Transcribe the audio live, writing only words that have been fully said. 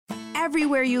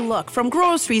everywhere you look, from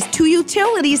groceries to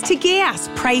utilities to gas.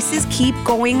 Prices keep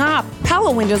going up. Pella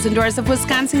Windows and Doors of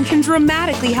Wisconsin can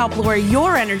dramatically help lower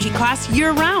your energy costs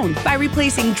year-round by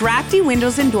replacing drafty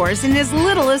windows and doors in as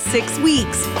little as 6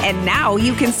 weeks. And now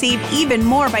you can save even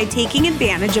more by taking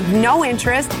advantage of no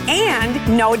interest and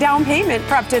no down payment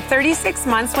for up to 36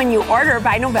 months when you order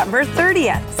by November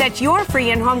 30th. Set your free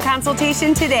in-home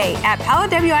consultation today at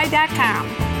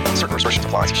PellaWI.com. Certain restrictions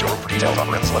apply. See showroom for details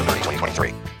on rents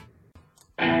 11/30/2023.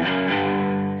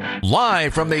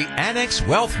 Live from the Annex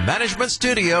Wealth Management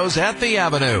Studios at the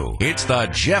Avenue, it's the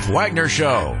Jeff Wagner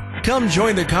Show. Come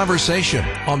join the conversation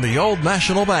on the Old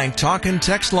National Bank talk and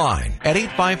text line at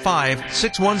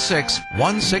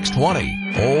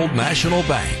 855-616-1620. Old National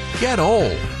Bank. Get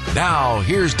old. Now,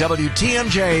 here's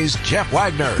WTMJ's Jeff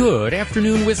Wagner. Good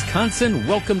afternoon, Wisconsin.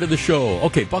 Welcome to the show.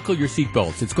 Okay, buckle your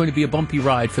seatbelts. It's going to be a bumpy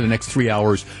ride for the next 3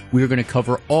 hours. We are going to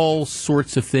cover all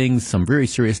sorts of things, some very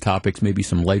serious topics, maybe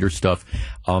some lighter stuff.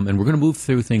 And we're going to move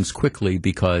through things quickly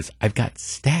because I've got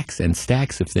stacks and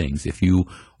stacks of things. If you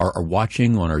are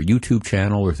watching on our YouTube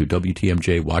channel or through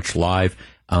WTMJ Watch Live,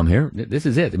 here, this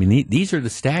is it. I mean, these are the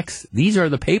stacks. These are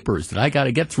the papers that I got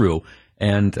to get through.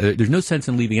 And there's no sense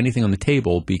in leaving anything on the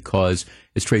table because,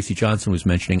 as Tracy Johnson was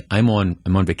mentioning, I'm on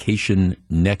vacation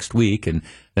next week, and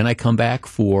then I come back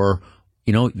for,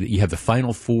 you have the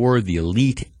Final Four, the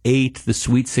Elite Eight, the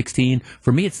Sweet 16.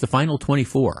 For me, it's the Final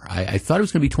 24. I thought it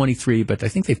was going to be 23, but I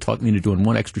think they've talked me into doing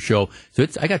one extra show. So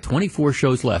I got 24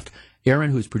 shows left. Aaron,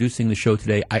 who's producing the show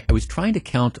today, I was trying to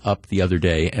count up the other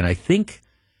day, and I think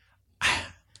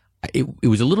it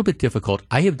was a little bit difficult.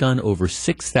 I have done over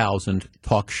 6,000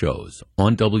 talk shows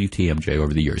on WTMJ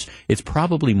over the years. It's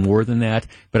probably more than that,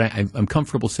 but I'm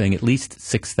comfortable saying at least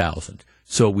 6,000.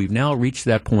 So we've now reached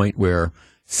that point where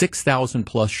 6,000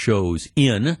 plus shows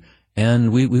in,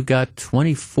 and we've got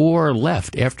 24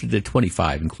 left after the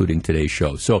 25, including today's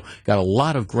show. So got a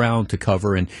lot of ground to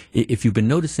cover. And if you've been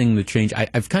noticing the change,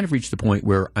 I've kind of reached the point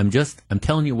where I'm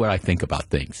telling you what I think about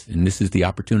things. And this is the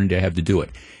opportunity I have to do it.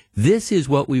 This is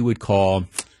what we would call,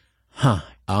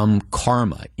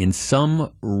 karma in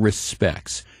some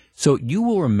respects. So you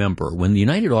will remember when the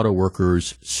United Auto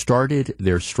Workers started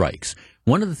their strikes,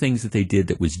 one of the things that they did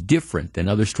that was different than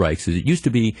other strikes is it used to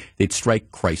be they'd strike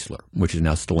Chrysler, which is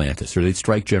now Stellantis, or they'd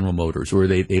strike General Motors, or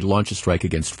they'd launch a strike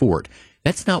against Ford.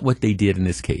 That's not what they did in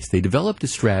this case. They developed a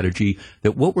strategy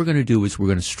that what we're going to do is we're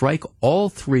going to strike all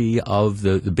three of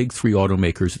the big three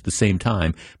automakers at the same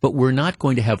time, but we're not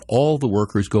going to have all the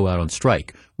workers go out on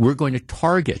strike. We're going to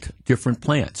target different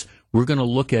plants. We're going to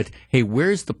look at, hey,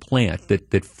 where's the plant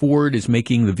that Ford is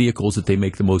making the vehicles that they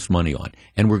make the most money on?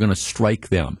 And we're going to strike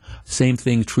them. Same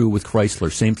thing true with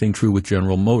Chrysler. Same thing true with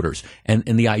General Motors. And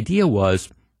the idea was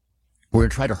we're going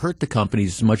to try to hurt the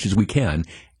companies as much as we can,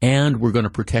 and we're going to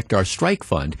protect our strike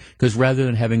fund because rather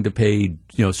than having to pay,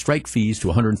 strike fees to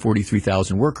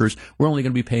 143,000 workers, we're only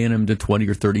going to be paying them to 20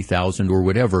 or 30,000 or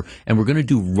whatever, and we're going to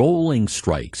do rolling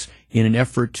strikes in an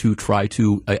effort to try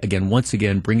to, once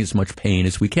again, bring as much pain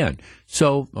as we can.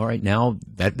 So, all right, now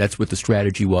that's what the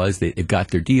strategy was. They've got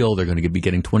their deal. They're going to be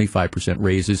getting 25%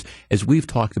 raises. As we've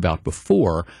talked about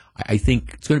before, I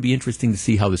think it's going to be interesting to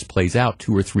see how this plays out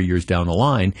 2 or 3 years down the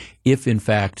line if, in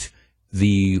fact,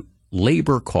 the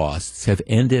labor costs have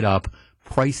ended up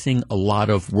pricing a lot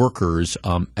of workers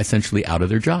essentially out of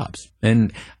their jobs.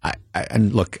 And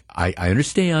look, I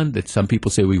understand that some people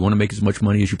say we want to make as much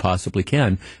money as you possibly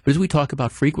can, but as we talk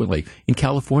about frequently, in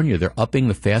California, they're upping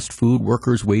the fast food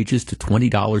workers' wages to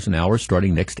 $20 an hour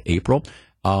starting next April.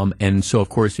 And so, of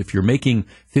course, if you're making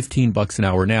 $15 an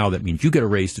hour now, that means you get a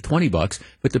raise to $20.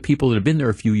 But the people that have been there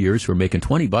a few years who are making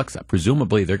 $20,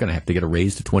 presumably they're going to have to get a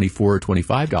raise to $24 or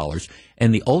 $25.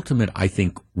 And the ultimate, I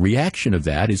think, reaction of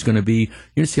that is going to be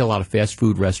you're going to see a lot of fast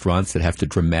food restaurants that have to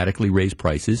dramatically raise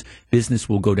prices. Business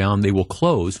will go down, they will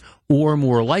close, or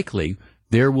more likely,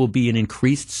 there will be an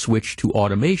increased switch to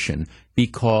automation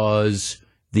because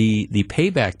the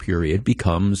payback period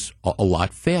becomes a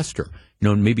lot faster.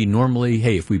 Maybe normally,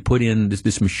 hey, if we put in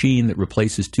this machine that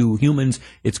replaces 2 humans,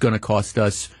 it's going to cost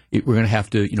us, we're going to have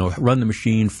to, run the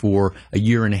machine for a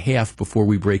year and a half before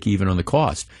we break even on the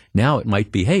cost. Now it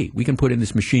might be, hey, we can put in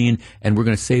this machine and we're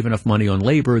going to save enough money on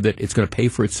labor that it's going to pay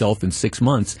for itself in 6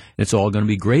 months, and it's all going to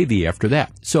be gravy after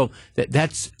that. So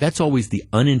that's always the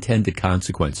unintended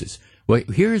consequences. Well,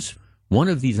 here's one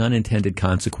of these unintended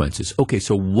consequences. Okay,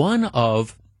 so one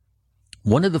of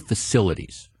the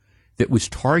facilities that was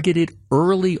targeted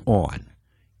early on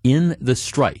in the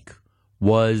strike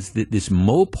was this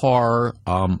Mopar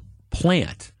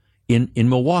plant in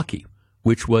Milwaukee,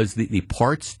 which was the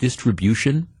parts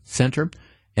distribution center.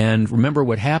 And remember,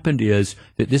 what happened is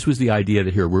that this was the idea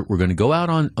that here we're going to go out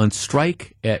on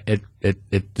strike at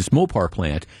this Mopar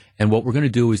plant, and what we're going to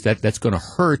do is that's going to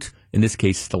hurt, in this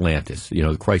case, Stellantis, the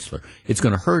Chrysler. It's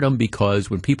going to hurt them because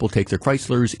when people take their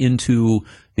Chryslers into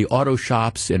the auto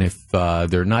shops, and if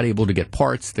they're not able to get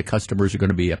parts, the customers are going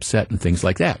to be upset and things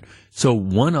like that. So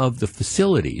one of the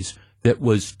facilities that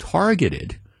was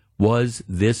targeted was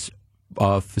this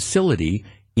facility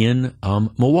in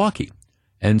Milwaukee.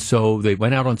 And so they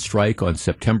went out on strike on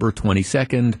September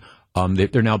 22nd.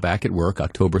 They're now back at work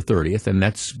October 30th, and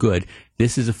that's good.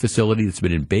 This is a facility that's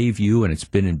been in Bayview, and it's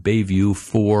been in Bayview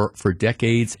for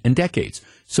decades and decades.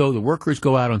 So the workers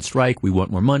go out on strike. We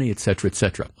want more money, et cetera, et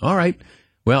cetera. All right.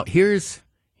 Well, here's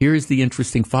the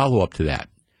interesting follow-up to that.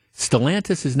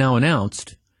 Stellantis has now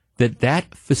announced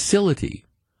that facility,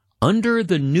 under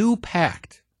the new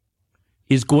pact,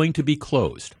 is going to be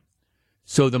closed.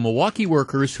 So the Milwaukee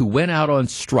workers who went out on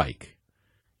strike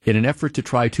in an effort to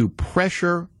try to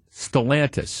pressure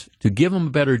Stellantis to give them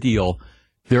a better deal,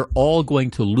 they're all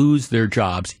going to lose their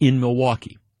jobs in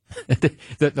Milwaukee.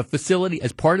 The facility,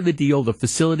 as part of the deal, the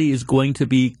facility is going to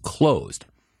be closed.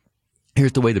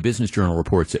 Here's the way the Business Journal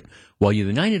reports it. While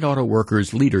United Auto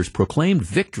Workers leaders proclaimed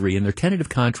victory in their tentative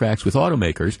contracts with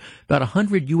automakers, about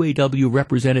 100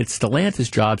 UAW-represented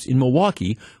Stellantis jobs in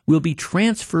Milwaukee will be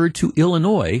transferred to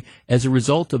Illinois as a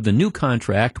result of the new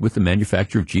contract with the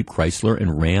manufacturer of Jeep, Chrysler,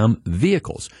 and Ram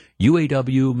vehicles.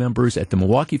 UAW members at the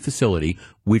Milwaukee facility,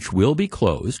 which will be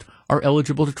closed, are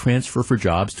eligible to transfer for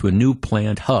jobs to a new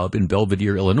planned hub in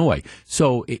Belvidere, Illinois.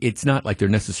 So it's not like they're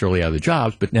necessarily out of the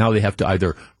jobs, but now they have to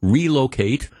either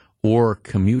relocate or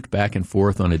commute back and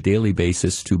forth on a daily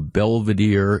basis to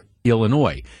Belvidere,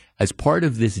 Illinois. As part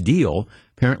of this deal,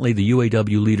 apparently the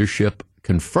UAW leadership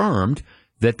confirmed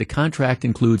that the contract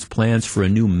includes plans for a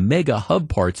new mega hub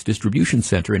parts distribution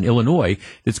center in Illinois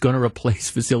that's going to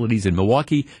replace facilities in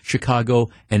Milwaukee, Chicago,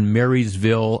 and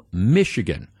Marysville,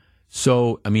 Michigan.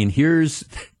 So, I mean, here's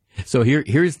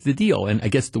the deal. And I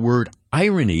guess the word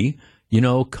irony,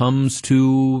 comes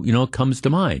to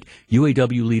mind.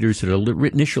 UAW leaders had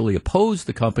initially opposed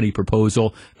the company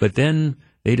proposal, but then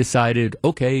they decided,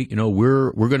 okay,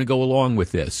 we're going to go along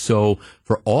with this. So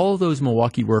for all those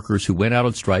Milwaukee workers who went out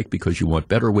on strike because you want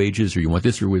better wages or you want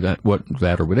this or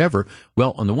that or whatever,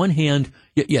 well, on the one hand,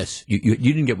 yes, you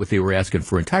didn't get what they were asking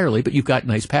for entirely, but you've got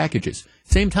nice packages.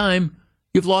 Same time,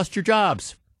 you've lost your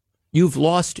jobs. You've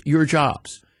lost your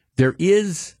jobs. There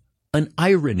is an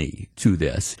irony to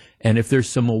this. And if there's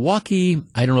some Milwaukee,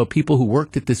 people who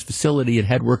worked at this facility and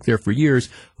had worked there for years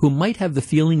who might have the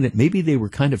feeling that maybe they were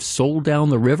kind of sold down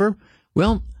the river,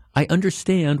 well, I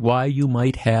understand why you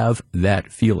might have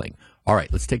that feeling. All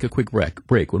right, let's take a quick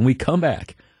break. When we come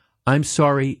back, I'm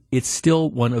sorry, it's still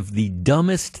one of the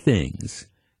dumbest things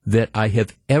that I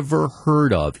have ever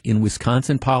heard of in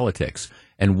Wisconsin politics.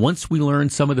 And once we learn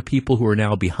some of the people who are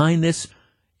now behind this,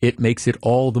 it makes it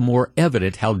all the more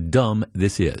evident how dumb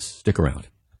this is. Stick around.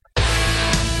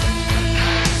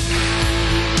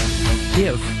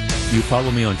 If you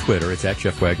follow me on Twitter, it's at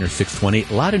Jeff Wagner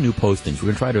 620. A lot of new postings. We're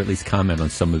going to try to at least comment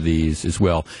on some of these as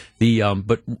well.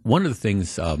 But one of the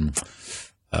things,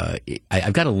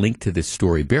 I've got a link to this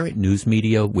story. Barrett News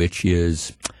Media, which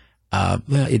is...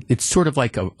 it's sort of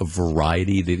like a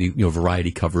variety.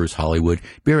 Variety covers Hollywood.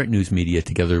 Barrett News Media,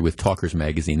 together with Talkers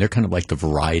Magazine, they're kind of like the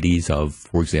varieties of,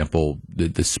 for example,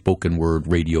 the spoken word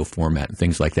radio format and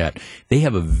things like that. They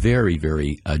have a very,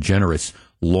 very generous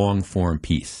long-form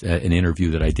piece, an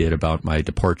interview that I did about my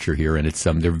departure here, and it's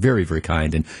they're very, very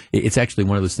kind, and it's actually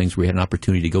one of those things where we had an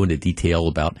opportunity to go into detail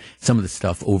about some of the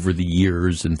stuff over the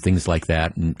years and things like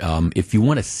that. And if you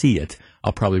want to see it,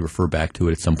 I'll probably refer back to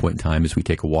it at some point in time as we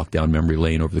take a walk down memory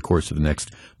lane over the course of the next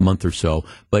month or so.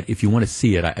 But if you want to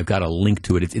see it, I've got a link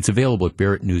to it. It's available at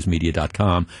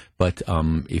barrettnewsmedia.com. But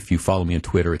if you follow me on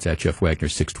Twitter, it's at Jeff Wagner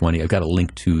 620. I've got a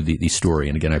link to the story.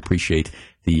 And again, I appreciate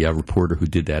the reporter who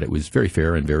did that. It was very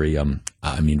fair and very, a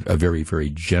very,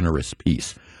 very generous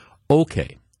piece.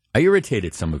 Okay. I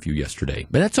irritated some of you yesterday,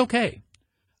 but that's okay.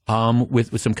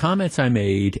 With some comments I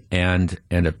made and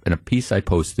a piece I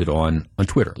posted on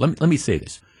Twitter. Let me say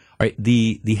this. All right,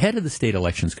 the head of the State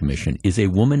Elections Commission is a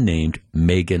woman named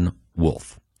Megan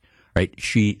Wolf. Right,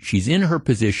 she's in her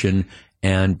position,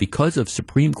 and because of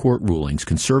Supreme Court rulings,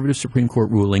 conservative Supreme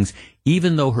Court rulings,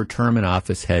 even though her term in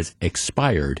office has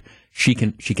expired, she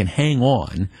can hang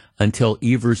on until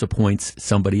Evers appoints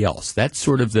somebody else. That's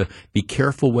sort of the be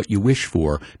careful what you wish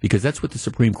for, because that's what the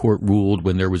Supreme Court ruled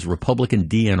when there was a Republican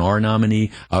DNR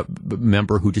nominee,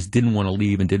 member who just didn't want to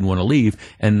leave,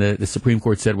 and the Supreme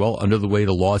Court said, well, under the way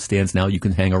the law stands now, you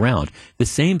can hang around. The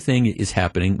same thing is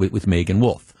happening with Megan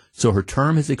Wolf. So her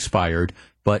term has expired,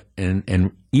 but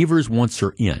and Evers wants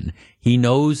her in. He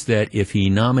knows that if he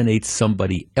nominates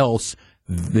somebody else,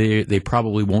 they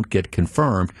probably won't get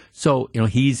confirmed. So,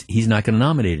 he's not going to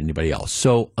nominate anybody else.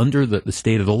 So under the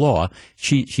state of the law,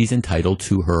 she's entitled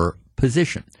to her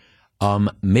position.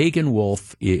 Megan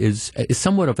Wolf is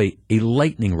somewhat of a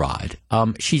lightning rod.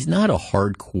 She's not a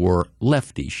hardcore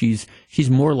lefty. She's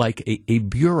more like a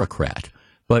bureaucrat,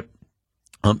 but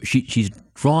she's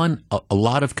drawn a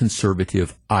lot of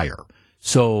conservative ire.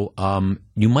 So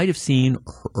you might have seen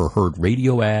or heard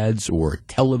radio ads or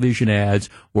television ads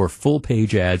or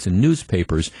full-page ads in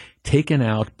newspapers taken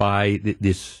out by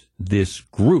this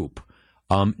group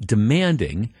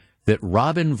demanding that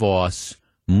Robin Vos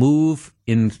move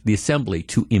in the assembly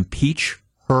to impeach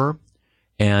her.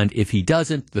 And if he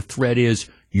doesn't, the threat is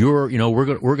we're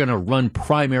going to run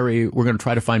primary. We're going to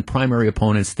try to find primary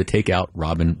opponents to take out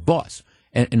Robin Vos.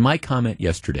 And my comment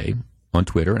yesterday on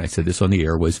Twitter, and I said this on the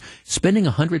air, was spending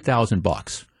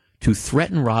 $100,000 to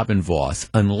threaten Robin Vos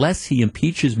unless he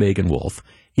impeaches Megan Wolf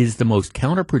is the most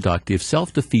counterproductive,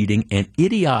 self-defeating, and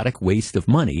idiotic waste of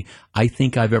money I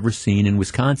think I've ever seen in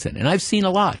Wisconsin. And I've seen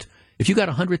a lot. If you got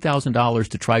 $100,000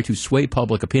 to try to sway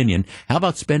public opinion, how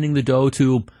about spending the dough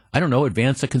to,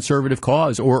 advance a conservative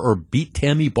cause or beat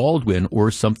Tammy Baldwin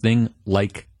or something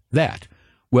like that?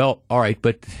 Well, all right,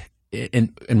 but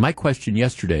and my question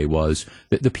yesterday was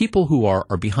that the people who are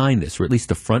behind this, or at least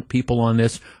the front people on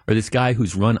this, are this guy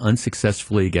who's run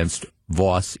unsuccessfully against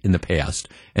Vos in the past,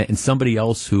 and somebody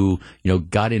else who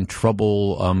got in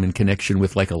trouble in connection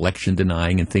with like election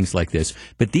denying and things like this.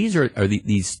 But these are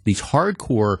these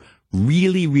hardcore,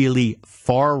 really, really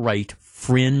far right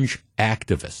fringe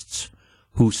activists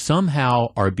who somehow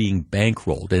are being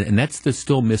bankrolled, and that's the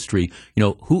still mystery.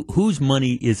 Whose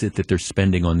money is it that they're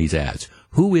spending on these ads?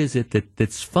 Who is it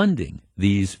that's funding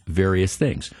these various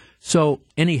things? So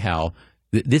anyhow,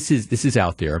 this is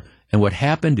out there, and what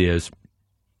happened is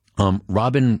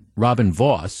Robin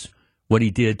Vos, what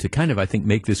he did to kind of, I think,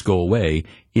 make this go away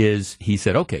is he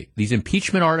said, okay, these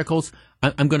impeachment articles,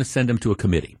 I'm going to send them to a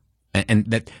committee. And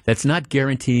that's not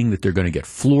guaranteeing that they're going to get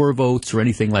floor votes or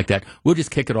anything like that. We'll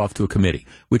just kick it off to a committee,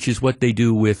 which is what they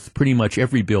do with pretty much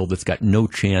every bill that's got no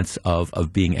chance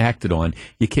of being acted on.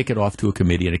 You kick it off to a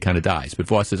committee and it kind of dies. But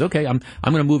Vos says, okay, I'm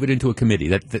going to move it into a committee.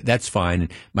 That's fine.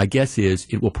 And my guess is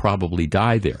it will probably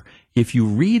die there. If you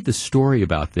read the story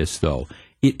about this, though,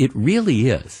 it really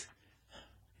is.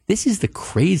 This is the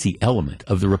crazy element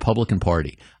of the Republican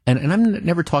Party. And I'm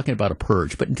never talking about a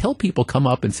purge, but until people come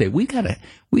up and say, we've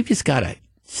just got to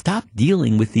stop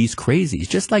dealing with these crazies,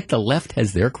 just like the left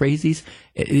has their crazies,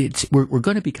 we're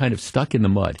going to be kind of stuck in the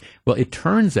mud. Well, it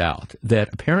turns out that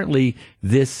apparently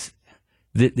this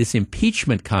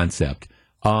impeachment concept,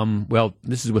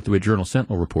 this is what the Journal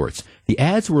Sentinel reports. The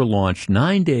ads were launched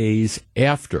 9 days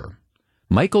after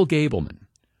Michael Gableman,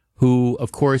 who,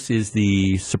 of course, is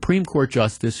the Supreme Court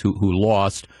justice who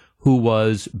lost, who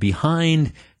was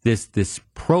behind this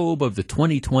probe of the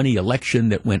 2020 election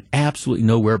that went absolutely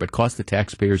nowhere but cost the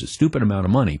taxpayers a stupid amount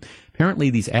of money. Apparently,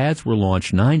 these ads were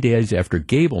launched 9 days after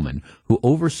Gableman, who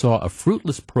oversaw a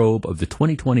fruitless probe of the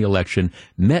 2020 election,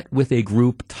 met with a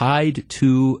group tied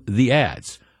to the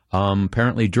ads.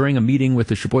 Apparently, during a meeting with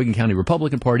the Sheboygan County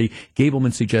Republican Party,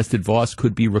 Gableman suggested Vos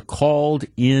could be recalled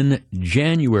in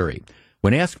January.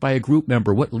 When asked by a group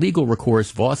member what legal recourse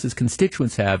Vos's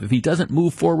constituents have if he doesn't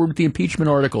move forward with the impeachment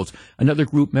articles, another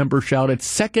group member shouted,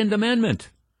 Second Amendment,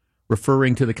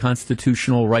 referring to the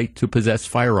constitutional right to possess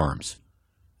firearms.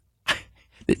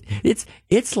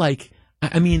 It's like,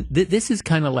 this is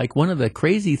kind of like one of the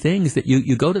crazy things that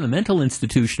you go to the mental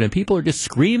institution and people are just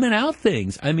screaming out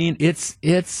things.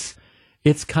 It's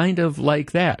kind of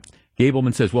like that.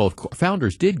 Gableman says, well,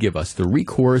 founders did give us the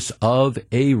recourse of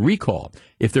a recall.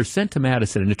 If they're sent to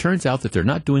Madison and it turns out that they're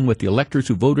not doing what the electors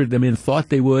who voted them in thought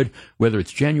they would, whether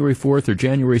it's January 4th or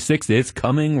January 6th, it's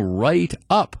coming right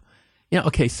up.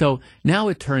 So now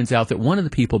it turns out that one of the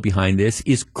people behind this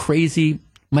is crazy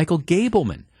Michael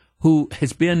Gableman, who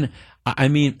has been,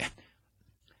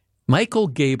 Michael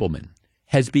Gableman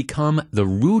has become the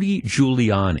Rudy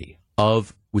Giuliani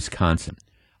of Wisconsin.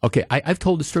 Okay, I've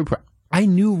told the story before. I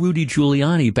knew Rudy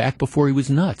Giuliani back before he was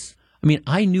nuts.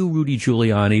 I knew Rudy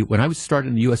Giuliani when I was starting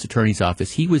in the U.S. Attorney's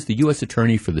Office. He was the U.S.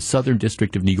 Attorney for the Southern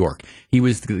District of New York. He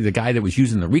was the guy that was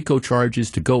using the RICO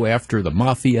charges to go after the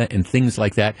mafia and things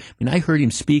like that. I heard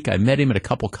him speak. I met him at a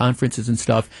couple conferences and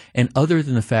stuff. And other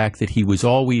than the fact that he was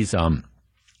always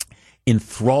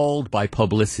enthralled by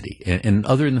publicity, and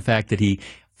other than the fact that he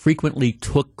frequently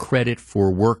took credit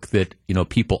for work that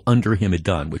people under him had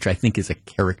done, which I think is a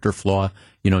character flaw.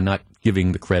 not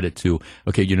giving the credit to,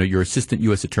 okay, your assistant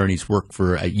U.S. attorneys work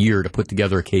for a year to put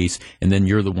together a case, and then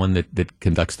you're the one that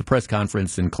conducts the press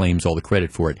conference and claims all the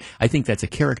credit for it. I think that's a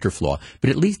character flaw.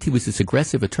 But at least he was this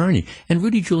aggressive attorney. And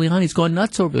Rudy Giuliani's gone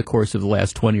nuts over the course of the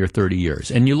last 20 or 30 years.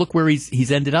 And you look where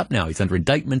he's ended up now. He's under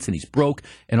indictments and he's broke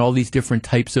and all these different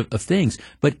types of things.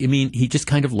 But, he just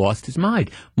kind of lost his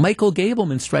mind. Michael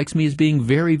Gableman strikes me as being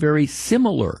very, very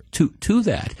similar to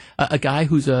that. A guy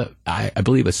who's I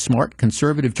believe a smart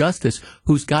conservative justice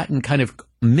who's gotten kind of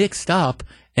mixed up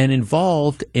and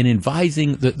involved in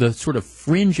advising the sort of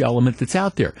fringe element that's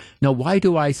out there. Now, why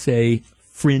do I say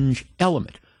fringe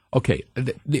element? Okay,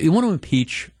 they want to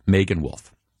impeach Megan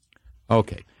Wolf.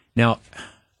 Okay, now,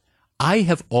 I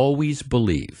have always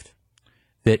believed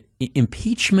that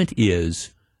impeachment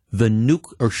is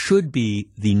should be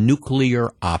the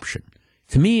nuclear option.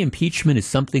 To me, impeachment is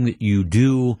something that you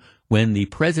do when the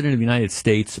President of the United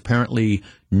States apparently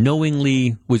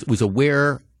knowingly was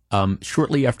aware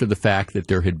shortly after the fact that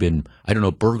there had been,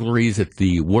 burglaries at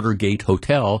the Watergate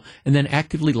Hotel, and then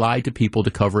actively lied to people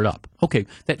to cover it up. Okay,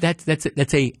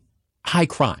 that's a high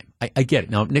crime. I get it.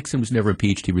 Now, Nixon was never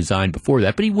impeached. He resigned before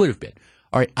that, but he would have been.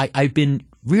 All right, I've been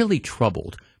really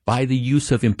troubled by the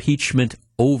use of impeachment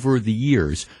over the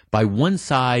years by one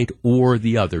side or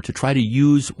the other to try to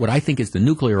use what I think is the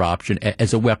nuclear option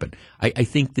as a weapon. I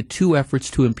think the two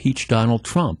efforts to impeach Donald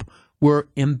Trump were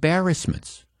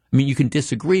embarrassments. You can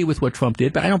disagree with what Trump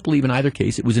did, but I don't believe in either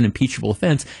case it was an impeachable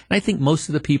offense. And I think most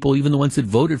of the people, even the ones that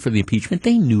voted for the impeachment,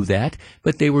 they knew that,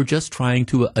 but they were just trying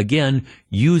to, again,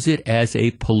 use it as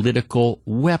a political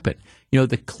weapon.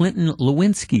 The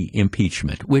Clinton-Lewinsky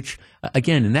impeachment, which,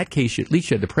 again, in that case, at least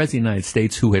you had the President of the United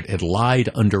States who had lied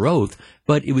under oath,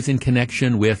 but it was in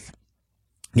connection with,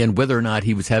 again, whether or not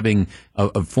he was having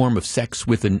a form of sex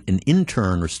with an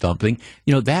intern or something.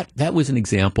 That was an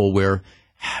example where,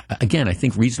 again, I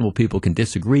think reasonable people can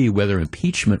disagree whether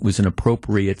impeachment was an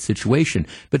appropriate situation,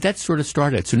 but that sort of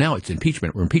started. So now it's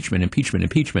impeachment or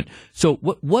impeachment. So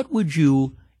what would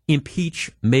you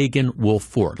impeach Megan Wolf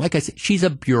for? Like I said, she's a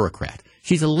bureaucrat.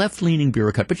 She's a left-leaning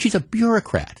bureaucrat, but she's a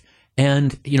bureaucrat.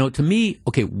 And, to me,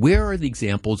 okay, where are the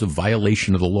examples of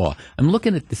violation of the law? I'm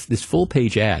looking at this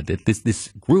full-page ad, that this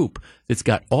group that's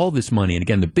got all this money. And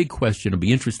again, the big question will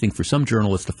be interesting for some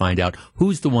journalists to find out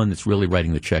who's the one that's really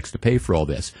writing the checks to pay for all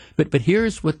this. But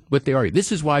here's what they argue.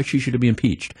 This is why she should be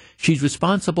impeached. She's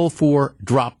responsible for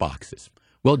drop boxes.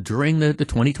 Well, during the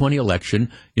 2020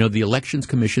 election, the Elections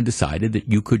Commission decided that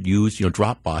you could use,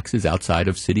 drop boxes outside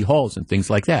of city halls and things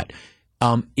like that.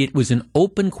 It was an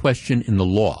open question in the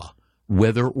law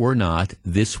whether or not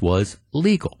this was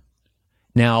legal.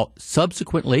 Now,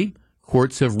 subsequently,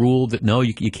 courts have ruled that no,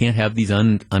 you can't have these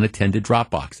unattended drop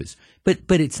boxes. But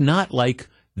it's not like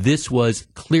this was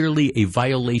clearly a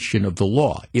violation of the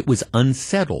law. It was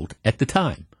unsettled at the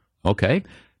time. Okay?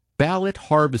 Ballot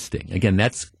harvesting. Again,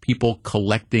 that's people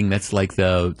collecting. That's like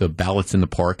the ballots in the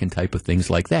park and type of things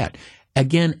like that.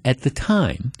 Again, at the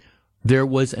time, there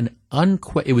was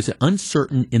it was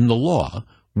uncertain in the law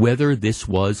whether this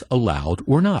was allowed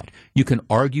or not. You can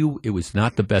argue it was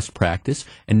not the best practice,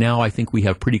 and now I think we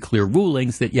have pretty clear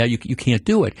rulings that, yeah, you can't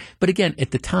do it. But again,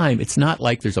 at the time, it's not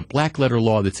like there's a black letter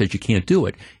law that says you can't do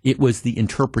it. It was the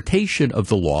interpretation of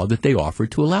the law that they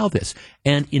offered to allow this.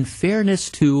 And in fairness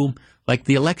to, like,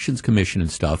 the Elections Commission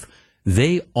and stuff,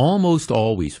 they almost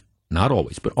always, not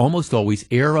always, but almost always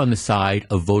err on the side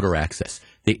of voter access.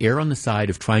 They err on the side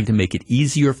of trying to make it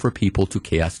easier for people to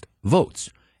cast votes.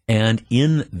 And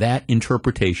in that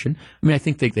interpretation, I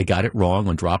think they got it wrong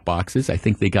on drop boxes. I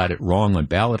think they got it wrong on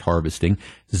ballot harvesting.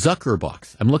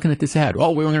 Zuckerbucks. I'm looking at this ad.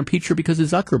 Oh, we're going to impeach her because of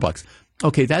Zuckerbucks.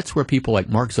 Okay, that's where people like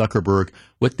Mark Zuckerberg,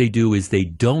 what they do is they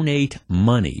donate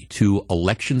money to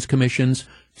elections commissions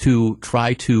to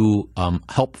try to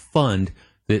help fund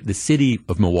the city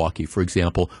of Milwaukee, for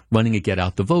example, running a get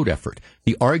out the vote effort.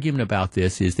 The argument about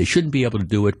this is they shouldn't be able to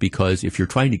do it because if you're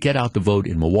trying to get out the vote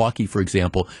in Milwaukee, for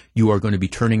example, you are going to be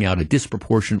turning out a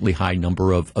disproportionately high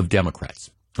number of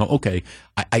Democrats. Oh, okay,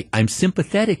 I'm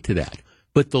sympathetic to that.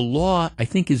 But the law, I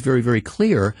think, is very, very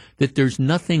clear that there's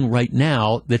nothing right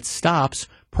now that stops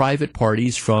private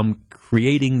parties from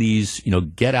creating these,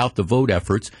 get out the vote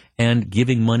efforts and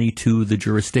giving money to the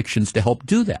jurisdictions to help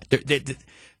do that.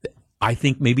 I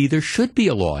think maybe there should be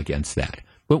a law against that.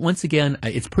 But once again,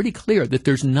 it's pretty clear that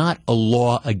there's not a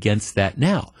law against that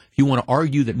now. If you want to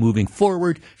argue that moving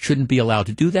forward shouldn't be allowed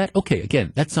to do that, okay,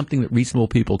 again, that's something that reasonable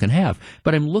people can have.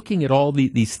 But I'm looking at all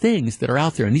these things that are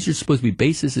out there, and these are supposed to be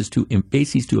bases to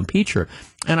impeach her.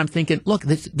 And I'm thinking, look,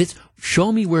 this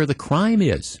show me where the crime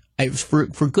is.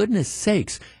 For goodness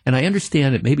sakes. And I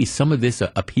understand that maybe some of this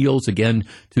appeals again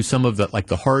to some of the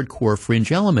hardcore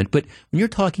fringe element. But when you're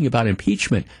talking about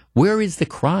impeachment, where is the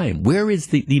crime? Where is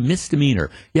the misdemeanor?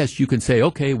 Yes, you can say,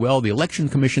 okay, well, the Election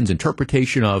Commission's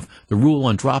interpretation of the rule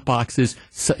on drop boxes,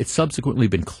 it's subsequently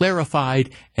been clarified,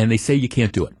 and they say you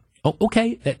can't do it. Oh,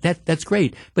 okay, that's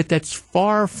great. But that's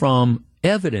far from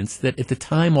evidence that at the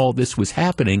time all this was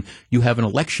happening, you have an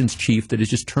elections chief that is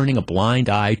just turning a blind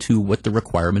eye to what the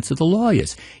requirements of the law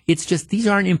is. It's just, these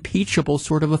aren't impeachable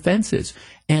sort of offenses.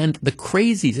 And the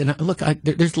crazies, and look,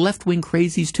 there's left-wing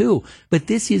crazies too, but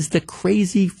this is the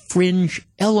crazy fringe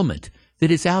element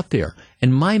that is out there.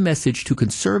 And my message to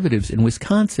conservatives in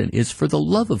Wisconsin is, for the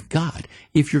love of God,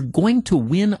 if you're going to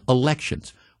win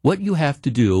elections, what you have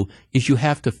to do is you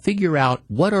have to figure out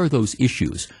what are those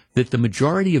issues that the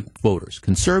majority of voters,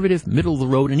 conservative, middle of the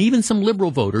road, and even some liberal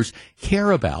voters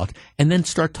care about, and then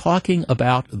start talking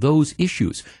about those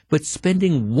issues. But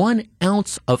spending 1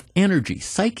 ounce of energy,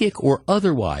 psychic or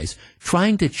otherwise,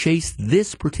 trying to chase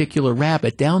this particular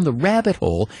rabbit down the rabbit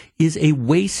hole is a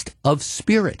waste of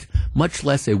spirit, much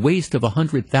less a waste of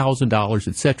 $100,000,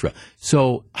 etc.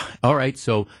 So, all right,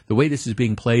 so the way this is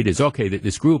being played is, okay, that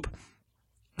this group,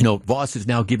 Voss is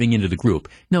now giving into the group.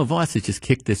 No, Voss has just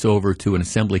kicked this over to an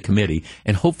assembly committee,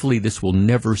 and hopefully this will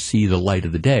never see the light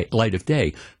of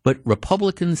day. But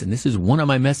Republicans, and this is one of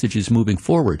my messages moving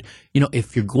forward,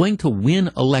 if you're going to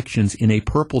win elections in a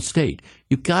purple state,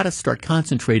 you've got to start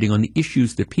concentrating on the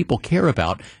issues that people care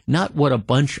about, not what a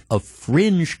bunch of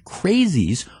fringe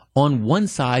crazies on one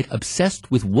side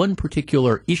obsessed with one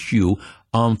particular issue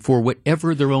for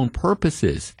whatever their own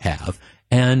purposes have.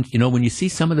 And, when you see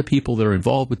some of the people that are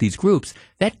involved with these groups,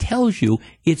 that tells you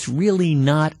it's really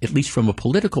not, at least from a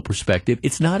political perspective,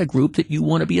 it's not a group that you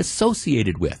want to be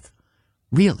associated with.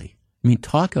 Really. I mean,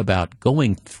 talk about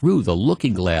going through the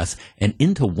looking glass and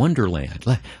into Wonderland.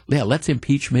 Yeah, let's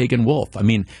impeach Megan Wolf. I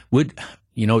mean,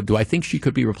 do I think she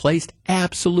could be replaced?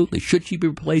 Absolutely. Should she be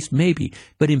replaced? Maybe.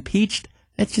 But impeached?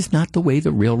 That's just not the way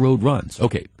the railroad runs.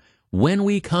 Okay. When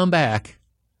we come back,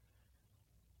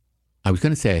 I was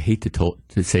going to say I hate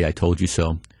to say I told you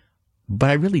so, but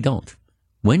I really don't.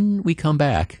 When we come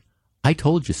back, I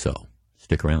told you so.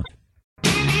 Stick around.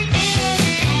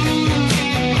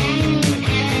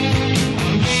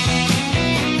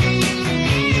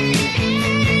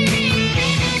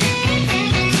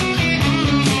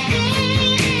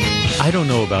 I don't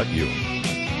know about you,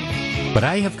 but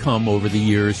I have come over the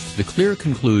years to the clear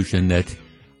conclusion that,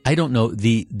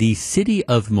 the city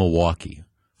of Milwaukee,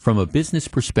 from a business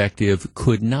perspective,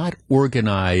 could not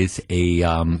organize a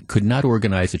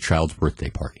child's birthday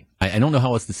party. I don't know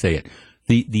how else to say it.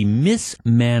 The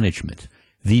mismanagement,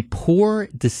 the poor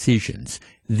decisions,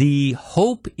 the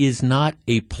hope is not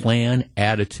a plan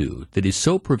attitude that is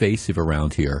so pervasive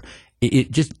around here. It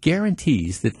just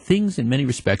guarantees that things in many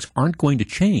respects aren't going to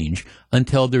change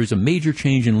until there's a major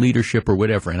change in leadership or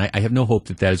whatever. And I have no hope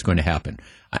that is going to happen.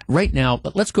 Right now,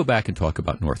 let's go back and talk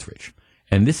about Northridge.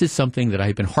 And this is something that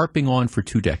I've been harping on for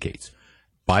 2 decades.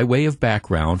 By way of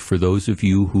background, for those of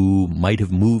you who might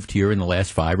have moved here in the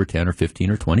last 5 or 10 or 15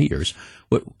 or 20 years,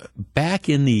 back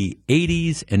in the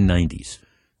 80s and 90s,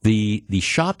 the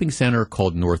shopping center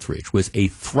called Northridge was a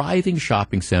thriving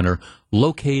shopping center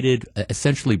located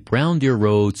essentially Brown Deer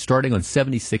Road, starting on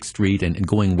 76th Street and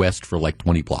going west for like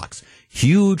 20 blocks.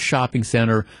 Huge shopping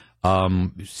center.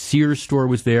 Sears store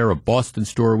was there, a Boston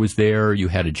store was there, you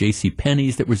had a J.C.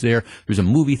 Penney's that was there, there was a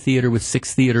movie theater with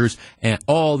 6 theaters, and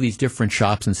all these different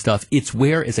shops and stuff. It's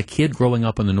where, as a kid growing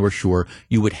up on the North Shore,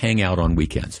 you would hang out on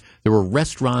weekends. There were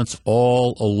restaurants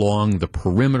all along the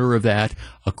perimeter of that.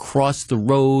 Across the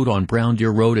road on Brown Deer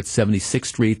Road at 76th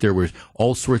Street, there were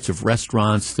all sorts of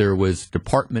restaurants. There was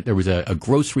there was a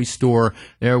grocery store.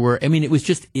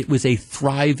 It was a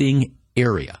thriving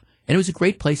area. And it was a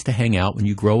great place to hang out when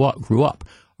you grew up.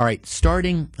 All right,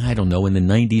 starting, in the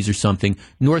 90s or something,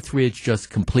 Northridge just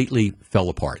completely fell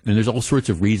apart. And there's all sorts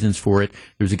of reasons for it.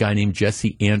 There's a guy named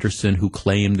Jesse Anderson who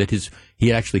claimed that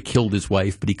he actually killed his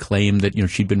wife, but he claimed that,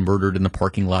 she'd been murdered in the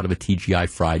parking lot of a TGI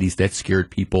Fridays. That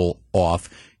scared people off.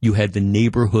 You had the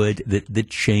neighborhood that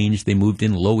changed. They moved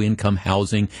in low-income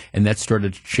housing, and that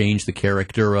started to change the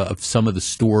character of some of the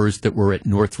stores that were at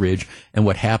Northridge. And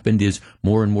what happened is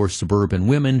more and more suburban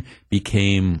women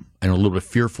became a little bit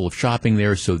fearful of shopping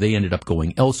there, so they ended up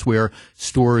going elsewhere.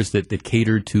 Stores that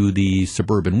catered to the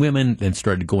suburban women then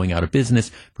started going out of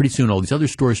business. Pretty soon, all these other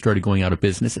stores started going out of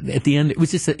business. At the end, it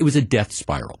was a death death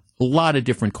spiral. A lot of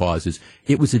different causes.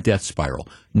 It was a death spiral.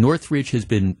 Northridge has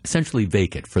been essentially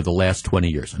vacant for the last 20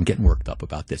 years. I'm getting worked up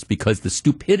about this because the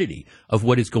stupidity of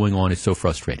what is going on is so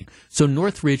frustrating. So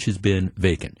Northridge has been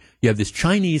vacant. You have this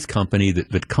Chinese company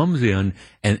that comes in,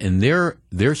 and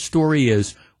their story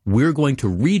is, we're going to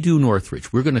redo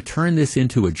Northridge. We're going to turn this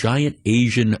into a giant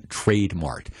Asian trade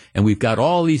mart. And we've got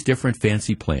all these different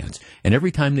fancy plans. And every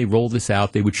time they roll this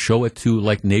out, they would show it to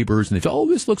like neighbors and they'd say, oh,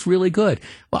 this looks really good.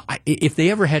 Well, if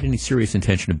they ever had any serious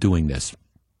intention of doing this,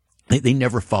 they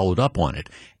never followed up on it.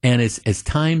 And as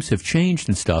times have changed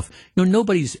and stuff,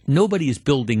 nobody is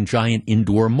building giant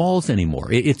indoor malls anymore.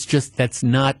 It's just, that's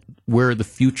not where the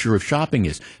future of shopping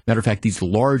is. Matter of fact, these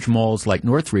large malls like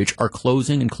Northridge are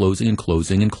closing and closing and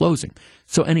closing and closing.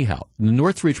 So anyhow, the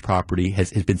Northridge property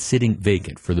has been sitting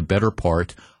vacant for the better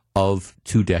part of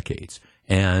 2 decades.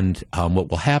 And what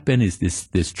will happen is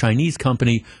this Chinese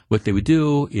company, what they would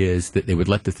do is that they would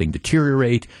let the thing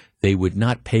deteriorate. They would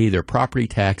not pay their property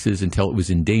taxes until it was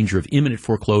in danger of imminent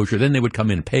foreclosure. Then they would come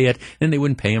in and pay it. Then they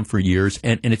wouldn't pay them for years.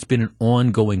 And it's been an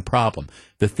ongoing problem.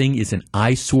 The thing is an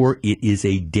eyesore. It is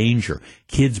a danger.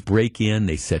 Kids break in.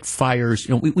 They set fires.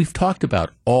 We've talked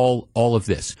about all of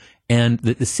this. And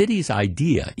the city's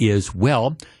idea is,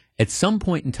 well, at some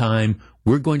point in time,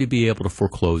 we're going to be able to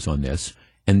foreclose on this.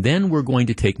 And then we're going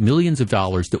to take millions of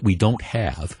dollars that we don't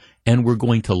have, and we're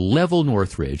going to level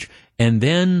Northridge. And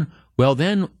then,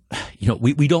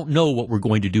 we don't know what we're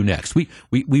going to do next.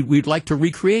 We'd like to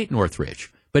recreate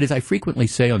Northridge. But as I frequently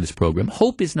say on this program,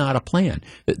 hope is not a plan.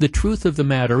 The truth of the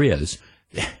matter is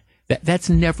that's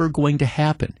never going to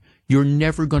happen. You're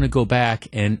never going to go back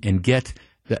and get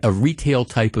a retail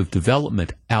type of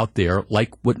development out there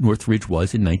like what Northridge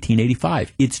was in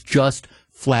 1985. It's just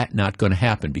flat not going to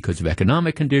happen because of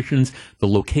economic conditions, the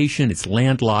location, it's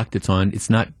landlocked, it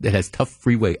has tough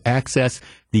freeway access,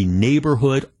 the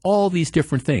neighborhood, all these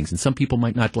different things. And some people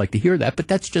might not like to hear that, but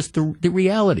that's just the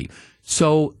reality.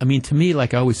 So, to me,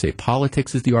 like I always say,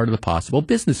 politics is the art of the possible,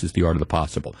 business is the art of the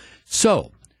possible.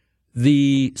 So,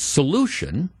 the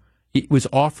solution, it was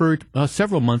offered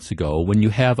several months ago when you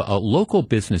have a local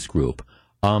business group,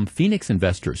 Phoenix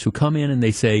investors, who come in and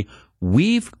they say,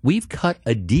 we've cut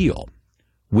a deal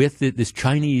with this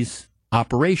Chinese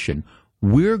operation.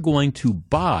 We're going to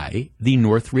buy the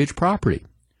Northridge property.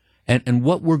 And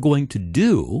what we're going to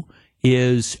do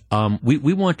is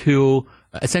we want to,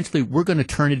 essentially, we're going to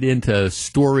turn it into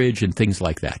storage and things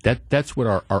like that. That's what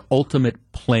our ultimate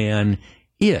plan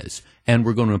is. And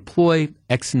we're going to employ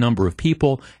X number of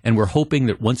people, and we're hoping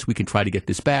that once we can try to get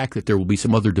this back, that there will be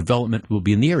some other development will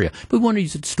be in the area. But we want to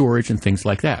use it storage and things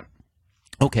like that.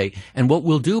 Okay, and what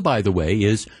we'll do, by the way,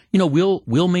 is,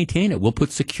 we'll maintain it. We'll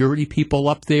put security people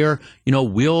up there.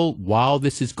 While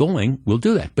this is going, we'll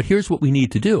do that. But here's what we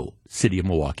need to do, City of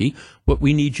Milwaukee. What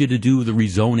we need you to do, the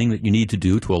rezoning that you need to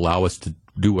do to allow us to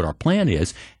do what our plan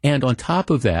is. And on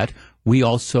top of that, we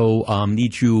also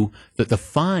need you, that the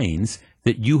fines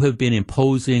that you have been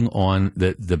imposing on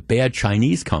the bad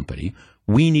Chinese company,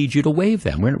 we need you to waive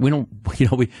them. We don't,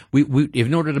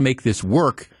 in order to make this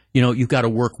work, you've got to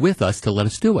work with us to let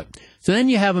us do it. So then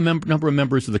you have a number of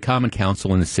members of the Common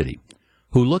Council in the city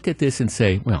who look at this and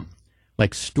say, well,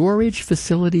 like storage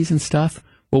facilities and stuff,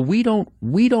 well, we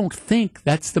don't think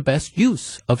that's the best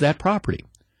use of that property.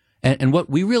 And what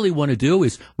we really want to do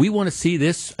is we want to see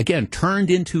this, again, turned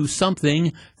into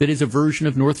something that is a version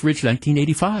of Northridge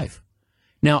 1985.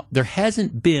 Now, there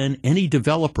hasn't been any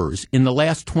developers in the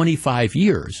last 25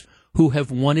 years who have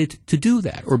wanted to do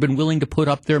that or been willing to put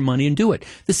up their money and do it.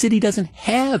 The city doesn't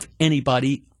have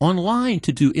anybody in line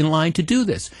to do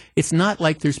this. It's not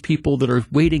like there's people that are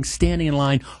standing in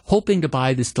line, hoping to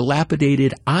buy this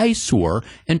dilapidated eyesore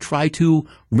and try to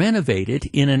renovate it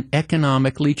in an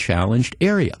economically challenged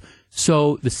area.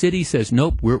 So the city says,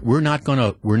 nope, we're not going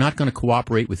to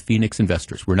cooperate with Phoenix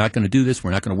investors. We're not going to do this.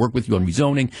 We're not going to work with you on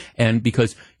rezoning. And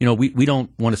because, we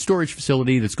don't want a storage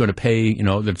facility that's going to pay,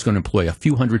 that's going to employ a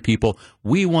few hundred people.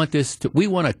 We want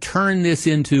to turn this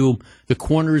into the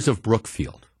corners of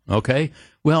Brookfield. Okay.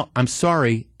 Well, I'm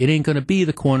sorry, it ain't going to be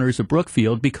the corners of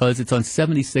Brookfield because it's on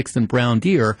 76th and Brown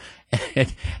Deer,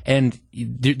 and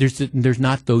there's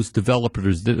not those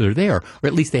developers that are there, or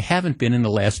at least they haven't been in the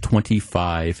last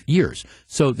 25 years.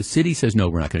 So the city says, no,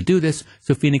 we're not going to do this.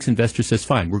 So Phoenix Investor says,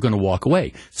 fine, we're going to walk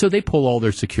away. So they pull all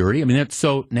their security.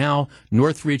 So now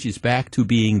Northridge is back to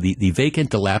being the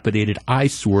vacant, dilapidated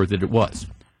eyesore that it was.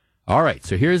 All right,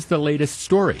 so here's the latest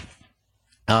story.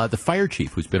 The fire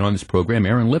chief who's been on this program,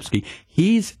 Aaron Lipsky,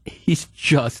 he's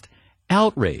just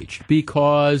outraged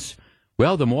because,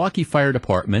 well, the Milwaukee Fire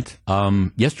Department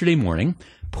yesterday morning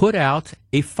put out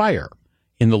a fire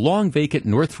in the long vacant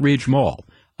Northridge Mall.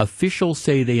 Officials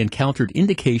say they encountered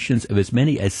indications of as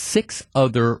many as 6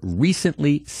 other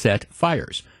recently set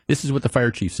fires. This is what the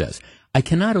fire chief says. I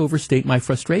cannot overstate my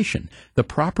frustration. The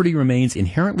property remains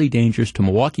inherently dangerous to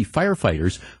Milwaukee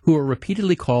firefighters who are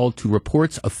repeatedly called to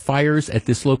reports of fires at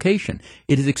this location.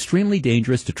 It is extremely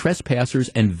dangerous to trespassers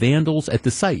and vandals at the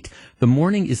site. The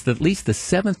morning is at least the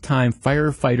 7th time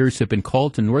firefighters have been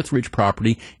called to Northridge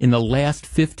property in the last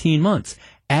 15 months.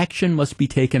 Action must be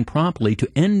taken promptly to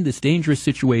end this dangerous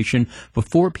situation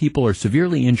before people are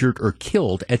severely injured or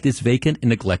killed at this vacant and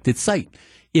neglected site.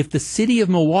 If the city of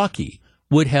Milwaukee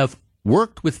would have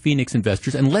worked with Phoenix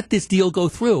investors and let this deal go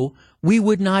through, we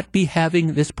would not be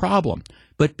having this problem.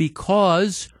 But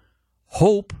because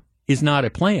hope is not a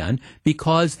plan,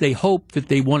 because they hope that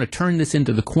they want to turn this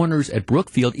into the corners at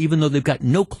Brookfield, even though they've got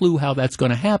no clue how that's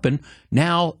going to happen,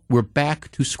 now we're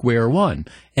back to square one.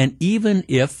 And even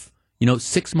if,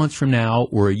 6 months from now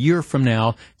or a year from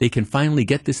now, they can finally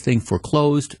get this thing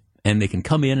foreclosed and they can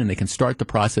come in and they can start the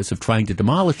process of trying to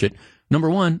demolish it,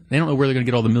 number one, they don't know where they're going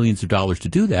to get all the millions of dollars to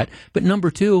do that. But number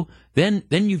two, then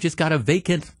you've just got a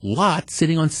vacant lot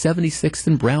sitting on 76th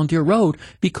and Brown Deer Road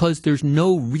because there's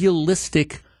no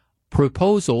realistic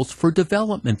proposals for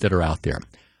development that are out there.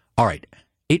 All right,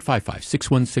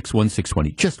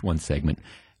 855-616-1620, just one segment.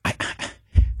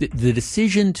 The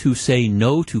decision to say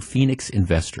no to Phoenix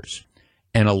investors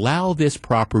and allow this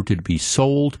property to be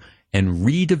sold and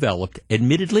redeveloped,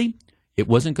 admittedly, it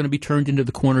wasn't going to be turned into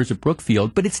the corners of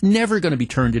Brookfield, but it's never going to be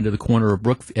turned into the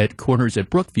corners at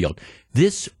Brookfield.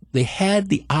 They had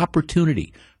the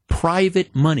opportunity,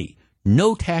 private money,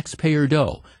 no taxpayer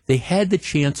dough. They had the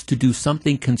chance to do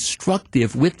something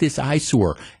constructive with this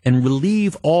eyesore and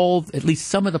relieve at least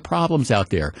some of the problems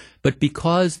out there. But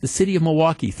because the city of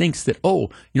Milwaukee thinks that,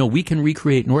 we can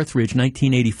recreate Northridge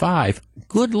 1985,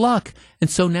 good luck. And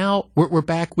so now we're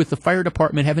back with the fire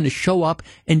department having to show up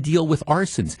and deal with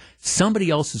arsons.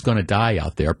 Somebody else is going to die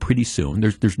out there pretty soon.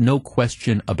 There's no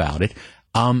question about it.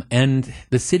 And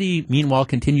the city, meanwhile,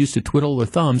 continues to twiddle their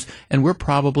thumbs, and we're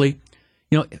probably,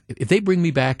 if they bring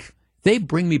me back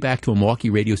to a Milwaukee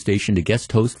radio station to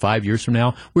guest host 5 years from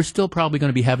now, we're still probably going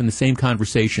to be having the same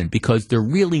conversation because they're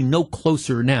really no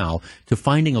closer now to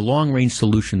finding a long-range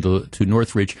solution to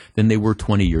Northridge than they were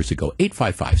 20 years ago.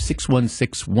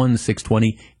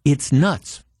 855-616-1620. It's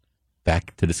nuts.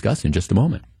 Back to discuss in just a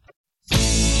moment.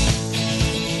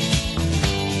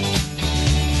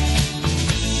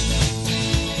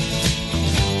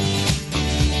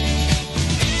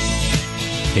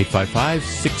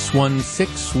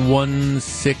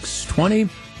 855-616-1620.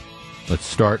 Let's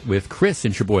start with Chris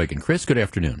in Sheboygan. Chris, good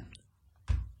afternoon.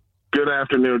 Good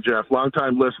afternoon, Jeff.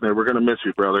 Long-time listener. We're going to miss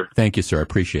you, brother. Thank you, sir. I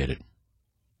appreciate it.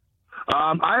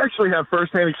 I actually have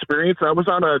firsthand experience. I was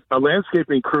on a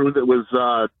landscaping crew that was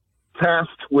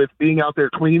tasked with being out there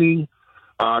cleaning,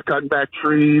 cutting back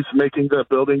trees, making the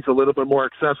buildings a little bit more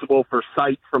accessible for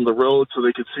sight from the road so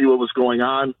they could see what was going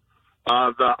on.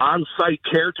 The on-site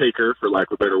caretaker, for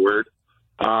lack of a better word,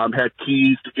 had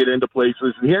keys to get into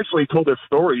places, and he actually told us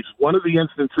stories. One of the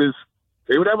instances,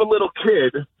 they would have a little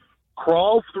kid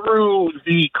crawl through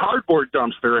the cardboard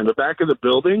dumpster in the back of the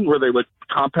building where they would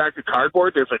compact the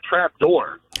cardboard. There's a trap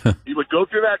door. He would go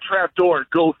through that trap door,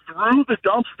 go through the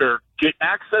dumpster, get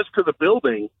access to the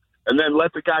building, and then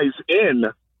let the guys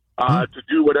in to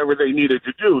do whatever they needed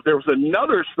to do. There was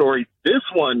another story. This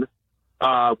one,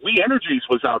 We Energies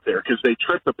was out there because they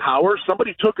tripped the power.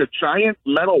 Somebody took a giant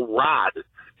metal rod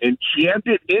and jammed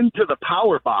it into the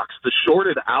power box to short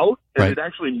it out, and it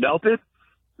actually melted.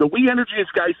 The We Energies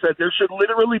guy said there should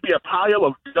literally be a pile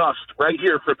of dust right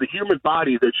here from the human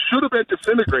body that should have been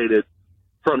disintegrated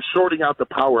from shorting out the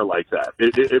power like that.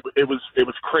 It was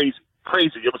crazy.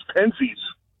 It was Penzies.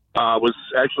 Was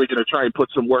actually going to try and put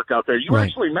some work out there. You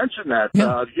actually mentioned that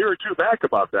a year or two back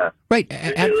about that. Right.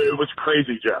 It was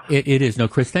crazy, Jeff. It is. No,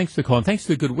 Chris, thanks for calling. Thanks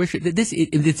for the good wishes.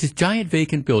 It's this giant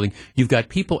vacant building. You've got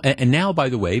people, and now, by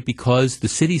the way, because the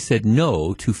city said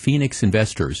no to Phoenix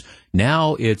investors,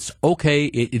 now it's okay.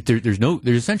 There's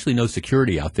essentially no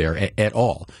security out there at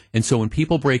all. And so when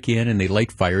people break in and they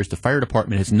light fires, the fire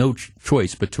department has no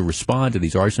choice but to respond to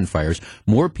these arson fires.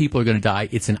 More people are going to die.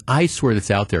 It's an eyesore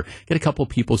that's out there. Get a couple of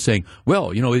people saying,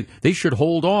 well, they should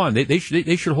hold on. They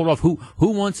should hold off. Who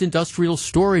wants industrial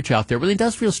storage out there? Well,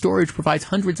 industrial storage provides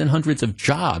hundreds and hundreds of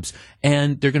jobs,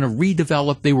 and they're going to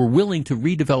redevelop. They were willing to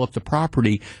redevelop the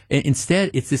property.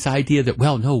 Instead, it's this idea that,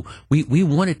 well, no, we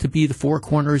want it to be the Four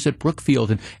Corners at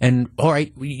Brookfield, and all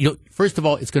right, first of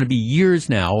all, it's going to be years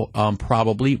now,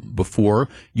 probably, before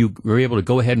you are able to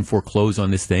go ahead and foreclose on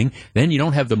this thing. Then you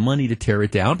don't have the money to tear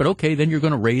it down, but okay, then you're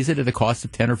going to raise it at a cost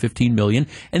of $10 or $15 million,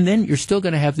 and then you're still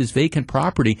going to have this vacant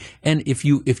property. And if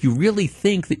you really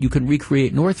think that you can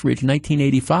recreate Northridge in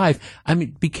 1985, I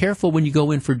mean, be careful when you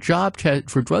go in for drug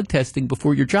testing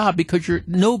before your job, because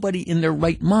nobody in their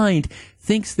right mind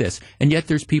thinks this. And yet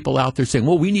there's people out there saying,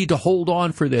 well, we need to hold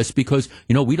on for this because,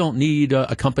 we don't need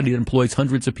a company that employs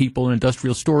hundreds of people in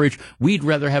industrial storage. We'd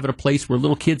rather have it a place where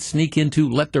little kids sneak into,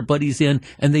 let their buddies in,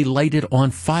 and they light it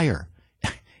on fire.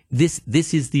 This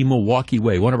is the Milwaukee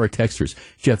way. One of our texters,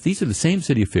 Jeff, these are the same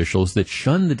city officials that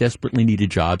shun the desperately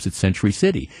needed jobs at Century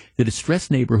City. The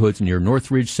distressed neighborhoods near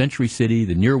Northridge, Century City,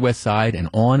 the near West Side, and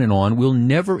on will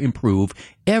never improve,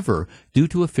 ever, due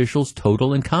to officials'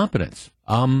 total incompetence.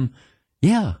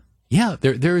 Yeah,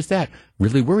 there is that.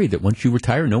 Really worried that once you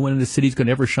retire, no one in the city is going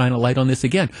to ever shine a light on this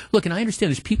again. Look, and I understand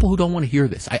there's people who don't want to hear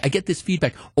this. I get this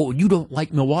feedback. Oh, you don't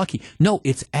like Milwaukee. No,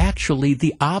 it's actually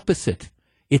the opposite.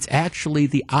 It's actually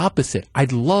the opposite. I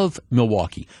love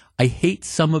Milwaukee. I hate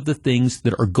some of the things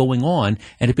that are going on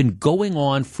and have been going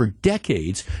on for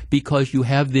decades because you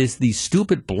have these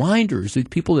stupid blinders, these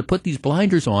people that put these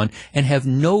blinders on and have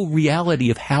no reality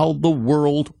of how the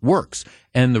world works.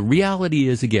 And the reality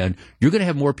is, again, you're going to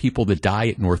have more people that die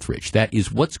at Northridge. That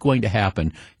is what's going to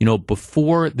happen.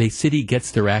 Before the city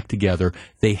gets their act together,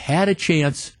 they had a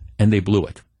chance and they blew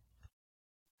it.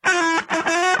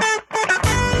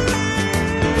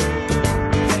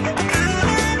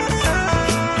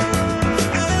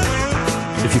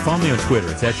 If you follow me on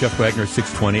Twitter, it's at Jeff Wagner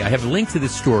 620. I have a link to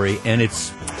this story, and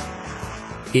it's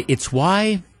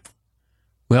why.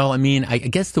 Well, I mean, I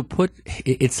guess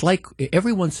it's like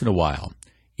every once in a while,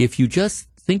 if you just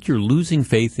think you're losing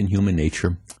faith in human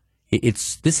nature,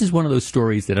 this is one of those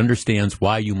stories that understands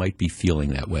why you might be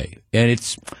feeling that way. And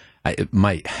I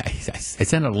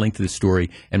sent out a link to this story,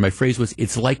 and my phrase was,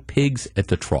 "It's like pigs at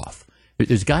the trough."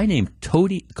 There's a guy named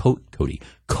Cody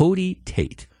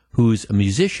Tate, who's a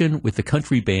musician with the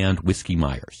country band Whiskey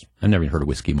Myers. I've never even heard of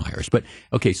Whiskey Myers. But,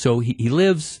 okay, so he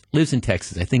lives in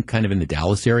Texas, I think kind of in the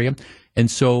Dallas area. And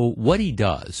so what he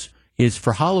does is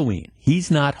for Halloween,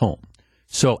 he's not home.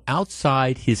 So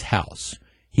outside his house,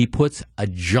 he puts a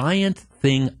giant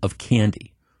thing of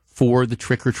candy for the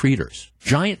trick-or-treaters.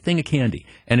 Giant thing of candy.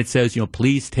 And it says,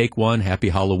 please take one, happy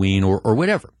Halloween, or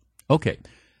whatever. Okay.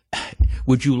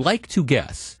 Would you like to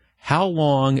guess how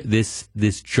long this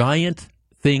giant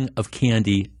thing of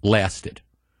candy lasted?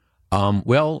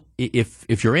 Well,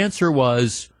 if your answer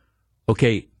was,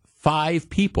 okay, 5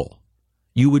 people,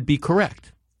 you would be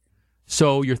correct.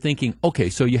 So you're thinking, okay,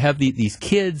 so you have these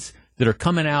kids that are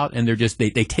coming out and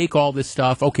they take all this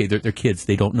stuff. Okay, they're kids.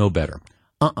 They don't know better.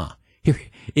 Here,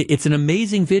 it's an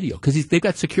amazing video because they've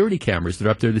got security cameras that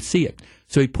are up there to see it.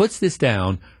 So he puts this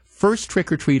down. First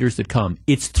trick-or-treaters that come,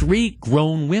 it's 3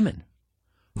 grown women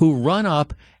who run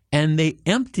up and they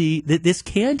empty this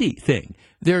candy thing.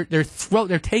 They're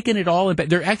taking it all, and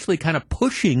they're actually kind of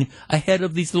pushing ahead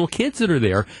of these little kids that are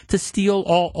there to steal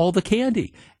all the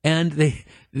candy. And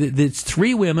it's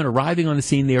 3 women arriving on the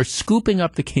scene. They are scooping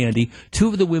up the candy. 2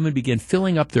 of the women begin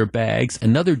filling up their bags.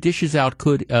 Another dishes out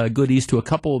goodies to a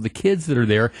couple of the kids that are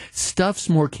there, stuffs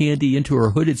more candy into her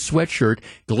hooded sweatshirt,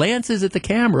 glances at the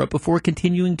camera before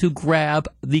continuing to grab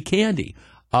the candy.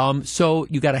 So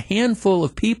you got a handful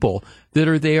of people that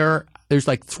are there. There's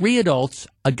like 3 adults,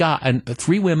 a guy, and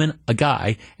 3 women, a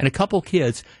guy, and a couple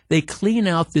kids. They clean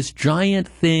out this giant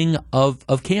thing of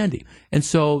candy. And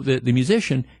so the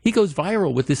musician, he goes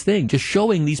viral with this thing, just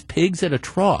showing these pigs at a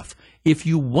trough. If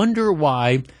you wonder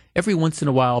why, every once in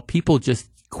a while, people just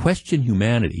question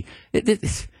humanity.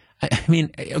 I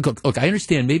mean, look, I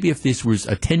understand maybe if this was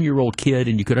a 10-year-old kid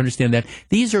and you could understand that.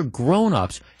 These are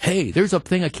grown-ups. Hey, there's a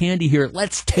thing of candy here.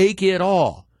 Let's take it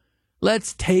all.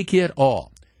 Let's take it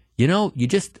all. You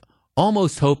just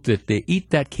almost hope that they eat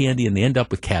that candy and they end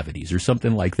up with cavities or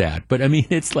something like that. But, I mean,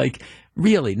 it's like,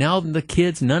 really, now none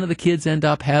of the kids end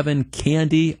up having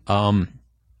candy.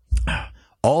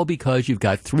 All because you've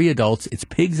got 3 adults. It's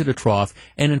pigs at a trough.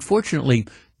 And unfortunately,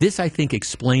 this, I think,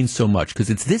 explains so much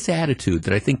because it's this attitude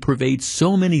that I think pervades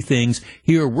so many things.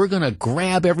 Here, we're going to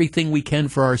grab everything we can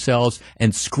for ourselves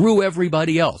and screw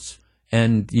everybody else.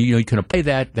 And, you can apply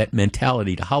that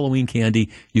mentality to Halloween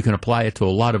candy. You can apply it to a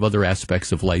lot of other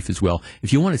aspects of life as well.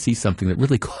 If you want to see something that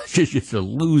really causes you to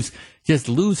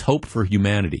lose hope for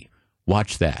humanity,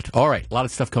 watch that. All right, a lot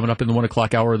of stuff coming up in the 1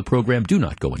 o'clock hour of the program. Do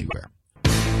not go anywhere.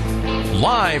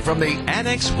 Live from the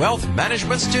Annex Wealth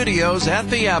Management Studios at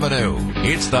the Avenue,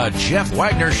 it's the Jeff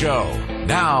Wagner Show.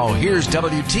 Now, here's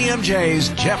WTMJ's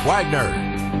Jeff Wagner.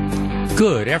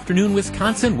 Good afternoon,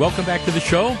 Wisconsin. Welcome back to the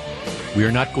show. We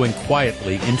are not going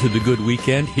quietly into the good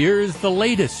weekend. Here's the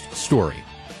latest story.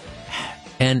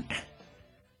 And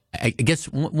I guess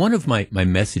one of my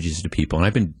messages to people, and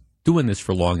I've been doing this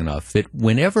for long enough, that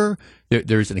whenever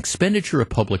there's an expenditure of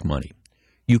public money,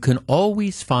 you can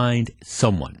always find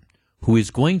someone who is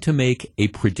going to make a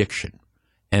prediction.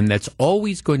 And that's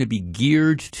always going to be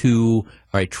geared to, all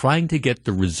right, trying to get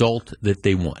the result that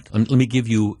they want. Let me give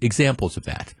you examples of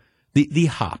that. The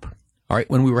hop. All right,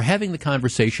 when we were having the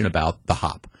conversation about the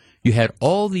hop, you had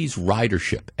all these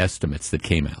ridership estimates that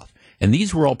came out. And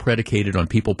these were all predicated on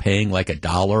people paying like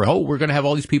 $1. Oh, we're going to have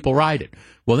all these people ride it.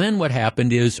 Well, then what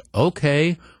happened is,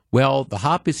 okay, well, the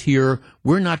hop is here.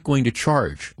 We're not going to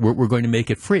charge. We're going to make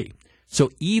it free.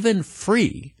 So even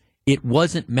free, it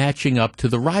wasn't matching up to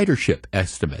the ridership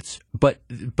estimates. But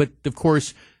of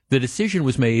course, the decision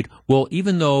was made, well,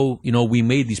 even though, we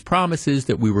made these promises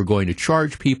that we were going to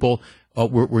charge people,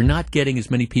 we're not getting as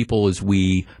many people as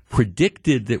we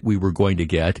predicted that we were going to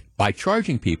get by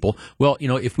charging people. Well,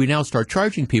 if we now start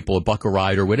charging people $1 a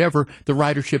ride or whatever, the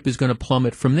ridership is going to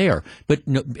plummet from there. But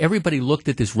everybody looked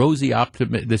at this rosy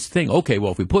this thing. Okay,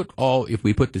 well, if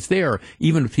we put this there,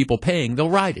 even with people paying, they'll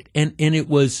ride it. And it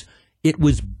was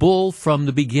bull from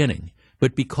the beginning.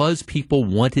 But because people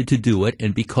wanted to do it,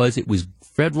 and because it was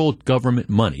federal government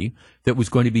money that was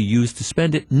going to be used to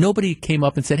spend it, nobody came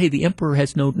up and said, hey, the emperor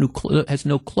has no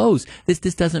clothes. This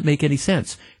doesn't make any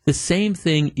sense. The same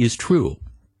thing is true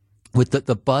with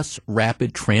the bus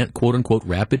quote unquote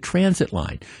rapid transit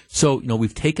line. So,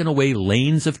 we've taken away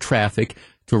lanes of traffic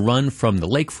to run from the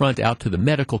lakefront out to the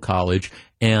medical college.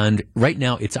 And right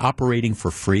now it's operating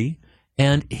for free.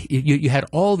 And you had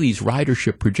all these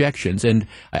ridership projections, and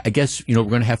I guess, we're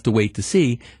going to have to wait to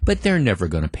see, but they're never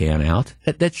going to pan out.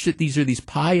 These are these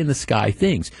pie-in-the-sky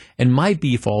things. And my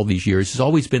beef all these years has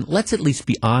always been, let's at least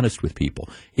be honest with people.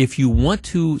 If you want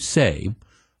to say,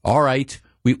 all right,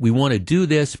 we want to do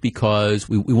this because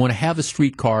we want to have a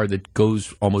streetcar that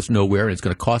goes almost nowhere, and it's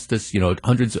going to cost us,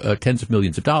 tens of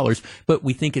millions of dollars, but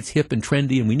we think it's hip and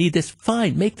trendy and we need this,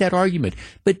 fine, make that argument.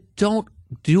 But don't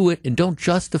do it and don't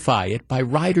justify it by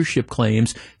ridership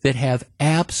claims that have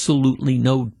absolutely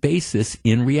no basis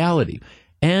in reality.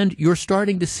 And you're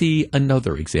starting to see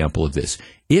another example of this.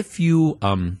 If you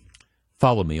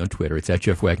follow me on Twitter, it's at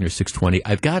Jeff Wagner 620.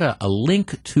 I've got a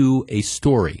link to a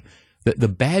story. The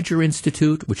Badger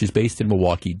Institute, which is based in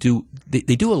Milwaukee, they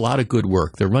do a lot of good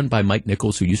work. They're run by Mike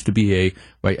Nichols, who used to be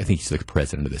I think he's the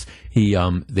president of this.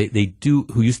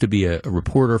 Who used to be a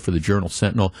reporter for the Journal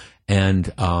Sentinel,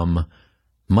 and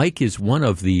Mike is one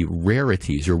of the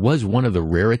rarities, or was one of the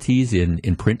rarities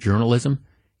in print journalism.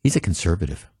 He's a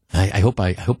conservative. I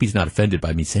hope he's not offended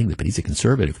by me saying that, but he's a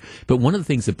conservative. But one of the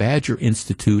things the Badger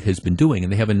Institute has been doing,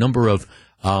 and they have a number of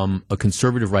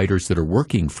conservative writers that are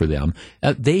working for them,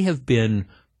 they have been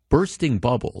bursting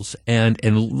bubbles and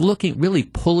looking, really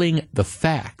pulling the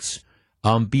facts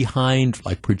behind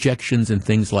like projections and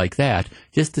things like that,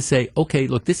 just to say, okay,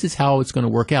 look, this is how it's going to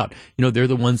work out. They're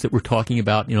the ones that were talking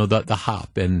about, the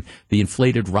hop and the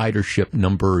inflated ridership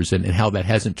numbers and how that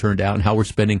hasn't turned out, and how we're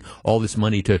spending all this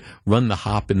money to run the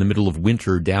hop in the middle of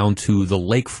winter down to the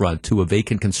lakefront to a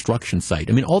vacant construction site.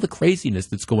 I mean, all the craziness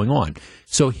that's going on.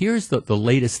 So here's the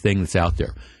latest thing that's out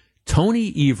there.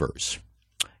 Tony Evers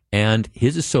and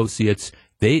his associates,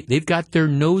 they've got their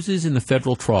noses in the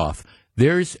federal trough.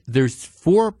 There's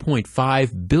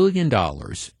 $4.5 billion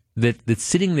that's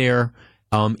sitting there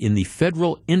in the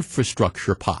federal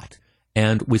infrastructure pot,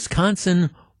 and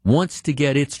Wisconsin wants to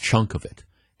get its chunk of it.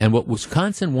 And what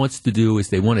Wisconsin wants to do is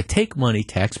they want to take money,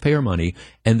 taxpayer money,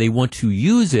 and they want to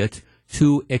use it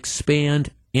to expand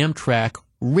Amtrak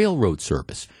railroad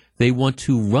service. They want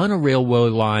to run a railway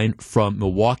line from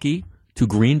Milwaukee to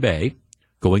Green Bay,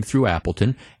 going through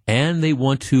Appleton, and they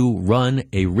want to run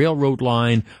a railroad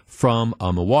line from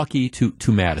Milwaukee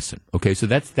to Madison. Okay, so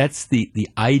that's the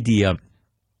idea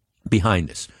behind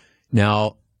this.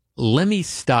 Now, let me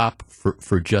stop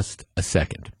for just a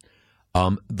second.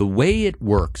 The way it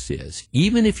works is,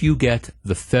 even if you get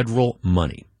the federal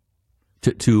money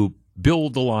to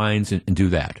build the lines and do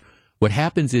that, what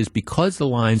happens is, because the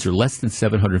lines are less than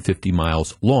 750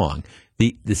 miles long,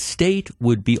 the state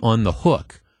would be on the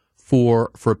hook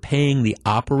for paying the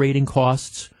operating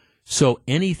costs. So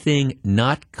anything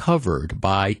not covered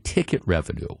by ticket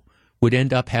revenue would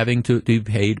end up having to be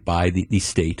paid by the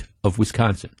state of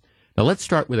Wisconsin. Now, let's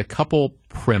start with a couple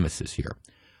premises here.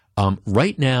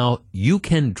 Right now, you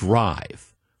can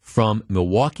drive from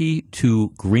Milwaukee to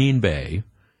Green Bay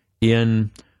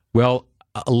in, well,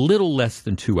 a little less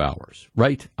than 2 hours,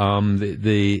 right?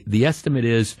 The estimate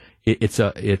is it's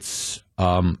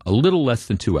a little less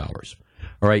than 2 hours.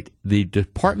 All right, the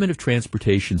Department of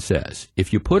Transportation says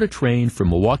if you put a train from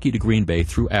Milwaukee to Green Bay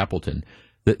through Appleton,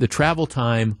 the travel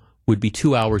time would be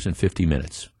 2 hours and 50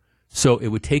 minutes. So it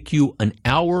would take you an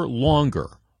hour longer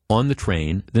on the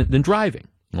train than driving,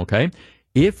 okay?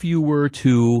 If you were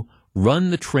to run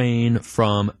the train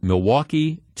from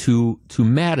Milwaukee to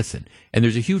Madison, and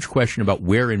there's a huge question about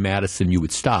where in Madison you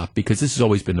would stop, because this has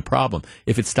always been the problem.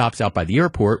 If it stops out by the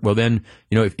airport, well then,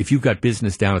 if you've got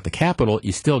business down at the Capitol,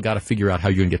 you still got to figure out how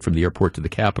you're going to get from the airport to the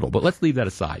Capitol. But let's leave that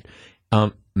aside.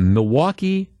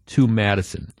 Milwaukee to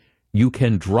Madison, you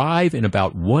can drive in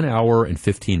about 1 hour and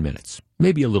 15 minutes,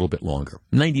 maybe a little bit longer,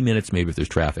 90 minutes maybe if there's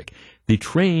traffic. The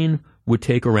train would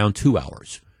take around 2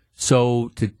 hours. So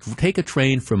to take a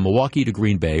train from Milwaukee to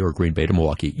Green Bay or Green Bay to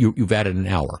Milwaukee, you've added an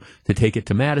hour. To take it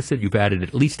to Madison, you've added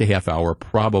at least a half hour,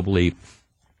 probably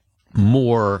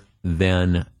more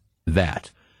than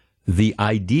that. The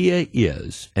idea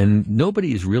is, and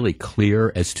nobody is really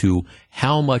clear as to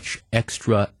how much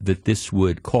extra that this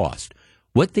would cost.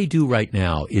 What they do right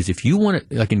now is if you want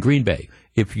to, like in Green Bay,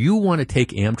 if you want to take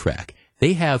Amtrak,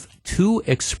 they have 2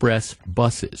 express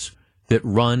buses that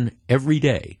run every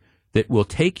day that will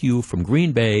take you from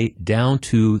Green Bay down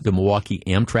to the Milwaukee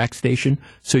Amtrak station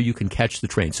so you can catch the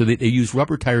train. So they use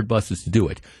rubber-tired buses to do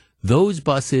it. Those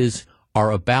buses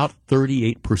are about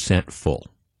 38% full.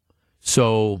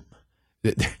 So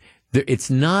it's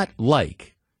not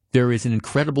like there is an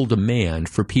incredible demand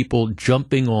for people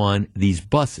jumping on these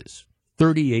buses.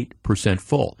 38%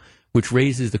 full, which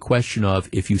raises the question of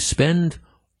if you spend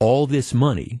all this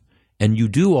money and you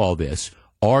do all this,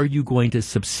 are you going to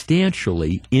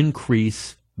substantially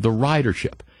increase the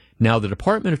ridership? Now, the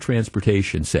Department of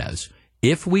Transportation says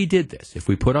if we did this, if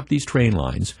we put up these train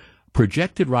lines,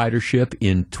 projected ridership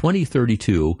in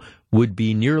 2032 would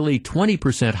be nearly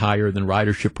 20% higher than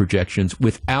ridership projections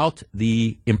without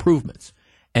the improvements.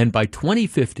 And by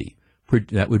 2050,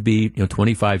 that would be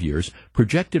 25 years,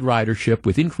 projected ridership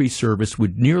with increased service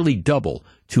would nearly double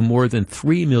to more than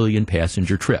 3 million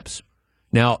passenger trips.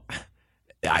 Now,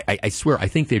 I swear, I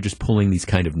think they're just pulling these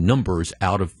kind of numbers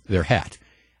out of their hat.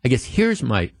 I guess here's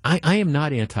I am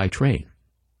not anti-train.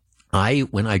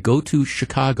 When I go to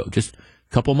Chicago, just a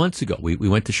couple months ago, we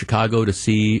went to Chicago to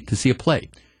see a play,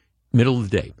 middle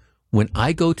of the day. When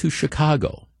I go to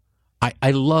Chicago,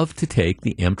 I love to take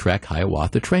the Amtrak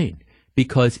Hiawatha train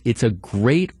because it's a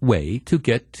great way to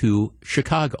get to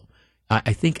Chicago.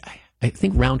 I think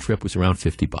round trip was around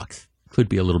 $50. Could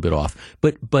be a little bit off,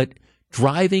 but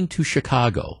driving to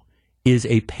Chicago is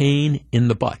a pain in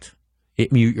the butt.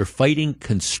 You're fighting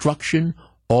construction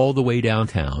all the way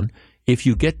downtown. If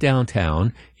you get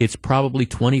downtown, it's probably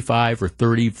 $25 or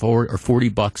 $30 or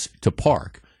 $40 to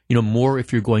park. More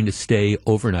if you're going to stay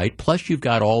overnight. Plus, you've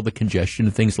got all the congestion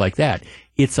and things like that.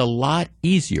 It's a lot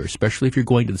easier, especially if you're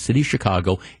going to the city of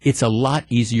Chicago. It's a lot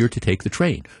easier to take the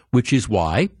train, which is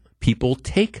why people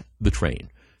take the train.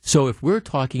 So if we're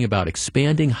talking about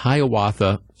expanding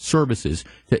Hiawatha services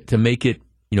to make it,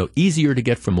 easier to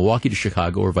get from Milwaukee to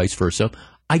Chicago or vice versa,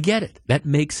 I get it. That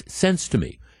makes sense to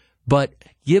me. But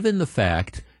given the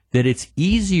fact that it's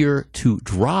easier to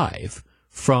drive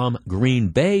from Green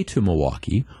Bay to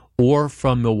Milwaukee or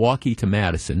from Milwaukee to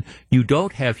Madison, you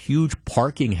don't have huge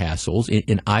parking hassles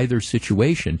in either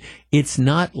situation. It's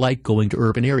not like going to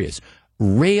urban areas.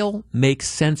 Rail makes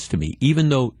sense to me, even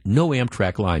though no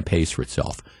Amtrak line pays for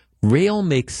itself. Rail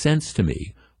makes sense to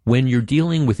me when you're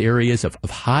dealing with areas of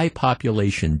high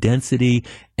population density.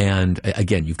 And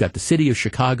again, you've got the city of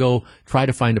Chicago, try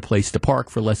to find a place to park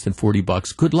for less than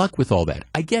 $40. Good luck with all that.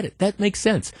 I get it. That makes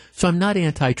sense. So I'm not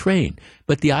anti-train.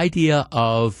 But the idea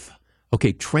of,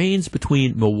 trains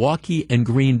between Milwaukee and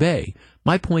Green Bay,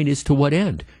 my point is to what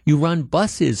end? You run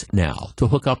buses now to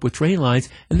hook up with train lines,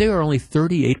 and they are only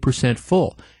 38%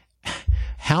 full.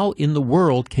 How in the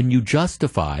world can you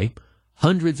justify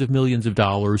hundreds of millions of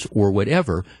dollars or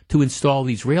whatever to install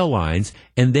these rail lines,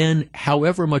 and then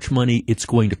however much money it's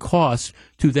going to cost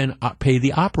to then pay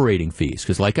the operating fees?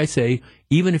 Because like I say,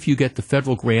 even if you get the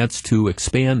federal grants to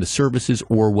expand the services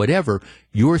or whatever,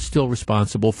 you're still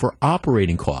responsible for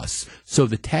operating costs. So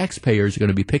the taxpayers are going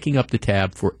to be picking up the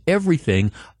tab for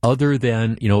everything other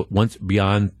than, once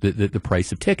beyond the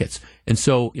price of tickets. And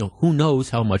so, who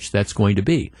knows how much that's going to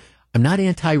be. I'm not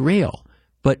anti-rail,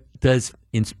 but does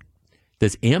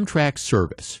Amtrak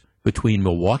service between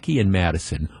Milwaukee and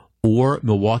Madison or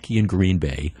Milwaukee and Green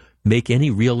Bay make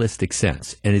any realistic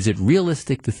sense? And is it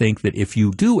realistic to think that if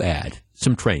you do add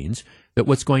some trains, that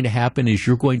what's going to happen is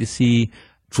you're going to see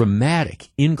dramatic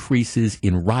increases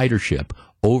in ridership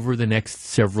over the next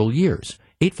several years?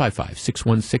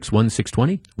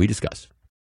 855-616-1620. We discuss.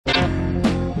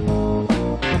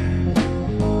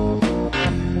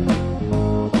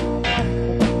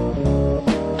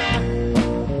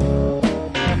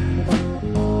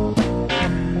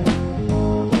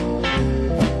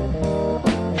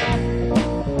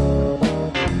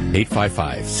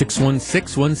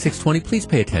 855-616-1620. Please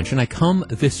pay attention. I come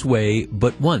this way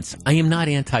but once. I am not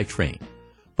anti-train,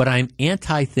 but I'm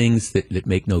anti things that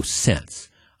make no sense.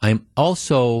 I'm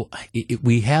also,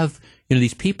 we have,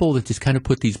 these people that just kind of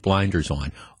put these blinders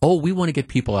on. Oh, we want to get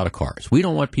people out of cars. We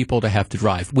don't want people to have to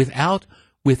drive without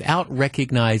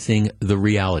recognizing the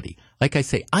reality. Like I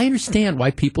say, I understand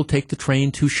why people take the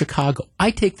train to Chicago. I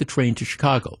take the train to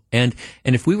Chicago. And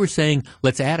if we were saying,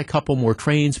 let's add a couple more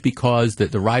trains because the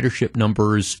ridership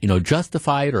numbers,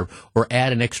 justify it or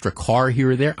add an extra car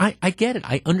here or there, I get it.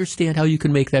 I understand how you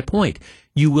can make that point.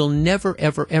 You will never,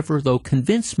 ever, ever, though,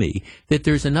 convince me that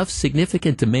there's enough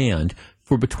significant demand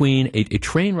for between a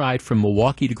train ride from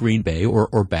Milwaukee to Green Bay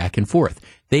or back and forth.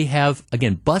 They have,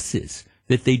 again, buses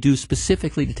that they do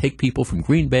specifically to take people from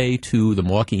Green Bay to the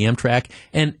Milwaukee Amtrak,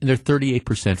 and they're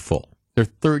 38% full. They're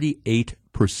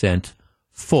 38%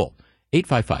 full.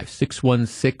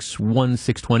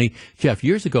 855-616-1620. Jeff,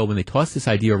 years ago when they tossed this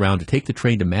idea around to take the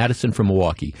train to Madison from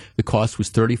Milwaukee, the cost was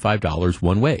 $35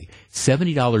 one way,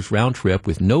 $70 round trip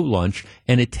with no lunch,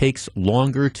 and it takes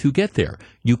longer to get there.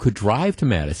 You could drive to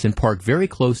Madison, park very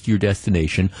close to your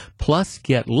destination, plus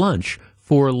get lunch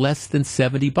for less than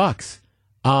 $70.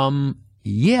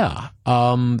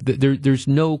 There's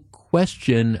no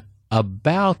question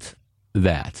about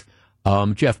that.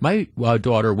 Jeff, my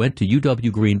daughter went to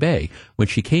UW Green Bay. When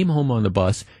she came home on the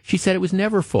bus, she said it was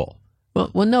never full. Well,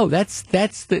 no, that's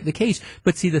the case.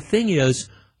 But see, the thing is,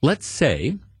 let's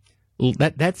say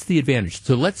that's the advantage.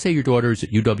 So let's say your daughter's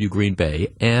at UW Green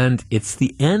Bay, and it's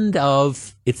the end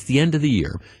of the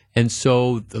year. And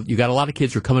so you got a lot of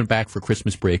kids who are coming back for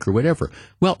Christmas break or whatever.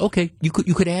 Well, okay, you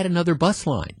could add another bus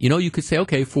line. You could say,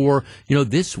 okay, for,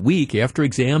 this week after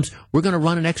exams, we're going to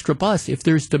run an extra bus if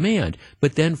there's demand.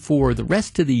 But then for the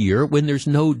rest of the year, when there's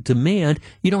no demand,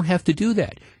 you don't have to do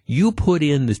that. You put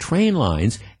in the train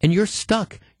lines and you're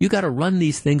stuck. You got to run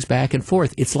these things back and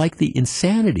forth. It's like the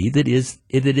insanity that is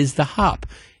the hop.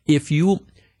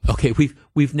 Okay,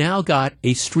 we've now got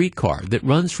a streetcar that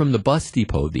runs from the bus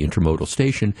depot, the intermodal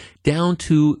station, down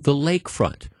to the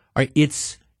lakefront. All right,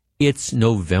 it's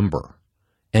November,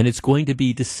 and it's going to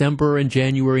be December and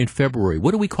January and February.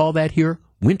 What do we call that here?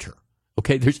 Winter.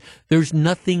 Okay, there's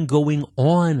nothing going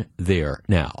on there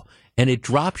now, and it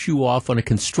drops you off on a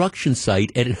construction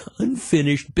site at an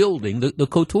unfinished building, the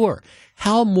Couture.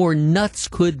 How more nuts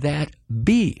could that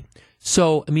be?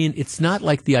 So, it's not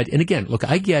like the idea. And again, look,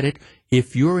 I get it.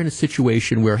 If you're in a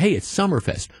situation where, hey, it's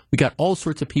Summerfest, we got all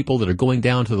sorts of people that are going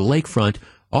down to the lakefront.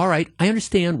 All right, I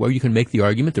understand where you can make the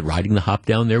argument that riding the hop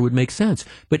down there would make sense.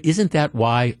 But isn't that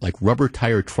why, like, rubber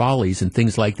tire trolleys and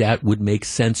things like that would make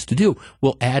sense to do?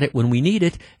 We'll add it when we need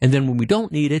it, and then when we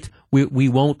don't need it, we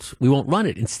won't run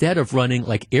it. Instead of running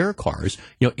like air cars,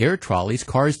 air trolleys,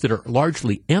 cars that are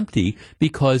largely empty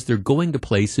because they're going to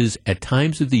places at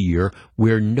times of the year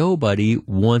where nobody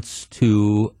wants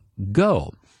to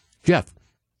go. Jeff,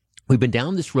 we've been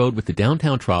down this road with the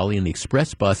downtown trolley and the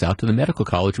express bus out to the Medical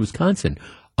College, Wisconsin.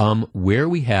 Where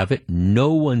we have it,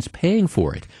 no one's paying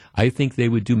for it. I think they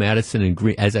would do Madison and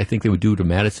Green, as I think they would do to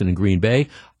Madison and Green Bay.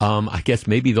 I guess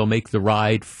maybe they'll make the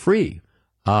ride free.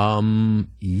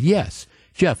 Yes.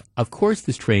 Jeff, of course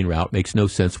this train route makes no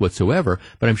sense whatsoever,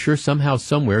 but I'm sure somehow,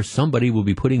 somewhere, somebody will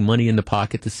be putting money in the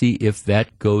pocket to see if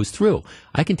that goes through.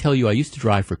 I can tell you I used to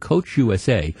drive for Coach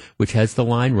USA, which has the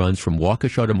line runs from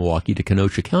Waukesha to Milwaukee to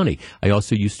Kenosha County. I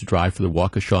also used to drive for the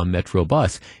Waukesha Metro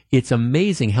bus. It's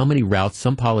amazing how many routes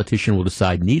some politician will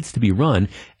decide needs to be run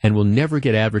and will never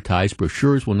get advertised.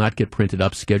 Brochures will not get printed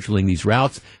up scheduling these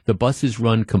routes. The buses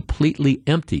run completely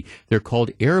empty. They're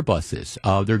called air buses.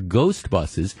 They're ghost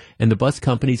buses, and the bus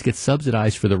companies get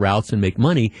subsidized for the routes and make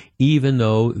money, even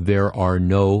though there are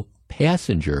no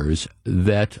passengers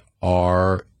that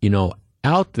are,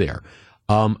 out there.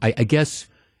 I guess,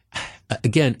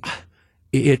 again,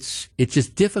 it's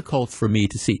just difficult for me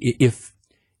to see if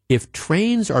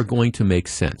trains are going to make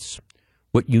sense.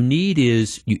 What you need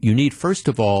is, you need, first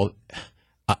of all,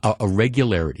 a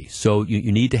regularity. So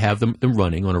you need to have them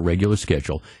running on a regular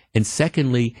schedule. And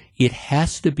secondly, it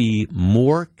has to be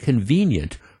more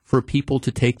convenient for people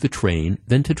to take the train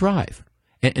than to drive.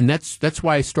 And that's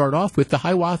why I start off with the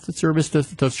Hiawatha service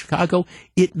to Chicago.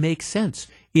 It makes sense.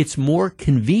 It's more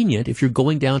convenient if you're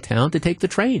going downtown to take the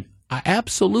train.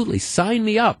 Absolutely. Sign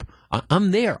me up.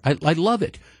 I'm there. I love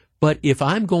it. But if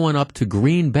I'm going up to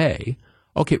Green Bay,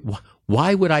 okay,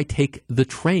 why would I take the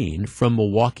train from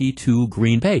Milwaukee to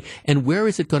Green Bay? And where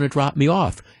is it going to drop me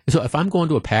off? So if I'm going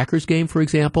to a Packers game, for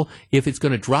example, if it's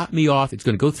going to drop me off, it's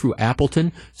going to go through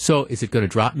Appleton. So is it going to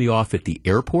drop me off at the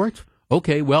airport?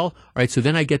 Okay, well, all right, so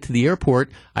then I get to the airport.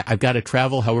 I've got to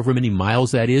travel however many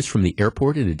miles that is from the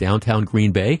airport into downtown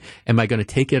Green Bay. Am I going to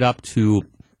take it up to,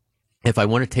 if I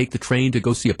want to take the train to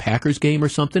go see a Packers game or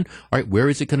something, all right, where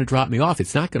is it going to drop me off?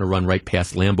 It's not going to run right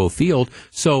past Lambeau Field.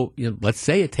 So, let's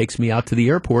say it takes me out to the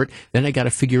airport. Then I got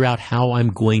to figure out how I'm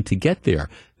going to get there.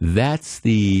 That's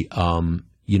the,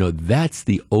 that's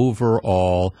the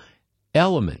overall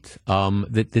element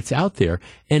that's out there.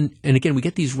 And again, we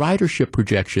get these ridership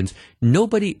projections.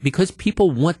 Nobody, because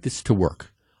people want this to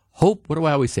work. Hope, what do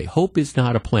I always say? Hope is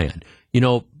not a plan.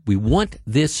 We want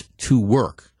this to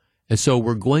work. And so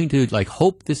we're going to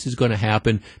hope this is going to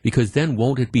happen, because then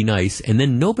won't it be nice? And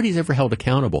then nobody's ever held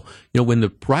accountable. When the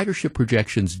ridership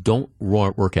projections don't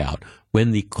work out,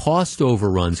 when the cost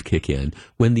overruns kick in,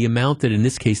 when the amount that in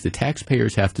this case the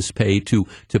taxpayers have to pay to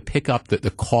pick up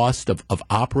the cost of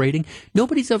operating,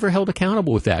 nobody's ever held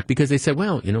accountable with that, because they said,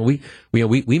 well,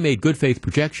 we made good faith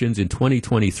projections in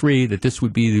 2023 that this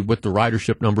would be what the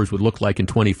ridership numbers would look like in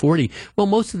 2040. Well,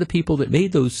 most of the people that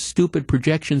made those stupid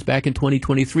projections back in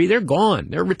 2023, they're gone.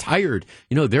 They're retired.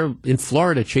 They're in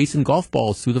Florida chasing golf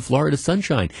balls through the Florida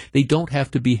sunshine. They don't have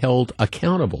to be held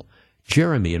accountable.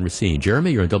 Jeremy in Racine.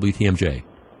 Jeremy, you're on WTMJ.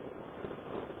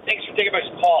 Thanks for taking my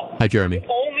call. Hi, Jeremy. The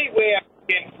only way I'm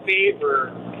in favor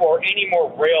for any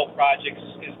more rail projects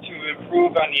is to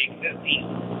improve on the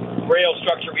existing rail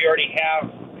structure we already have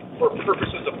for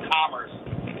purposes of commerce,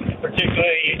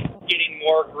 particularly getting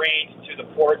more grain to the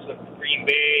ports of Green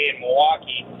Bay and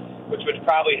Milwaukee, which would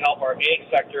probably help our ag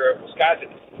sector of Wisconsin.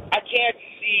 I can't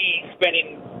see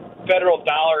spending federal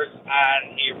dollars on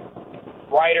a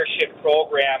ridership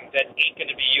program that ain't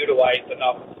going to be utilized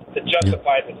enough to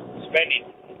justify the spending.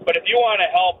 But if you want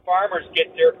to help farmers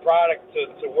get their product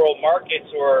to world markets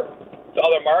or to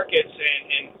other markets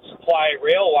and supply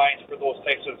rail lines for those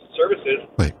types of services,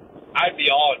 right, I'd be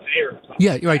all in favor.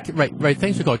 Yeah, right.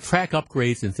 Things are called track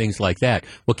upgrades and things like that.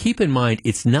 Well, keep in mind,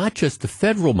 it's not just the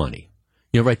federal money.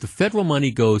 The federal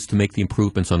money goes to make the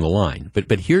improvements on the line.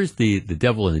 But here's the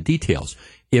devil in the details.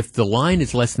 If the line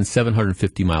is less than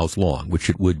 750 miles long, which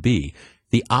it would be,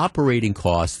 the operating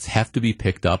costs have to be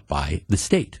picked up by the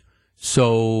state.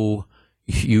 So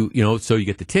you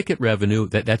get the ticket revenue,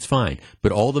 that's fine.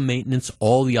 But all the maintenance,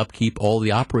 all the upkeep, all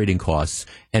the operating costs,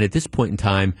 and at this point in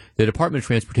time, the Department of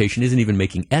Transportation isn't even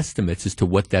making estimates as to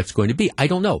what that's going to be. I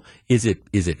don't know. Is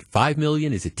it $5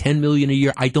 million? Is it $10 million a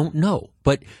year? I don't know.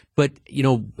 But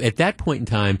at that point in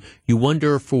time, you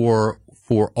wonder for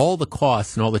all the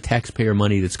costs and all the taxpayer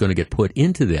money that's going to get put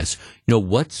into this,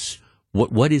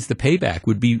 what is the payback?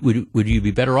 Would you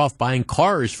be better off buying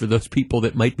cars for those people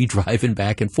that might be driving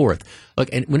back and forth? Look,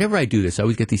 and whenever I do this, I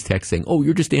always get these texts saying, "Oh,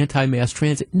 you're just anti-mass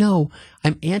transit." No,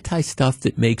 I'm anti stuff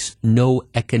that makes no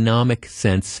economic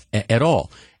sense at all.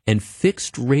 And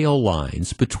fixed rail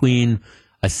lines between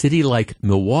a city like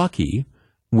Milwaukee,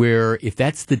 where if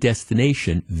that's the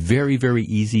destination, very, very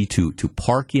easy to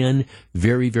park in,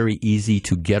 very, very easy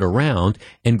to get around,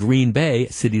 and Green Bay,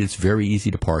 a city that's very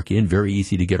easy to park in, very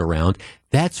easy to get around,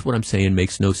 that's what I'm saying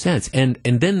makes no sense. And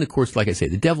then, of course, like I say,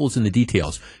 the devil's in the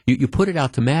details. You put it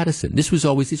out to Madison. This was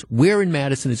always this. Where in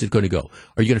Madison is it going to go?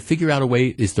 Are you going to figure out a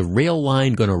way? Is the rail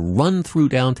line going to run through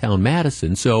downtown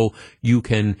Madison so you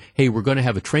can, hey, we're going to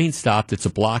have a train stop that's a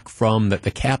block from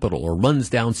the Capitol or runs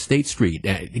down State Street?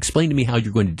 Explain to me how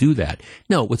you're going to do that.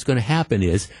 No, what's going to happen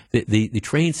is the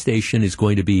train station is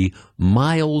going to be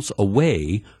miles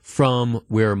away from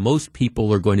where most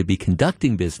people are going to be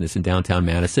conducting business in downtown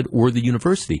Madison or the university.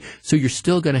 So you're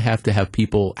still going to have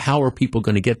people. How are people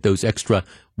going to get those extra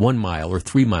 1 mile or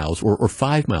 3 miles or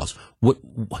 5 miles? What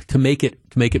to make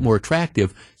it more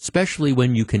attractive, especially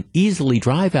when you can easily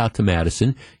drive out to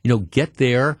Madison, get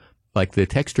there, like the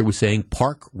texter was saying,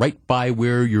 park right by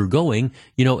where you're going,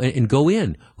 and go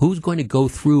in. Who's going to go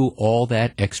through all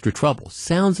that extra trouble?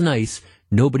 Sounds nice.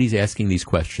 Nobody's asking these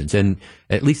questions. And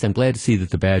at least I'm glad to see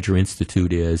that the Badger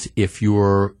Institute is. If you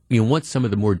want some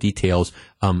of the more details,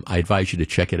 I advise you to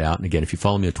check it out. And again, if you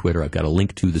follow me on Twitter, I've got a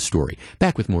link to the story.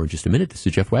 Back with more in just a minute. This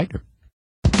is Jeff Wagner.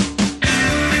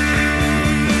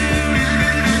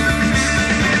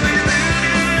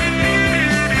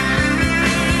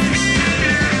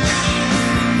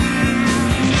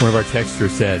 One of our texters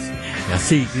says, now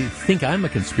see, you think I'm a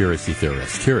conspiracy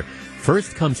theorist. Here,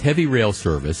 first comes heavy rail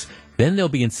service. Then they'll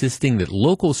be insisting that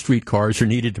local streetcars are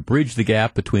needed to bridge the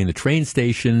gap between the train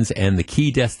stations and the key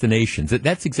destinations.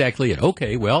 That's exactly it.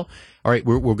 Okay, well, all right,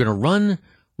 we're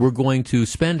going to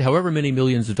spend however many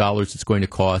millions of dollars it's going to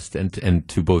cost and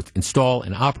to both install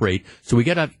and operate. So we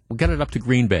get it up to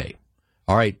Green Bay.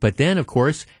 All right, but then of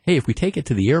course, hey, if we take it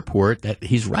to the airport,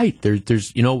 he's right.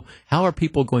 There's how are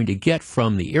people going to get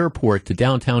from the airport to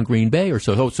downtown Green Bay or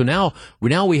so? So now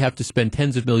we have to spend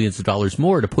tens of millions of dollars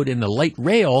more to put in the light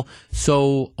rail.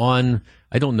 So on,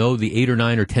 I don't know, the 8 or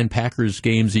 9 or 10 Packers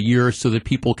games a year, so that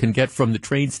people can get from the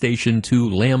train station to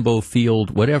Lambeau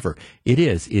Field, whatever it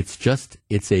is. It's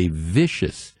a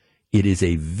vicious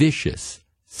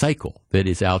cycle that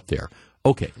is out there.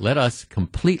 Okay, let us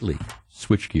completely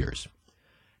switch gears.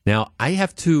 Now, I've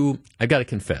got to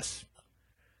confess,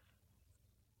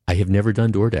 I have never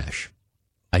done DoorDash.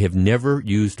 I have never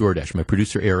used DoorDash. My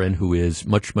producer, Aaron, who is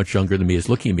much, much younger than me, is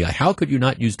looking at me like, how could you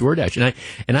not use DoorDash?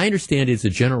 And I understand it's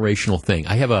a generational thing.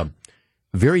 I have a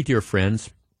very dear friends.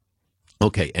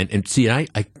 Okay, and see, I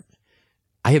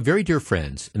have very dear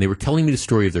friends, and they were telling me the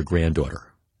story of their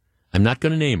granddaughter. I'm not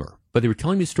going to name her, but they were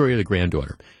telling me the story of the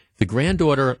granddaughter. The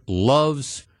granddaughter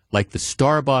loves, like, the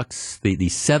Starbucks, the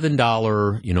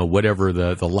 $7, whatever,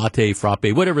 the latte,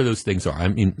 frappe, whatever those things are. I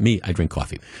mean, I drink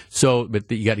coffee. So,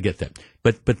 but you got to get that.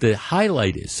 But the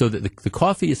highlight is, so that the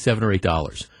coffee is $7 or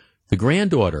 $8. The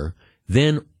granddaughter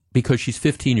then, because she's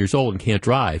 15 years old and can't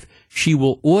drive, she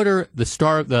will order the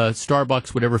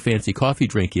Starbucks, whatever fancy coffee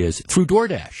drink is, through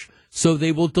DoorDash. So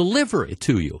they will deliver it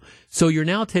to you. So you're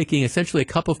now taking essentially a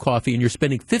cup of coffee and you're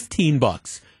spending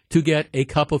 $15 to get a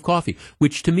cup of coffee,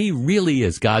 which to me really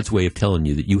is God's way of telling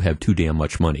you that you have too damn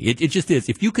much money. It just is.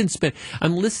 If you can spend,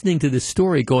 I'm listening to this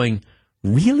story going,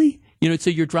 really? So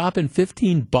you're dropping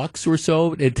 $15 or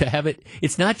so to have it.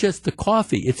 It's not just the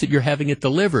coffee. It's that you're having it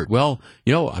delivered. Well,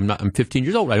 I'm 15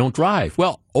 years old. I don't drive.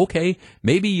 Well, okay.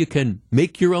 Maybe you can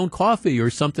make your own coffee or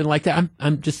something like that.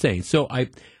 I'm just saying. So I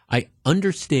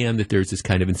understand that there's this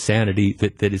kind of insanity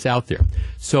that is out there.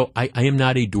 So I am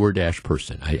not a DoorDash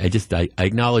person. I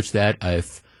acknowledge that.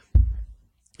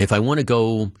 If I want to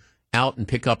go out and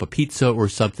pick up a pizza or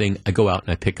something, I go out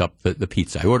and I pick up the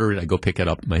pizza. I order it, I go pick it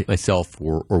up myself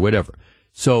or whatever.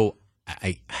 So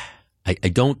I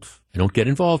don't get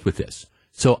involved with this.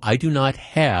 So I do not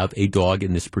have a dog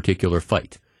in this particular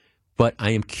fight. But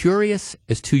I am curious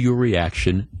as to your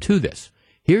reaction to this.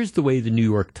 Here's the way the New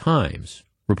York Times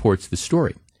reports the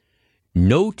story.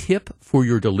 No tip for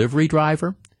your delivery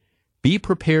driver? Be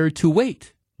prepared to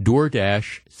wait,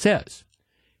 DoorDash says.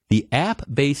 The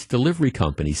app-based delivery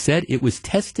company said it was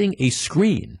testing a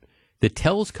screen that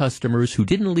tells customers who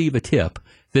didn't leave a tip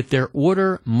that their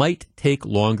order might take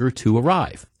longer to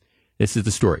arrive. This is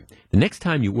the story. The next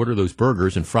time you order those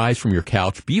burgers and fries from your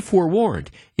couch, be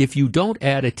forewarned. If you don't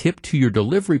add a tip to your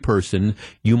delivery person,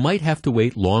 you might have to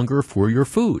wait longer for your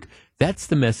food. That's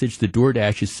the message that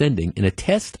DoorDash is sending in a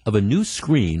test of a new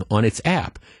screen on its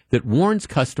app that warns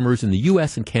customers in the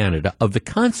U.S. and Canada of the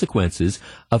consequences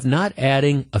of not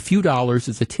adding a few dollars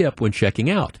as a tip when checking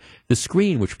out. The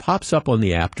screen, which pops up on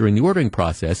the app during the ordering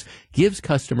process, gives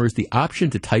customers the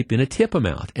option to type in a tip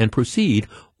amount and proceed,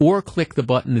 or click the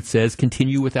button that says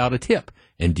continue without a tip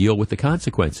and deal with the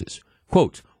consequences.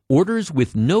 Quote, orders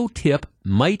with no tip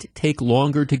might take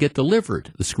longer to get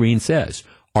delivered, the screen says.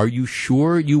 Are you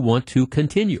sure you want to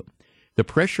continue? The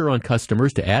pressure on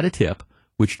customers to add a tip,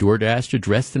 which DoorDash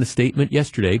addressed in a statement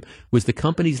yesterday, was the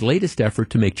company's latest effort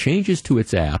to make changes to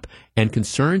its app and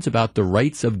concerns about the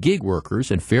rights of gig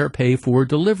workers and fair pay for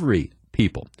delivery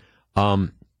people.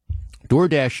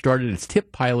 DoorDash started its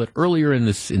tip pilot earlier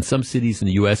in some cities in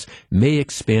the U.S., may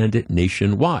expand it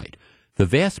nationwide. The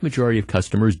vast majority of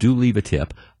customers do leave a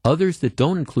tip. Others that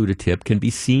don't include a tip can be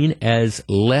seen as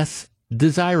less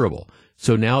desirable.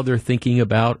 So now they're thinking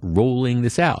about rolling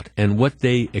this out. And what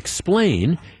they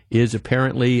explain is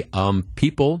apparently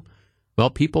people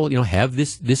have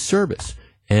this service.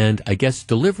 And I guess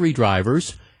delivery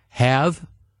drivers have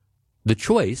the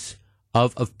choice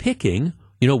of picking,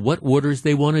 what orders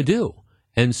they want to do.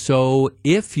 And so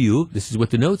this is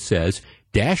what the note says,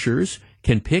 Dashers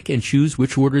can pick and choose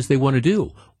which orders they want to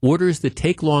do. Orders that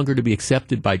take longer to be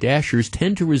accepted by Dashers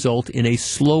tend to result in a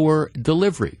slower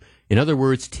delivery. In other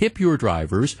words, tip your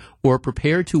drivers or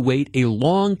prepare to wait a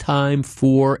long time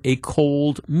for a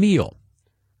cold meal.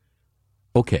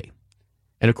 Okay.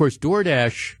 And of course,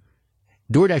 DoorDash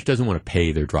doesn't want to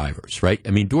pay their drivers, right?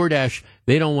 I mean, DoorDash,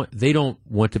 they don't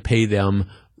want to pay them.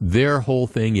 Their whole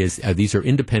thing is these are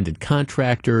independent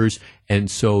contractors, and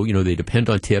so, they depend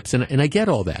on tips, and I get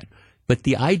all that. But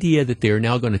the idea that they're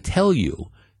now going to tell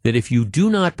you that if you do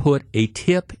not put a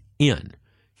tip in,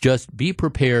 just be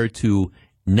prepared to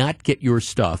not get your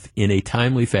stuff in a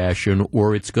timely fashion,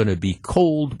 or it's going to be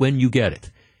cold when you get it.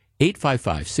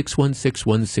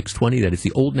 855-616-1620, that is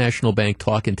the Old National Bank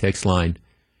talk and text line.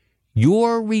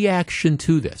 Your reaction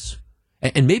to this,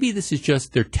 and maybe this is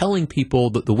just they're telling people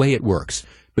the way it works,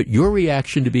 but your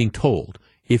reaction to being told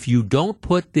if you don't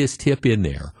put this tip in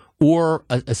there, or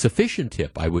a sufficient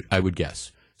tip, I would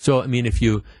guess. So, I mean, if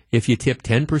you tip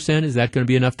 10%, is that going to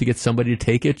be enough to get somebody to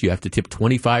take it? You have to tip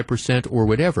 25% or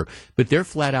whatever. But they're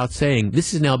flat out saying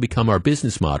this has now become our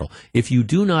business model. If you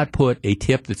do not put a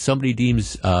tip that somebody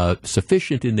deems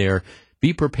sufficient in there,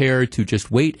 be prepared to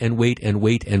just wait and wait and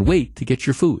wait and wait to get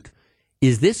your food.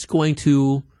 Is this going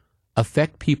to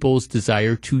affect people's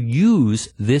desire to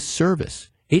use this service?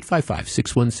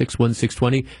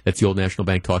 855-616-1620. That's the Old National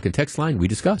Bank talk and text line. We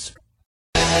discuss.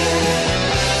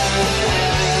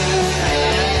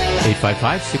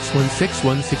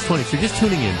 855-616-1620. So just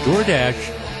tuning in.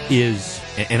 DoorDash is,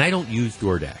 and I don't use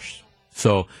DoorDash.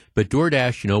 So, but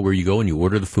DoorDash, where you go and you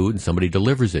order the food and somebody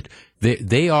delivers it.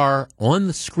 They are on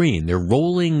the screen. They're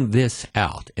rolling this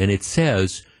out, and it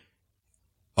says,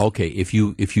 okay, if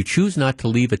you choose not to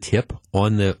leave a tip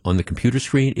on the computer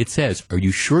screen, it says, are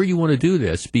you sure you want to do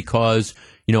this? Because,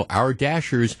 our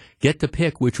Dashers get to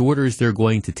pick which orders they're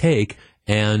going to take,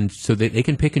 and so they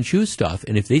can pick and choose stuff.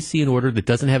 And if they see an order that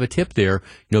doesn't have a tip there,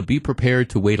 be prepared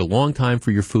to wait a long time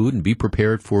for your food and be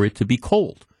prepared for it to be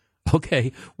cold.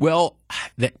 Okay, well,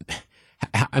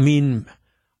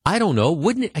 I don't know.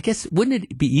 Wouldn't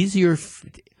it be easier?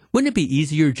 Wouldn't it be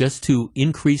easier just to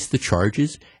increase the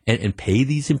charges and pay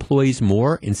these employees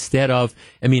more instead of,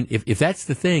 if that's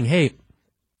the thing, hey,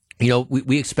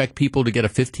 we expect people to get a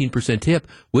 15% tip.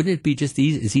 Wouldn't it be just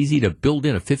as easy to build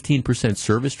in a 15%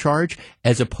 service charge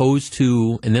as opposed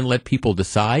to, and then let people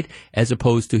decide, as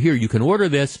opposed to, here, you can order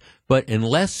this, but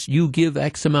unless you give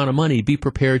X amount of money, be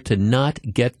prepared to not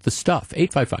get the stuff.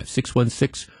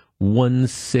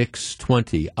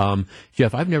 855-616-1620.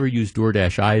 Jeff, I've never used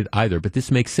DoorDash either, but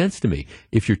this makes sense to me.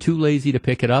 If you're too lazy to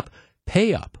pick it up,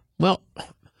 pay up. Well,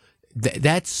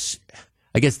 that's,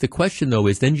 I guess the question, though,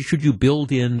 is then should you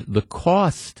build in the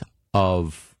cost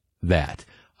of that?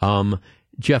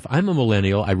 Jeff, I'm a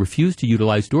millennial. I refuse to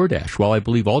utilize DoorDash. While I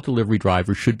believe all delivery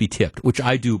drivers should be tipped, which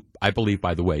I do, I believe,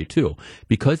 by the way, too.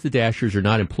 Because the Dashers are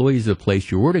not employees of the place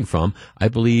you're ordering from, I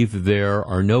believe there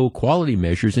are no quality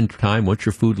measures in time once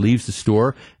your food leaves the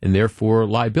store, and therefore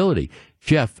liability.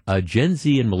 Jeff, Gen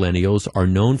Z and millennials are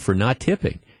known for not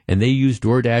tipping, and they use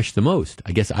DoorDash the most.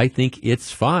 I guess I think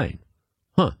it's fine.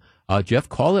 Huh. Jeff,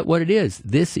 call it what it is.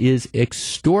 This is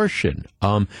extortion.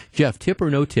 Jeff, tip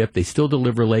or no tip, they still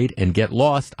deliver late and get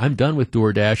lost. I'm done with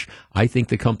DoorDash. I think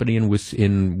the company in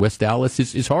West Dallas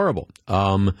is horrible.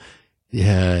 Jeff,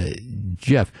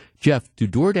 do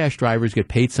DoorDash drivers get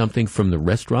paid something from the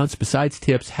restaurants besides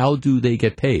tips? How do they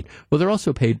get paid? Well, they're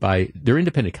also paid they're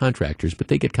independent contractors, but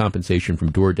they get compensation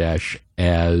from DoorDash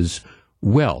as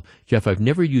well. Jeff, I've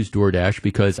never used DoorDash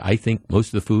because I think most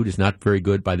of the food is not very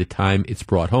good by the time it's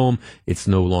brought home. It's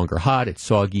no longer hot, it's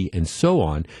soggy, and so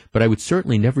on. But I would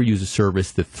certainly never use a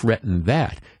service that threatened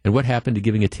that. And what happened to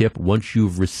giving a tip once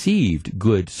you've received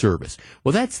good service?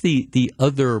 Well, that's the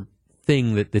other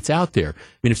thing that's out there.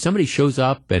 I mean, if somebody shows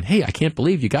up and, hey, I can't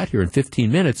believe you got here in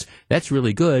 15 minutes, that's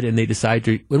really good, and they decide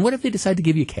to, and what if they decide to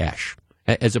give you cash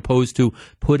as opposed to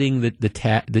putting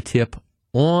the tip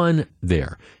on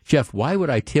there? Jeff, why would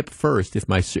I tip first if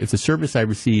the service I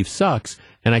receive sucks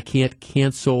and I can't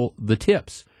cancel the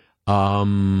tips?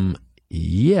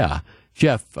 Yeah.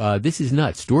 Jeff, this is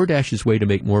nuts. DoorDash's way to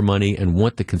make more money and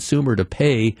want the consumer to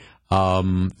pay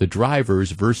the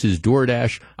drivers versus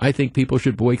DoorDash. I think people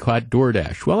should boycott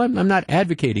DoorDash. Well, I'm not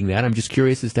advocating that. I'm just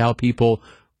curious as to how people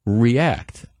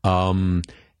react.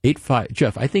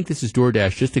 Jeff, I think this is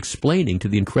DoorDash just explaining to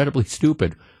the incredibly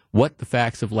stupid what the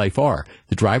facts of life are.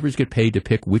 The drivers get paid to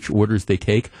pick which orders they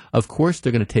take. Of course,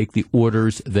 they're going to take the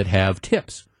orders that have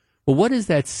tips. Well, what does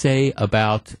that say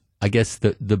about, I guess,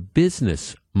 the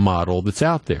business model that's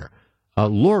out there?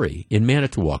 Lori in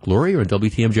Manitowoc. Lori, you're on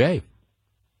WTMJ.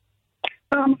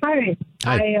 Hi.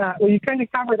 Well, you kind of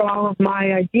covered all of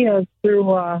my ideas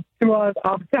through all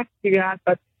the text you got,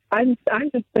 but I'm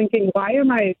just thinking, why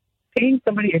am I paying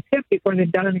somebody a tip before they've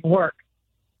done any work?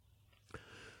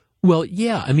 Well,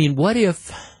 yeah. I mean, what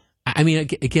if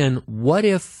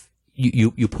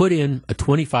you put in a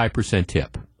 25%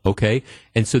 tip, okay?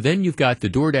 And so then you've got the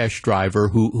DoorDash driver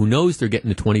who knows they're getting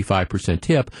the 25%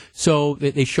 tip, so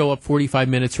they show up 45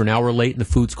 minutes or an hour late and the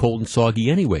food's cold and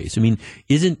soggy anyways. I mean,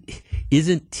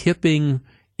 isn't tipping,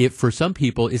 if for some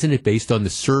people, isn't it based on the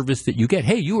service that you get?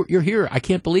 Hey, you're here. I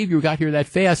can't believe you got here that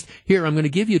fast. Here, I'm going to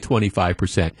give you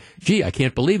 25%. Gee, I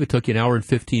can't believe it took you an hour and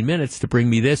 15 minutes to bring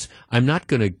me this. I'm not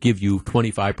going to give you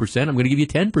 25%. I'm going to give you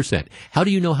 10%. How do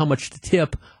you know how much to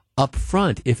tip up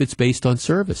front if it's based on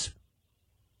service?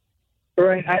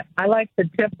 Right. I like to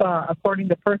tip according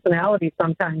to personality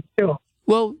sometimes, too.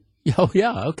 Well, oh,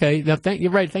 yeah, okay. Now,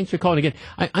 you're right. Thanks for calling again.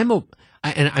 I'm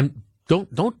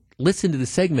don't listen to the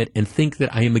segment and think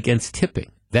that I am against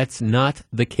tipping. That's not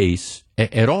the case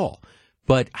at all.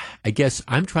 But I guess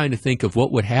I'm trying to think of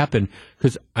what would happen,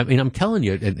 because, I mean, I'm telling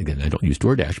you, and again, I don't use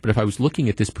DoorDash, but if I was looking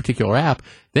at this particular app,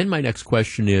 then my next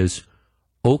question is,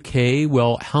 okay,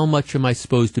 well, how much am I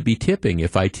supposed to be tipping?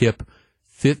 If I tip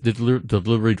the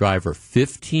delivery driver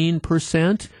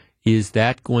 15%, is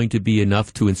that going to be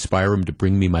enough to inspire him to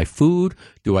bring me my food?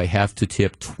 Do I have to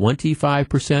tip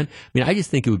 25%? I mean, I just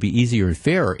think it would be easier and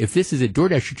fairer. If this is at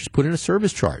DoorDash, you just put in a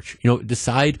service charge.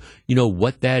 Decide,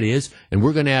 what that is, and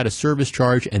we're going to add a service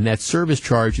charge, and that service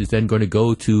charge is then going to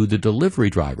go to the delivery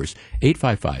drivers.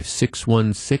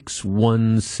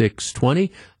 855-616-1620.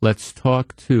 Let's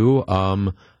talk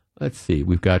to, let's see,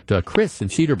 we've got Chris in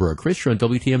Cedarburg. Chris, you're on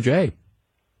WTMJ.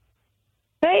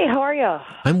 Hey, how are you?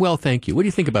 I'm well, thank you. What do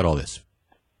you think about all this?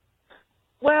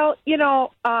 Well,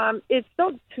 it's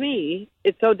to me,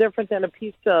 it's so different than a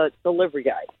pizza delivery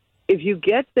guy. If you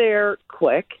get there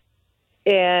quick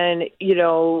and,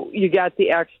 you got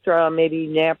the extra, maybe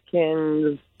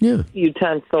napkins,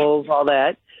 utensils, all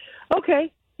that,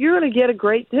 okay, you're going to get a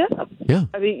great tip. Yeah.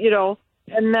 I mean,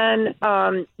 and then,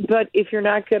 but if you're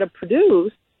not going to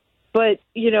produce, but,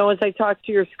 as I talk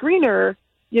to your screener,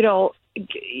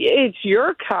 it's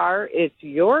your car, it's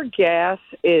your gas,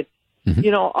 it's,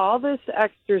 all this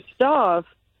extra stuff.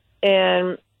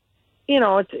 And,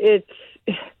 it's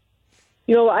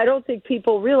I don't think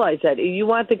people realize that. You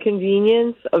want the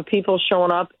convenience of people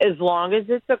showing up as long as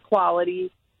it's a quality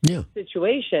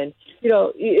situation.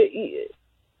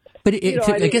 But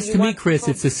I guess to me, Chris,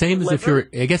 it's the same as if you're.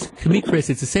 I guess to me, Chris,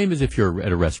 it's the same as if you're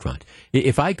at a restaurant.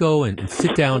 If I go and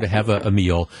sit down to have a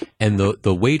meal, and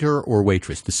the waiter or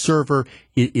waitress, the server,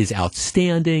 is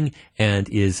outstanding and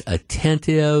is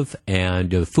attentive, and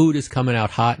the food is coming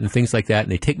out hot and things like that,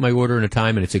 and they take my order in a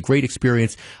time, and it's a great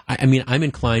experience. I mean, I'm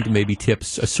inclined to maybe tip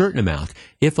a certain amount.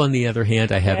 If, on the other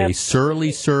hand, I have a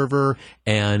surly server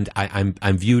and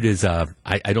I'm viewed as I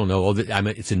don't know,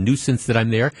 it's a nuisance that I'm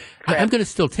there, I'm going to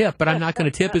still tip, but I'm not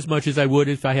going to tip as much as I would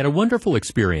if I had a wonderful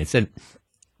experience.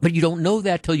 But you don't know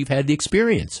that till you've had the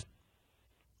experience.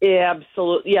 Yeah,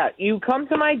 absolutely. Yeah, you come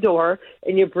to my door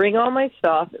and you bring all my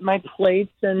stuff, my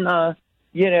plates and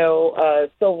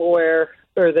silverware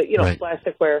or the right.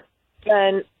 plasticware.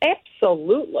 Then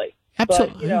absolutely. But,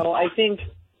 I think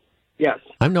yes.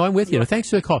 I'm with you.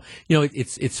 Thanks for the call.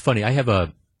 It's funny. I have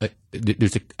I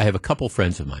have a couple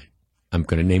friends of mine. I'm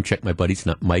going to name check my buddies,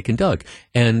 Mike and Doug,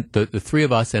 and the three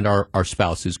of us and our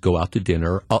spouses go out to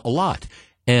dinner a lot.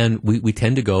 And we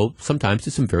tend to go sometimes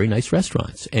to some very nice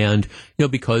restaurants. And,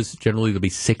 because generally there'll be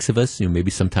six of us,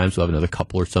 maybe sometimes we'll have another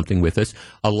couple or something with us.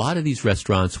 A lot of these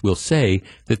restaurants will say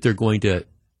that they're going to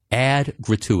add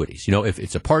gratuities. If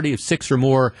it's a party of six or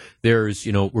more, there's,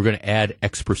 we're going to add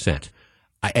X percent.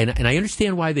 And I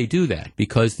understand why they do that,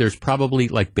 because there's probably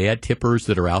like bad tippers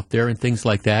that are out there and things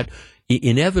like that.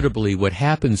 Inevitably, what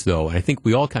happens, though, and I think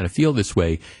we all kind of feel this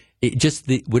way,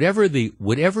 whatever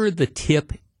the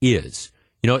tip is,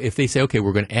 if they say, okay,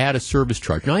 we're going to add a service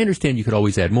charge. Now, I understand you could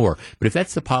always add more, but if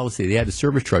that's the policy, they add a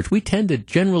service charge, we tend to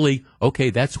generally, okay,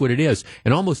 that's what it is.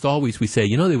 And almost always we say,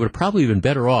 they would have probably been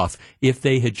better off if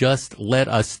they had just let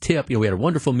us tip. We had a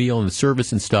wonderful meal and the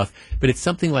service and stuff, but it's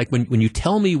something like when you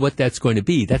tell me what that's going to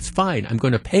be, that's fine. I'm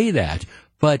going to pay that,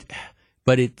 but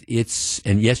it's,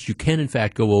 and yes, you can in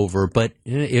fact go over, but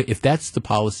if that's the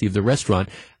policy of the restaurant,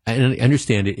 and I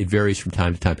understand it varies from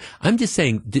time to time. I'm just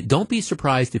saying, don't be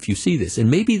surprised if you see this.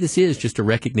 And maybe this is just a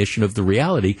recognition of the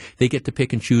reality. They get to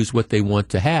pick and choose what they want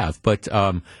to have. But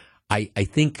I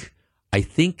think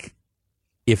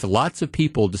if lots of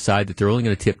people decide that they're only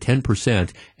going to tip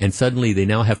 10% and suddenly they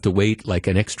now have to wait like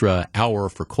an extra hour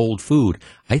for cold food,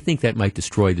 I think that might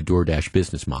destroy the DoorDash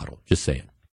business model. Just saying.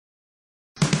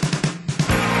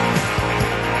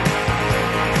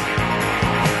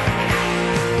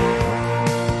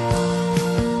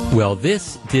 Well,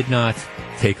 this did not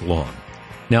take long.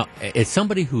 Now, as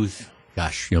somebody who's,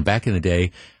 back in the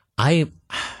day, I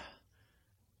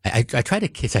try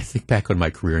to, as I think back on my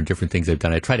career and different things I've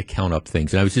done, I try to count up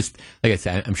things. And I was just, like I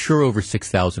said, I'm sure over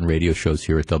 6,000 radio shows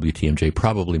here at WTMJ,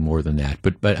 probably more than that,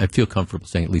 but I feel comfortable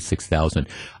saying at least 6,000.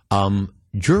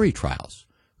 Jury trials.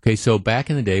 Okay, so back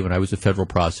in the day when I was a federal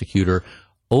prosecutor,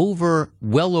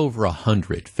 well over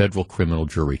 100 federal criminal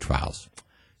jury trials.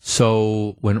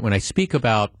 So when I speak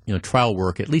about trial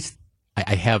work, at least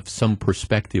I have some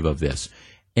perspective of this.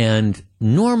 And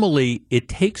normally it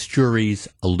takes juries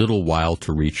a little while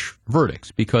to reach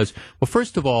verdicts because, well,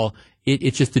 first of all,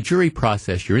 it's just the jury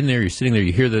process. You're in there, you're sitting there,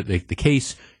 you hear the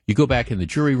case, You go back in the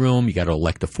jury room, you got to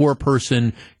elect a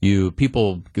foreperson,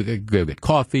 people go get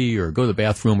coffee or go to the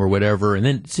bathroom or whatever, and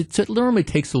then it normally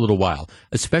takes a little while,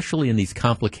 especially in these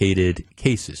complicated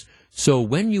cases. So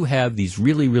when you have these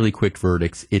really, really quick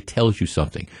verdicts, it tells you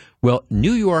something. Well,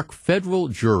 New York federal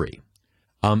jury,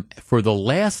 for the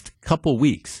last couple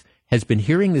weeks, has been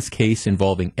hearing this case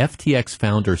involving FTX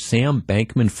founder Sam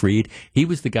Bankman-Fried. He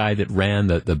was the guy that ran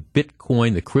the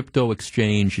Bitcoin, the crypto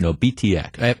exchange,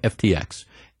 FTX.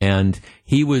 And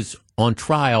he was on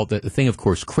trial. The thing, of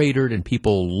course, cratered, and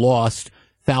people lost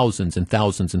thousands and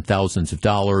thousands and thousands of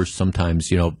dollars.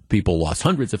 Sometimes, people lost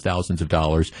hundreds of thousands of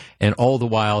dollars. And all the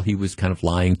while, he was kind of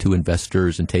lying to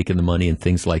investors and taking the money and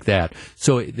things like that.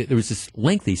 So there was this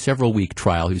lengthy, several-week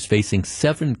trial. He was facing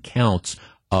 7 counts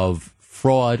of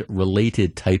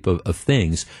fraud-related type of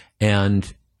things.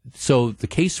 And so the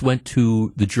case went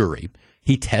to the jury.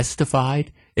 He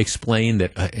testified, explained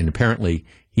that, and apparently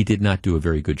he did not do a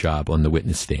very good job on the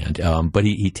witness stand. But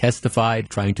he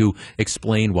testified, trying to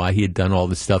explain why he had done all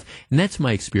this stuff. And that's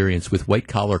my experience with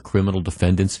white-collar criminal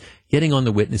defendants. Getting on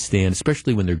the witness stand,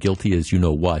 especially when they're guilty as you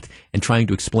know what, and trying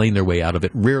to explain their way out of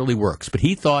it rarely works. But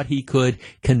he thought he could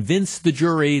convince the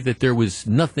jury that there was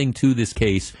nothing to this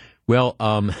case. Well,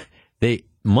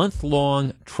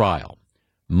 month-long trial,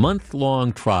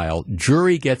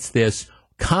 jury gets this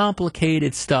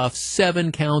complicated stuff,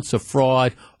 7 counts of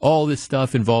fraud, all this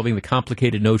stuff involving the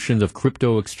complicated notions of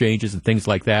crypto exchanges and things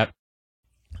like that.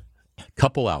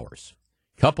 Couple hours,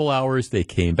 they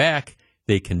came back,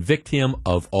 they convict him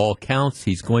of all counts.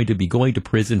 He's going to be going to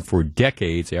prison for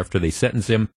decades after they sentence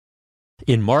him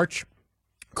in March.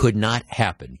 Could not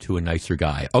happen to a nicer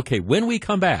guy. Okay, when we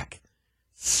come back,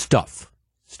 stuff.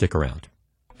 Stick around.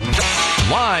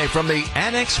 Live from the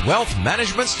Annex Wealth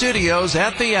Management Studios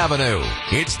at the Avenue,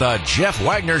 it's the Jeff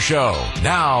Wagner Show.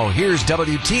 Now, here's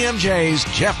WTMJ's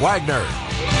Jeff Wagner.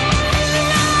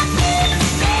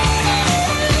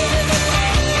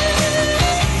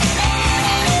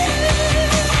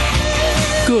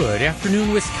 Good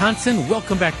afternoon, Wisconsin.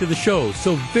 Welcome back to the show.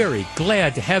 So very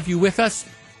glad to have you with us.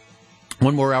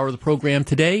 One more hour of the program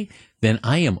today, then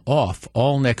I am off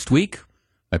all next week.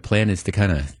 My plan is to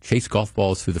kind of chase golf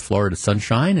balls through the Florida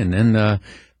sunshine and then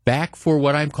back for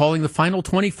what I'm calling the Final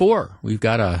 24. We've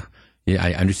got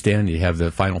I understand you have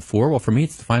the Final 4. Well, for me,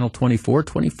 it's the Final 24.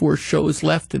 24 shows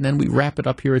left, and then we wrap it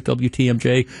up here at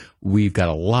WTMJ. We've got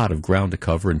a lot of ground to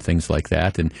cover and things like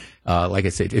that. And like I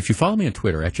said, if you follow me on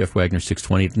Twitter, at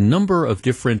JeffWagner620, a number of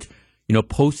different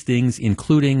postings,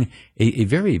 including a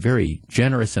very, very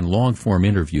generous and long-form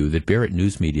interview that Barrett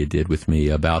News Media did with me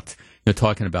about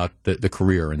talking about the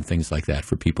career and things like that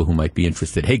for people who might be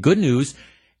interested. Hey, good news.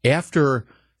 After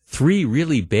 3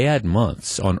 really bad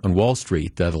months on Wall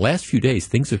Street, the last few days,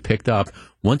 things have picked up.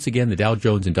 Once again, the Dow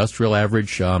Jones Industrial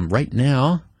Average right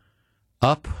now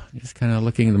up, just kind of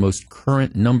looking at the most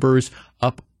current numbers,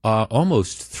 up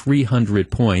almost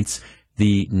 300 points.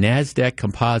 The NASDAQ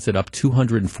Composite up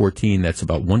 214. That's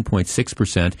about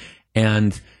 1.6%.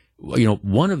 And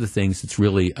one of the things that's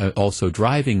really also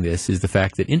driving this is the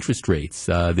fact that interest rates,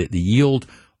 the yield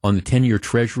on the 10-year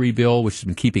Treasury bill, which has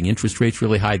been keeping interest rates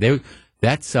really high,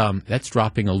 that's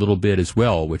dropping a little bit as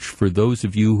well. Which, for those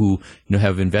of you who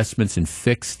have investments in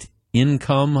fixed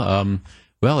income,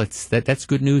 that's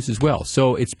good news as well.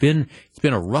 So it's been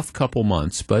a rough couple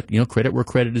months, but credit where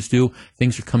credit is due.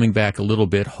 Things are coming back a little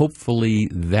bit. Hopefully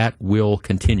that will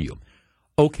continue.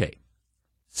 Okay,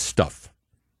 stuff.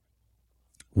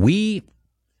 We,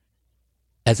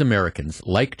 as Americans,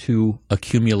 like to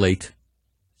accumulate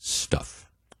stuff.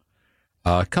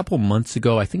 A couple months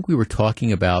ago, I think we were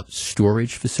talking about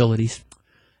storage facilities.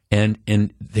 And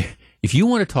if you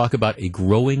want to talk about a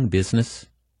growing business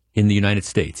in the United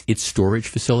States, it's storage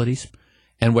facilities.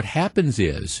 And what happens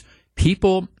is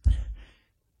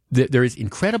there is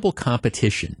incredible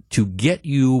competition to get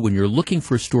you, when you're looking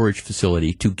for a storage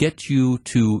facility, to get you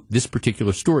to this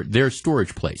particular their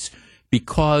storage place.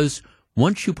 Because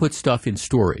once you put stuff in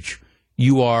storage,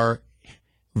 you are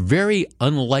very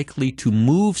unlikely to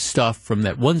move stuff from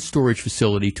that one storage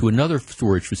facility to another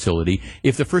storage facility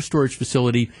if the first storage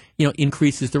facility,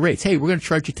 increases the rates. Hey, we're going to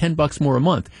charge you $10 more a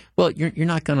month. Well, you're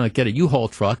not going to get a U-Haul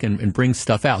truck and bring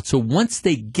stuff out. So once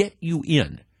they get you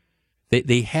in,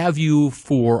 they have you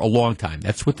for a long time.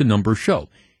 That's what the numbers show.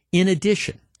 In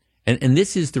addition, and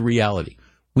this is the reality,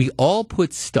 we all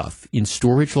put stuff in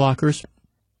storage lockers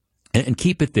and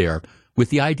keep it there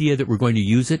with the idea that we're going to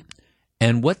use it.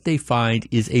 And what they find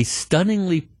is a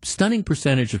stunning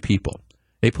percentage of people.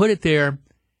 They put it there,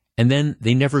 and then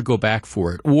they never go back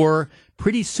for it. Or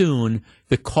pretty soon,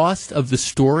 the cost of the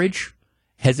storage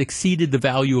has exceeded the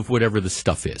value of whatever the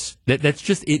stuff is. That's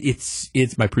just it.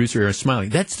 It's my producer here is smiling.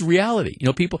 That's the reality.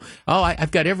 People. I've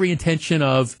got every intention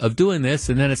of doing this,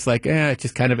 and then it's like, it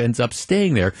just kind of ends up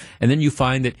staying there. And then you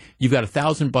find that you've got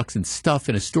 $1,000 in stuff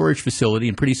in a storage facility,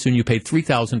 and pretty soon you paid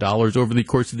 $3,000 over the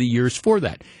course of the years for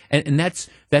that. And that's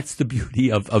the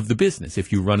beauty of the business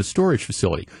if you run a storage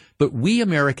facility. But we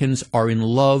Americans are in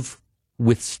love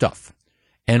with stuff,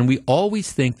 and we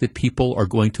always think that people are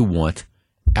going to want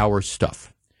our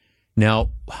stuff. Now,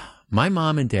 my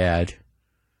mom and dad,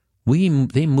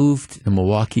 they moved to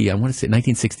Milwaukee, I want to say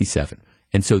 1967.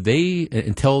 And so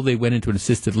until they went into an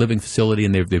assisted living facility,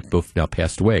 and they've both now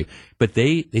passed away, but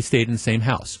they stayed in the same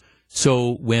house.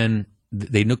 So when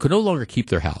they could no longer keep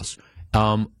their house,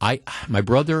 my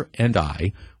brother and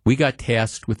we got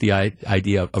tasked with the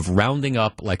idea of rounding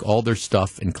up like all their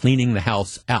stuff and cleaning the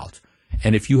house out.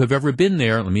 And if you have ever been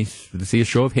there, let me see a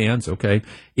show of hands, okay?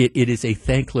 It is a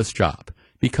thankless job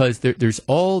because there's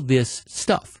all this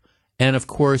stuff. And, of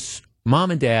course,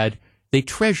 mom and dad, they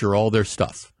treasure all their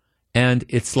stuff. And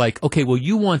it's like, okay, well,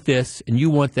 you want this and you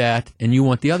want that and you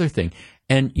want the other thing.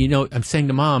 And, I'm saying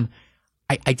to mom,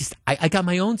 I got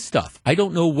my own stuff. I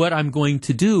don't know what I'm going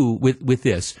to do with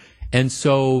this. And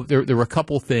so there were a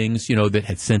couple things, that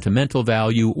had sentimental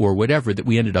value or whatever that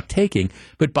we ended up taking.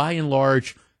 But by and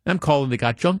large, I'm calling they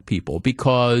got junk people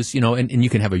because, and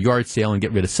you can have a yard sale and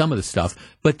get rid of some of the stuff,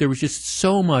 but there was just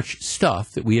so much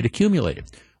stuff that we had accumulated.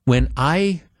 When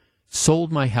I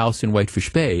sold my house in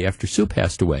Whitefish Bay after Sue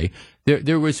passed away,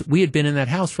 we had been in that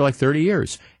house for like 30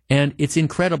 years. And it's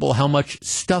incredible how much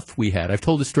stuff we had. I've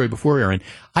told this story before, Aaron.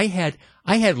 I had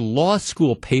law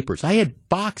school papers. I had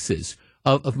boxes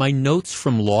of my notes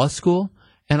from law school.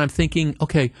 And I'm thinking,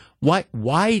 okay,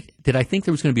 why did I think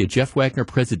there was going to be a Jeff Wagner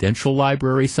presidential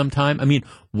library sometime? I mean,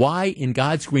 why in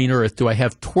God's green earth do I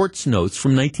have torts notes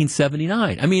from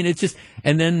 1979? I mean, it's just,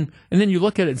 and then you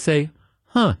look at it and say,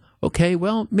 okay,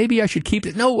 well, maybe I should keep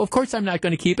it. No, of course I'm not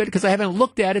going to keep it because I haven't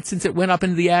looked at it since it went up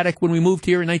into the attic when we moved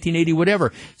here in 1980,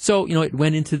 whatever. So, it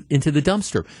went into the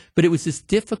dumpster. But it was this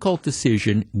difficult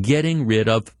decision getting rid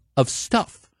of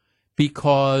stuff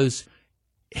because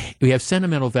we have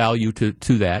sentimental value to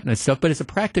that and stuff, but it's a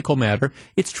practical matter.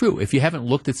 It's true. If you haven't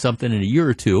looked at something in a year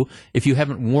or two, if you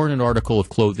haven't worn an article of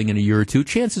clothing in a year or two,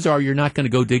 chances are you're not going to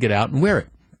go dig it out and wear it.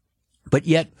 But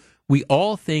yet, we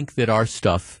all think that our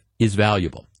stuff is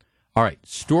valuable. All right,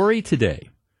 story today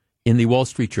in the Wall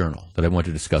Street Journal that I want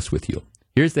to discuss with you.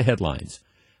 Here's the headlines.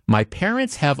 My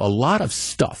parents have a lot of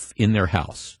stuff in their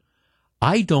house.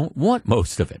 I don't want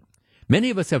most of it. Many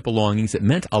of us have belongings that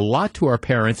meant a lot to our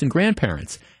parents and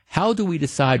grandparents. How do we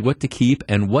decide what to keep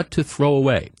and what to throw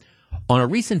away? On a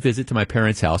recent visit to my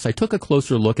parents' house, I took a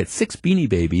closer look at 6 Beanie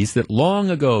Babies that long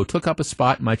ago took up a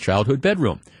spot in my childhood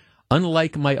bedroom.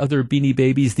 Unlike my other Beanie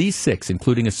Babies, these 6,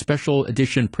 including a special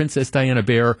edition Princess Diana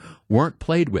bear, weren't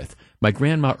played with. My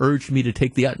grandma urged me to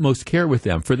take the utmost care with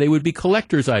them, for they would be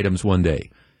collector's items one day.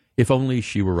 If only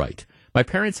she were right. My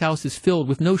parents' house is filled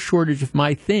with no shortage of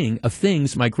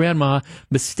things my grandma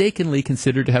mistakenly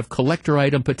considered to have collector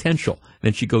item potential.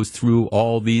 Then she goes through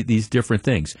all these different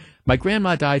things. My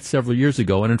grandma died several years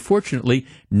ago, and unfortunately,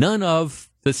 none of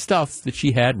the stuff that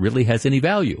she had really has any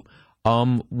value.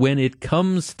 When it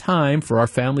comes time for our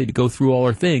family to go through all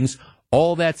our things,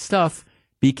 all that stuff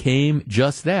became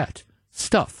just that,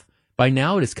 stuff. By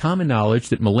now, it is common knowledge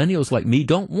that millennials like me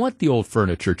don't want the old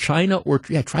furniture, try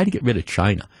to get rid of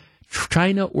China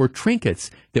or trinkets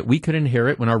that we could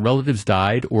inherit when our relatives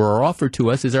died or are offered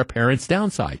to us as our parents'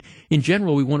 downside. In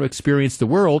general, we want to experience the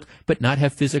world, but not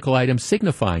have physical items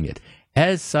signifying it.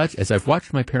 As such, as I've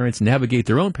watched my parents navigate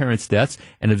their own parents' deaths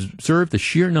and observed the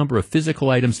sheer number of physical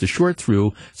items to sort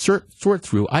through,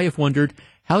 I have wondered,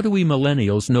 how do we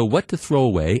millennials know what to throw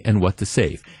away and what to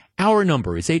save? Our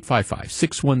number is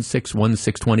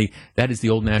 855-616-1620. That is the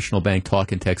Old National Bank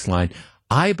talk and text line.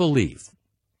 I believe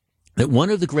that one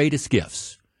of the greatest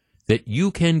gifts that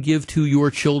you can give to your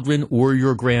children or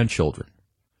your grandchildren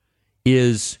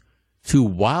is to,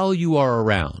 while you are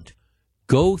around,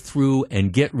 go through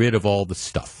and get rid of all the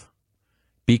stuff.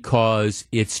 Because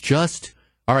it's just,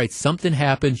 all right, something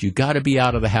happens, you got to be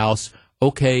out of the house.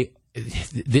 Okay,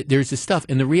 there's this stuff.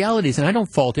 And the reality is, and I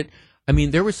don't fault it, I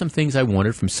mean, there were some things I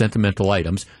wanted from sentimental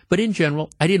items, but in general,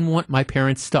 I didn't want my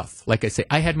parents' stuff. Like I say,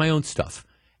 I had my own stuff.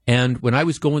 And when I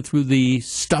was going through the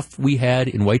stuff we had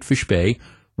in Whitefish Bay,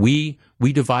 we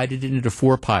divided it into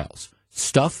 4 piles.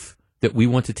 Stuff that we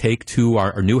want to take to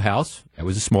our new house, that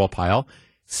was a small pile.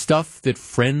 Stuff that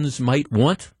friends might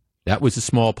want, that was a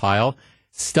small pile.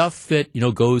 stuff that,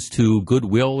 goes to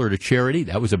Goodwill or to charity.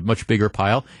 That was a much bigger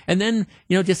pile. And then,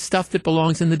 just stuff that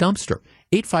belongs in the dumpster.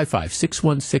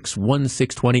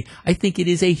 855-616-1620. I think it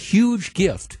is a huge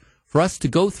gift for us to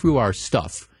go through our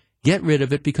stuff, get rid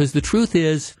of it, because the truth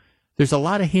is there's a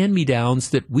lot of hand-me-downs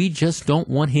that we just don't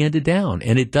want handed down.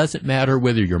 And it doesn't matter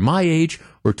whether you're my age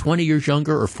or 20 years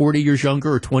younger or 40 years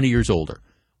younger or 20 years older.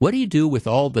 What do you do with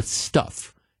all the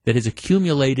stuff that has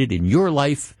accumulated in your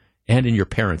life and in your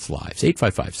parents' lives?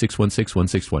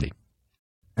 855-616-1620.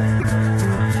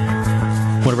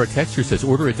 One of our texters says,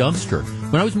 order a dumpster.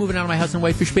 When I was moving out of my house in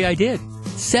Whitefish Bay, I did.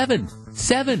 Seven.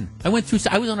 I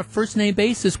was on a first-name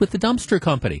basis with the dumpster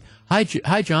company. Hi,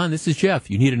 John, this is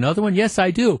Jeff. You need another one? Yes, I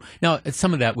do. Now,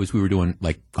 some of that was we were doing,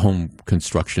 like, home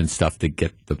construction stuff to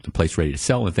get the place ready to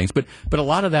sell and things. But a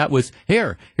lot of that was,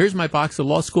 here's my box of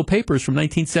law school papers from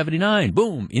 1979.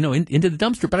 Boom, into the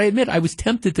dumpster. But I admit, I was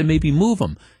tempted to maybe move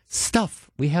them. Stuff.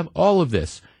 We have all of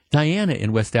this. Diana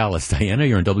in West Dallas. Diana,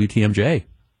 you're on WTMJ.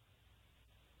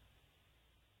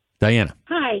 Diana.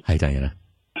 Hi. Hi, Diana.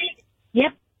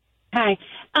 Yep. Hi.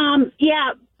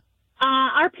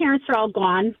 Our parents are all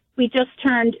gone. We just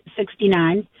turned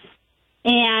 69.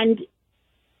 And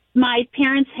my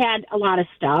parents had a lot of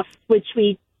stuff, which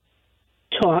we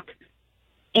took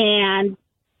and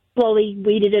slowly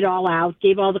weeded it all out,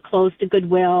 gave all the clothes to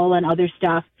Goodwill and other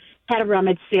stuff, had a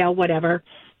rummage sale, whatever.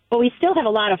 But we still have a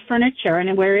lot of furniture.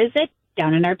 And where is it?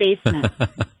 Down in our basement.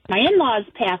 My in-laws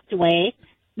passed away,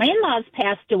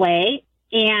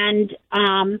 and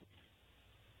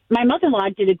my mother-in-law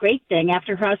did a great thing.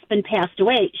 After her husband passed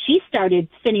away, she started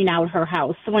thinning out her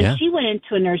house. So when she went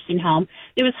into a nursing home,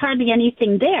 there was hardly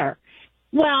anything there.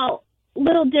 Well,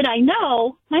 little did I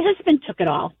know, my husband took it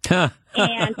all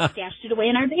and stashed it away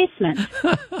in our basement.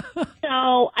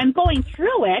 So I'm going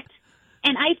through it,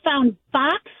 and I found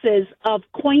boxes of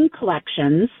coin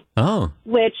collections,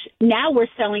 which now we're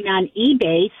selling on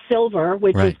eBay, silver,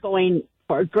 which is going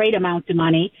for a great amount of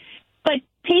money, but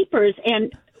papers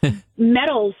and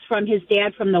medals from his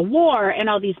dad from the war and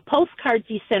all these postcards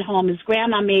he sent home. His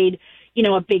grandma made,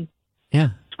 a big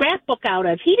scrapbook out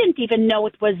of. He didn't even know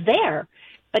it was there.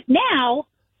 But now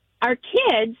our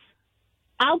kids,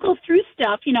 I'll go through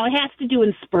stuff, it has to do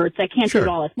in spurts. I can't do it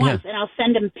all at once. And I'll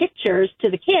send them pictures to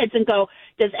the kids and go,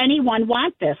 does anyone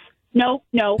want this? No.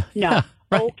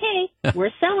 Okay,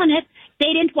 we're selling it.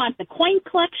 They didn't want the coin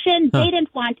collection. They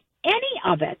didn't want any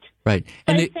of it. Right.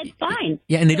 And I said, fine.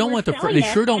 Yeah, and they don't want they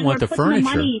sure don't want the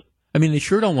furniture. I mean, they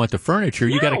sure don't want the furniture.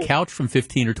 No. You got a couch from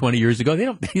 15 or 20 years ago. They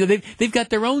don't. They've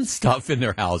got their own stuff in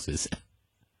their houses.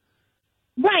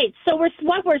 Right. So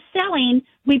what we're selling,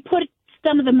 we put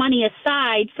some of the money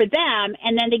aside for them,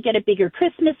 and then they get a bigger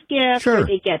Christmas gift, or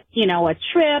they get a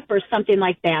trip or something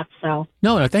like that. So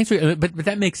no, thanks for. But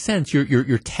that makes sense.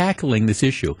 You're tackling this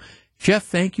issue. Jeff,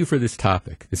 thank you for this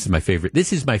topic. This is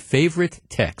my favorite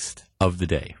text of the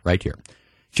day, right here.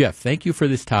 Jeff, thank you for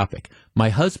this topic. My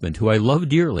husband, who I love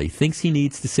dearly, thinks he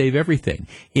needs to save everything.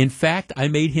 In fact, I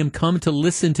made him come to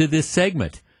listen to this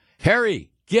segment.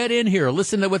 Harry, get in here.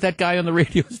 Listen to what that guy on the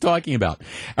radio is talking about.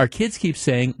 Our kids keep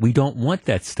saying, we don't want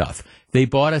that stuff. They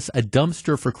bought us a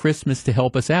dumpster for Christmas to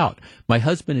help us out. My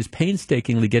husband is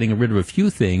painstakingly getting rid of a few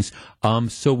things,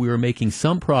 so we are making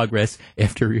some progress.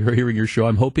 After hearing your show,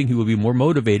 I'm hoping he will be more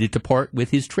motivated to part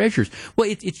with his treasures. Well,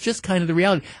 it's just kind of the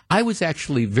reality. I was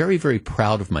actually very, very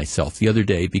proud of myself the other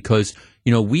day because,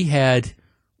 I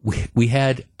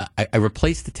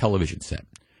replaced the television set.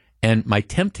 And my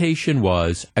temptation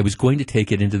was I was going to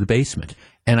take it into the basement.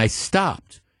 And I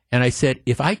stopped. And I said,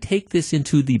 if I take this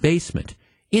into the basement,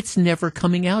 it's never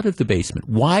coming out of the basement.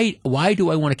 Why do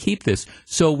I want to keep this?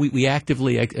 So we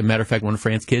actively, as a matter of fact, one of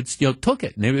Fran's kids, took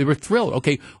it. And they were thrilled.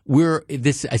 Okay,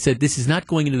 I said, this is not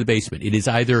going into the basement. It is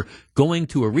either going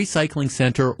to a recycling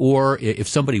center, or if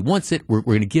somebody wants it, we're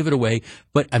going to give it away.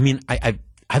 But I mean,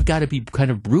 I've got to be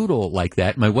kind of brutal like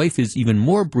that. My wife is even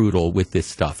more brutal with this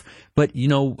stuff. But,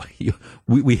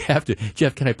 we have to.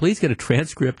 Jeff, can I please get a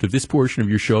transcript of this portion of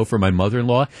your show for my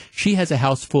mother-in-law? She has a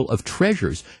house full of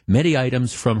treasures, many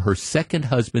items from her second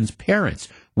husband's parents.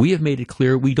 We have made it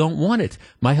clear we don't want it.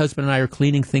 My husband and I are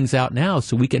cleaning things out now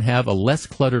so we can have a less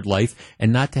cluttered life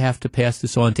and not to have to pass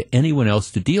this on to anyone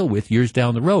else to deal with years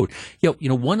down the road.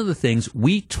 One of the things,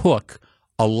 we took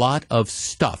a lot of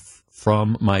stuff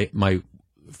from my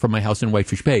house in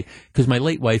Whitefish Bay, because my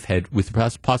late wife had, with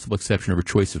the possible exception of her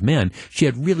choice of men, she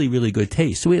had really, really good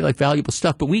taste. So we had valuable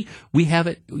stuff, but we have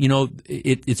it,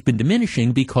 it's been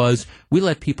diminishing because we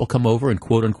let people come over and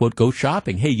quote unquote go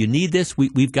shopping. Hey, you need this?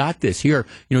 We've got this here.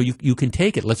 You can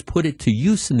take it. Let's put it to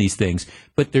use in these things.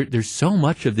 But there's so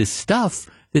much of this stuff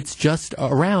that's just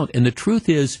around. And the truth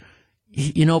is,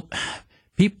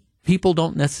 people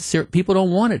don't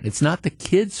want it. It's not the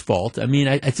kid's fault. I mean,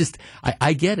 I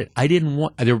get it. I didn't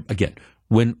want, again,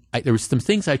 there were some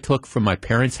things I took from my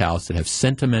parents' house that have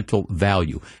sentimental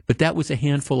value, but that was a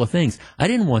handful of things. I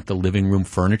didn't want the living room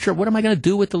furniture. What am I going to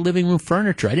do with the living room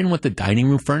furniture? I didn't want the dining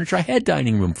room furniture. I had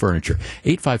dining room furniture.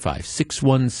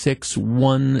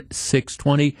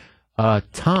 855-616-1620.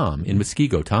 Tom in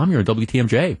Muskego. Tom, you're on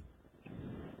WTMJ.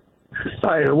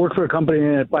 Hi, I work for a company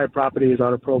that buy properties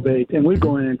out of probate, and we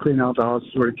go in and clean out the houses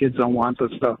where the kids don't want the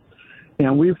stuff.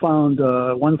 And we found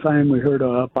one time we heard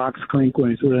a box clink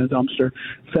when he threw it in a dumpster,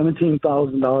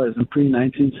 $17,000 in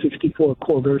pre-1964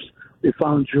 quarters. We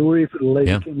found jewelry for the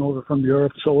lady who came over from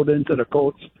Europe, sold into the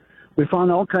coats. We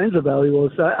found all kinds of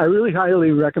valuables. I really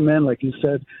highly recommend, like you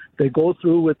said, they go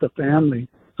through with the family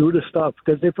through the stuff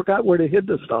because they forgot where they hid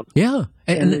the stuff. Yeah.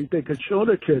 And they could show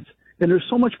their kids. And there's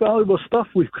so much valuable stuff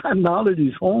we've gotten out of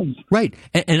these homes. Right.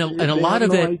 And a lot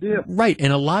of it, right.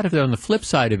 And a lot of it on the flip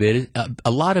side of it,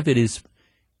 a lot of it is,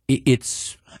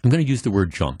 it's, I'm going to use the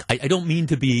word junk. I don't mean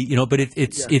to be, but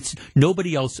it's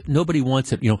nobody wants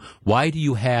it. Why do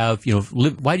you have,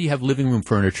 why do you have living room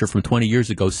furniture from 20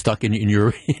 years ago stuck in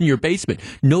your basement?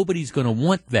 Nobody's going to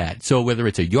want that. So whether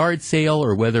it's a yard sale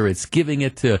or whether it's giving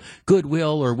it to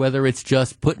Goodwill or whether it's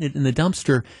just putting it in the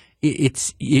dumpster,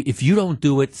 it's, if you don't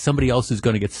do it, somebody else is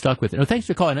going to get stuck with it. No, thanks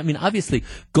for calling. I mean, obviously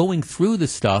going through the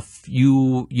stuff,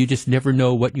 you just never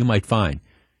know what you might find.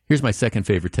 Here's my second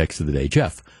favorite text of the day.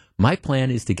 Jeff, my plan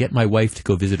is to get my wife to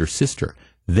go visit her sister.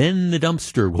 Then the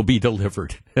dumpster will be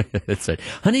delivered. That's it.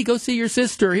 Honey, go see your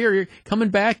sister. Here, you're coming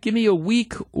back. Give me a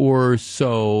week or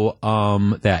so.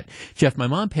 That. Jeff, my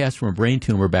mom passed from a brain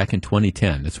tumor back in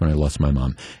 2010. That's when I lost my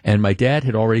mom. And my dad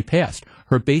had already passed.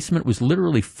 Her basement was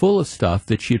literally full of stuff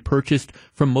that she had purchased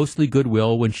from mostly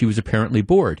Goodwill when she was apparently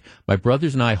bored. My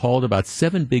brothers and I hauled about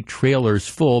 7 big trailers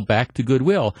full back to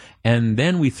Goodwill, and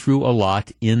then we threw a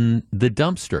lot in the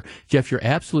dumpster. Jeff, you're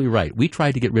absolutely right. We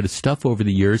tried to get rid of stuff over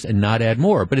the years and not add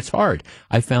more, but it's hard.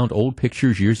 I found old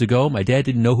pictures years ago. My dad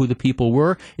didn't know who the people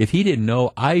were. If he didn't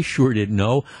know, I sure didn't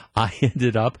know. I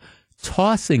ended up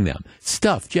tossing them.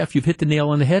 Stuff. Jeff, you've hit the nail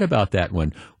on the head about that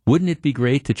one. Wouldn't it be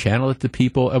great to channel it to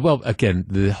people? Well, again,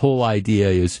 the whole idea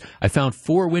is I found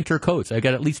 4 winter coats. I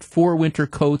got at least 4 winter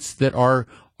coats that are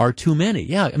too many.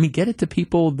 Yeah, I mean, get it to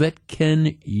people that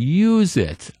can use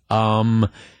it.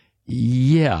 That's, look,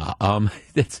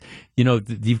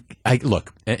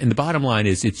 and the bottom line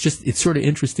is it's sort of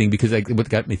interesting because what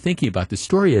got me thinking about this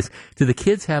story is, do the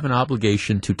kids have an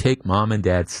obligation to take mom and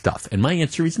dad's stuff? And my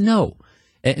answer is no.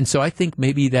 And so I think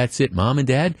maybe that's it. Mom and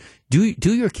dad, do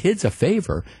your kids a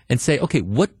favor and say, okay,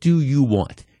 what do you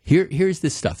want? Here's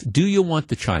this stuff. Do you want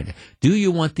the china? Do you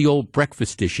want the old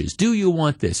breakfast dishes? Do you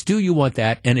want this? Do you want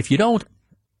that? And if you don't,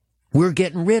 we're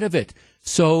getting rid of it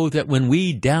so that when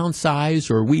we downsize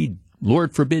or we,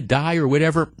 Lord forbid, die or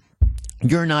whatever,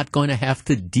 you're not going to have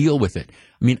to deal with it.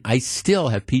 I mean, I still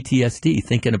have PTSD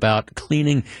thinking about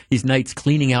cleaning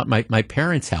out my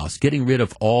parents' house, getting rid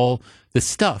of all the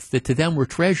stuff that to them were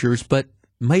treasures, but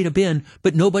might have been,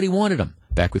 but nobody wanted them.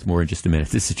 Back with more in just a minute.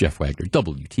 This is Jeff Wagner,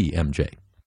 WTMJ.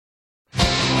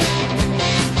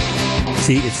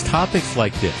 See, it's topics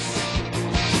like this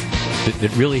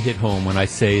that really hit home when I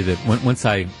say that once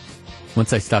I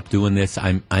stop doing this,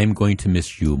 I'm going to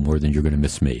miss you more than you're going to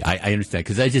miss me. I understand,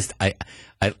 because I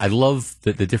love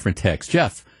the different texts.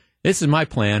 Jeff, this is my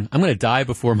plan. I'm going to die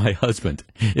before my husband.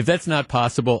 If that's not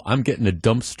possible, I'm getting a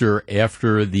dumpster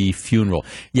after the funeral.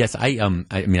 Yes, I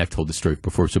mean, I've told this story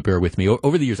before, so bear with me.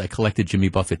 Over the years, I collected Jimmy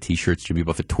Buffett T-shirts, Jimmy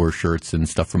Buffett tour shirts, and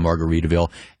stuff from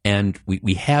Margaritaville, and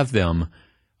we have them.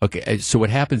 Okay, so what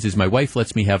happens is my wife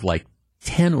lets me have like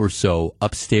 10 or so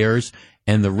upstairs,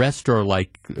 and the rest are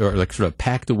like sort of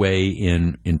packed away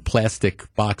in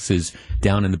plastic boxes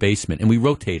down in the basement. And we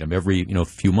rotate them every,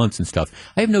 few months and stuff.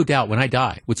 I have no doubt when I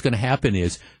die, what's going to happen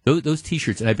is those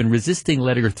T-shirts, and I've been resisting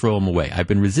letting her throw them away. I've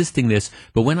been resisting this,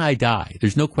 but when I die,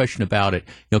 there's no question about it.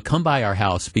 Come by our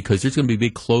house because there's going to be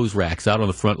big clothes racks out on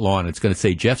the front lawn. It's going to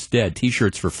say Jeff's dead,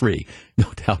 T-shirts for free.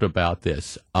 No doubt about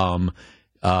this.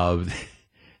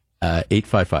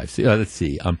 855. Let's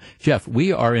see. Jeff,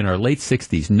 we are in our late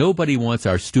 60s. Nobody wants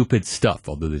our stupid stuff,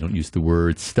 although they don't use the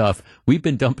word stuff. We've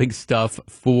been dumping stuff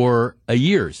for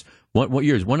years. What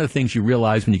years? One of the things you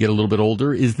realize when you get a little bit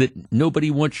older is that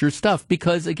nobody wants your stuff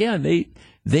because, again,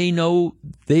 they know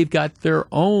they've got their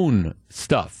own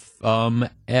stuff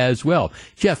as well.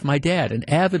 Jeff, my dad, an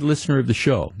avid listener of the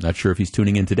show, not sure if he's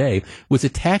tuning in today, was a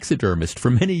taxidermist for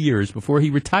many years before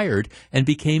he retired and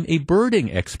became a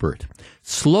birding expert.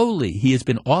 Slowly, he has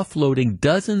been offloading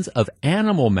dozens of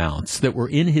animal mounts that were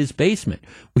in his basement.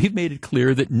 We've made it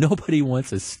clear that nobody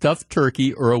wants a stuffed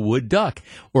turkey or a wood duck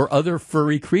or other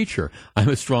furry creature. I'm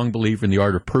a strong believer in the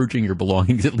art of purging your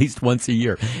belongings at least once a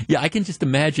year. Yeah, I can just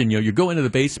imagine, you go into the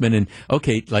basement and,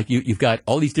 okay, like you've got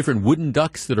all these different wooden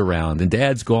ducks that are around, and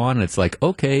Dad's gone, and it's like,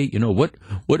 okay, what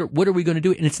are we going to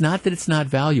do? And it's not that it's not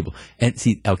valuable. And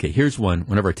see, okay, here's one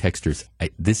of our texters.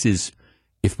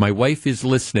 If my wife is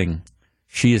listening,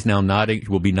 she is now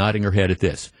will be nodding her head at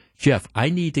this. Jeff, I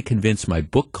need to convince my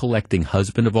book collecting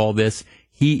husband of all this.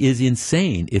 He is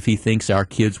insane if he thinks our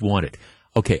kids want it.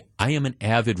 Okay, I am an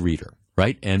avid reader,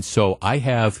 right? And so I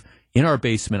have, in our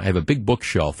basement, I have a big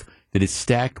bookshelf that is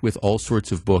stacked with all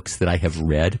sorts of books that I have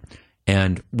read.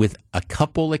 And with a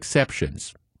couple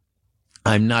exceptions,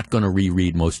 I'm not going to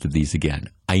reread most of these again.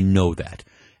 I know that.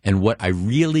 And what I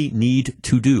really need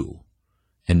to do,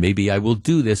 and maybe I will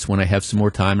do this when I have some more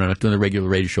time and I'm not doing the regular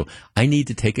radio show, I need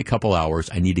to take a couple hours,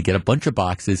 I need to get a bunch of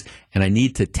boxes, and I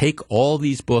need to take all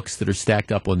these books that are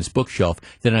stacked up on this bookshelf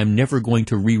that I'm never going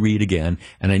to reread again,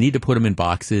 and I need to put them in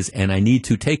boxes, and I need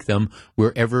to take them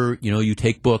wherever, you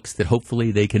take books that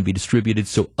hopefully they can be distributed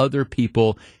so other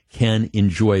people can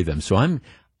enjoy them. So I'm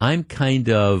kind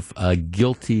of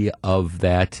guilty of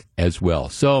that as well.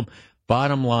 So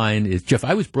bottom line is, Jeff,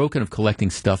 I was broken of collecting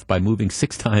stuff by moving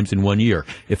 6 times in 1 year.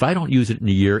 If I don't use it in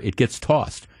a year, it gets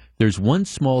tossed. There's one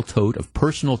small tote of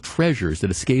personal treasures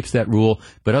that escapes that rule,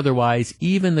 but otherwise,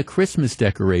 even the Christmas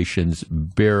decorations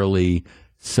barely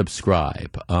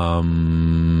subscribe.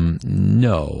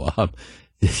 No.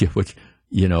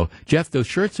 Jeff, those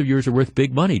shirts of yours are worth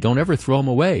big money. Don't ever throw them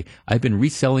away. I've been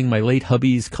reselling my late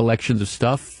hubby's collections of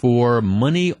stuff for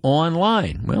money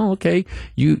online. Well, okay,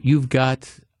 you've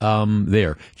got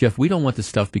there. Jeff, we don't want the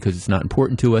stuff because it's not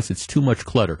important to us. It's too much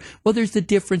clutter. Well, there's the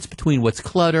difference between what's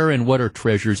clutter and what are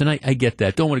treasures, and I get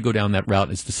that. Don't want to go down that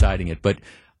route as deciding it, but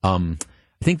I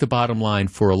think the bottom line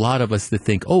for a lot of us that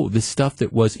think, this stuff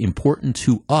that was important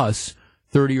to us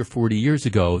 30 or 40 years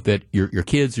ago, that your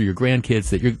kids or your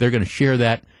grandkids, that they're going to share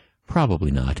that? Probably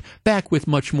not. Back with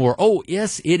much more. Oh,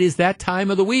 yes, it is that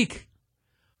time of the week.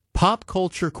 Pop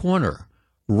Culture Corner,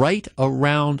 right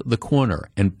around the corner.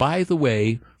 And by the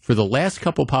way, for the last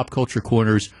couple Pop Culture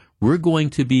Corners, we're going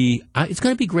to be, it's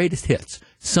going to be greatest hits.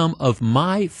 Some of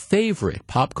my favorite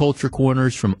Pop Culture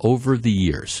Corners from over the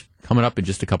years. Coming up in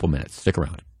just a couple minutes. Stick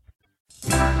around.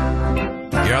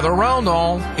 Gather round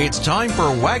all. It's time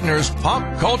for Wagner's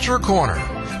Pop Culture Corner.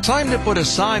 Time to put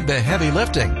aside the heavy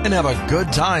lifting and have a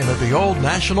good time at the Old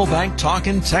National Bank talk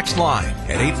and text line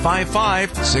at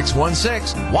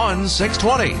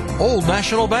 855-616-1620. Old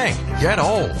National Bank. Get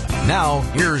old. Now,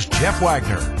 here's Jeff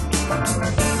Wagner.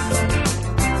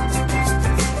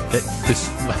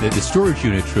 The storage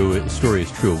unit story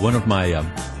is true. One of my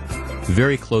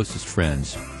very closest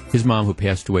friends, his mom, who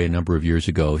passed away a number of years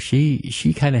ago,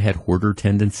 she kind of had hoarder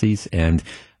tendencies, and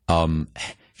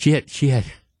she had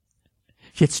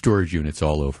storage units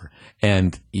all over,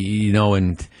 and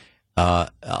a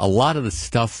lot of the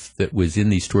stuff that was in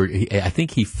these storage, I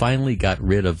think he finally got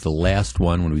rid of the last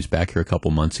one when he was back here a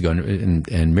couple months ago,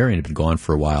 and Marion had been gone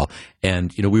for a while,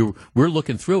 and we're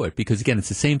looking through it because again, it's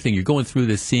the same thing. You're going through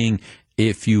this, seeing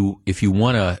if you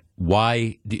want to.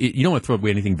 Why you don't want to throw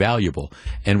away anything valuable,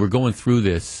 and we're going through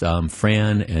this.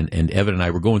 Fran and Evan and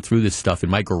I were going through this stuff in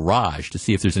my garage to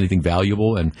see if there's anything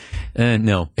valuable, and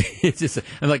no, it's just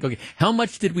I'm like, okay, how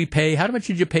much did we pay? How much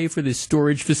did you pay for this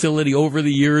storage facility over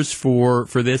the years for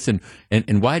this, and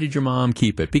why did your mom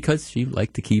keep it? Because she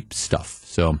liked to keep stuff.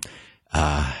 So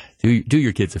do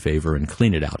your kids a favor and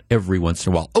clean it out every once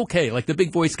in a while. Okay, like the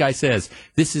big voice guy says,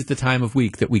 this is the time of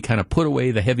week that we kind of put away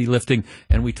the heavy lifting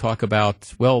and we talk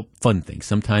about, fun things.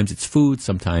 Sometimes it's food,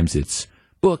 sometimes it's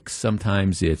books,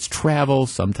 sometimes it's travel,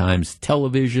 sometimes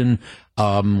television.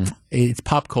 It's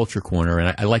Pop Culture Corner,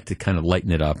 and I like to kind of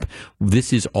lighten it up.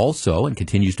 This is also and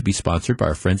continues to be sponsored by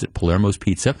our friends at Palermo's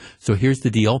Pizza. So here's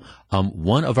the deal.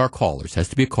 One of our callers, has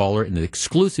to be a caller in the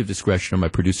exclusive discretion of my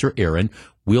producer, Aaron,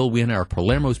 will win our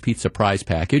Palermo's Pizza prize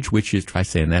package, which is, try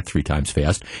saying that 3 times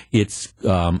fast. It's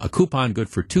a coupon good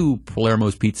for 2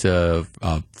 Palermo's Pizza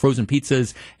frozen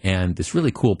pizzas and this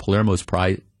really cool Palermo's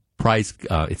prize prize.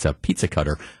 It's a pizza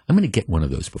cutter. I'm going to get one of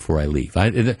those before I leave.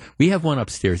 We have one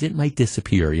upstairs. It might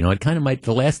disappear. It kind of might.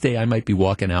 The last day I might be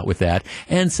walking out with that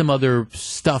and some other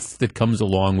stuff that comes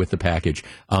along with the package.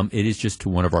 It is just to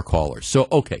one of our callers. So,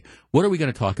 okay, what are we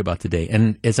going to talk about today?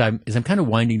 And as I'm kind of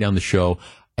winding down the show.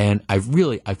 And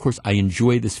of course, I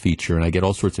enjoy this feature, and I get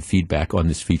all sorts of feedback on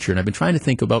this feature. And I've been trying to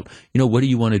think about, what do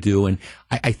you want to do? And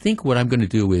I think what I'm going to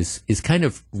do is kind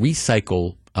of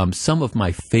recycle some of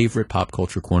my favorite Pop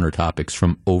Culture Corner topics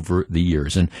from over the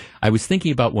years. And I was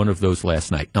thinking about one of those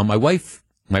last night. Now, my wife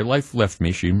left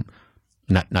me. She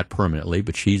not permanently,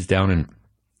 but she's down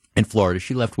in Florida.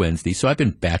 She left Wednesday, so I've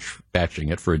been batching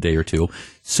it for a day or two.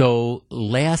 So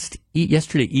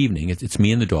yesterday evening, it's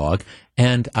me and the dog,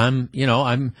 and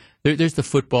there's the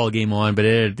football game on, but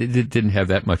it didn't have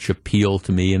that much appeal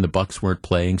to me, and the Bucks weren't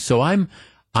playing. So I'm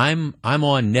on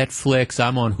Netflix,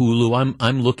 I'm on Hulu,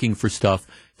 I'm looking for stuff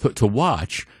to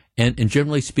watch. And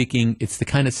generally speaking, it's the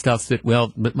kind of stuff that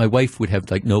my wife would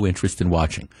have no interest in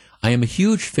watching. I am a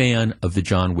huge fan of the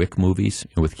John Wick movies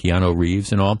with Keanu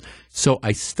Reeves and all. So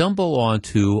I stumble on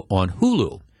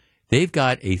Hulu. They've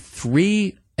got a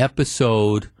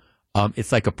 3-episode,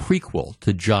 it's like a prequel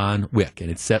to John Wick, and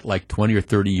it's set 20 or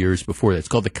 30 years before that. It's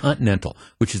called the Continental,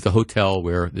 which is the hotel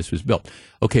where this was built.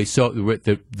 Okay, so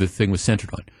the thing was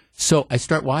centered on. So I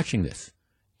start watching this.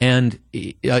 And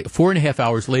 4.5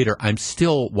 hours later, I'm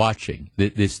still watching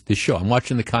this show. I'm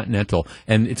watching the Continental,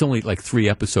 and it's only 3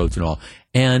 episodes and all.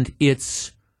 And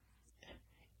it's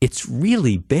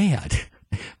really bad.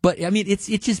 But I mean, it's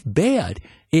just bad.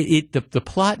 The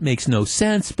plot makes no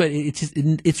sense, but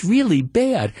it's really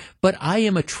bad. But I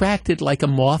am attracted like a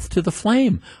moth to the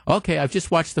flame. Okay, I've just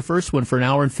watched the first one for an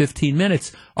hour and 15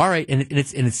 minutes. All right, and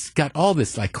it's got all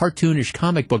this cartoonish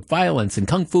comic book violence and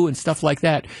kung fu and stuff like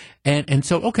that. And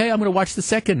so, okay, I'm going to watch the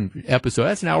second episode.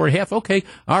 That's an hour and a half. Okay,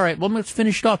 all right, well, let's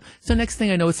finish it off. So next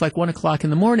thing I know, it's 1 o'clock in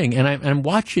the morning, and I'm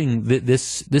watching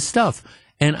this stuff.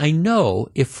 And I know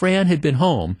if Fran had been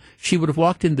home, she would have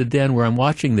walked into the den where I'm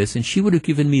watching this, and she would have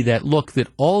given me that look that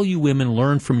all you women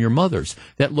learn from your mothers,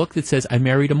 that look that says, I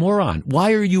married a moron.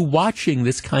 Why are you watching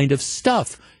this kind of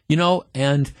stuff?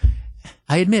 And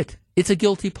I admit, it's a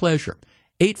guilty pleasure.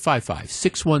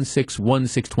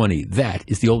 855-616-1620. That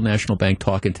is the Old National Bank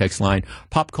talk and text line.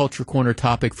 Pop Culture Corner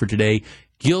topic for today,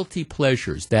 guilty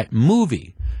pleasures. That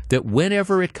movie that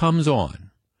whenever it comes on,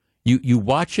 you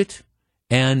watch it,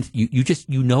 and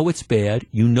you know it's bad.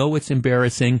 You know it's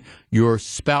embarrassing. Your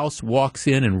spouse walks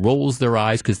in and rolls their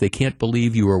eyes because they can't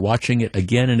believe you are watching it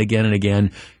again and again and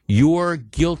again. Your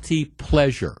guilty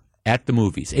pleasure at the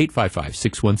movies.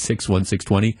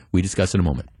 855-616-1620. We discuss in a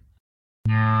moment.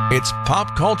 It's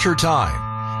pop culture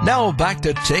time. Now back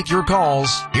to take your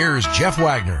calls. Here's Jeff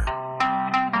Wagner.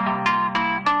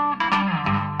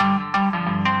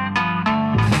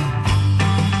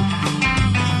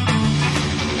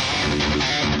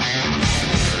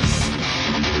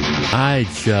 I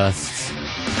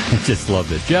just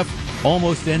love it. Jeff,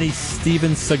 almost any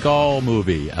Steven Seagal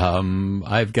movie.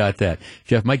 I've got that.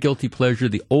 Jeff, my guilty pleasure,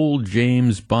 the old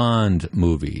James Bond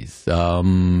movies.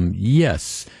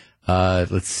 Yes.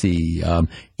 Let's see.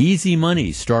 Easy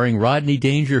Money, starring Rodney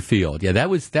Dangerfield. Yeah, that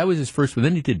was his first one.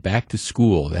 Then he did Back to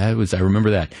School. I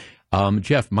remember that.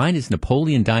 Jeff, mine is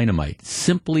Napoleon Dynamite.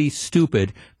 Simply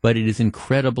stupid, but it is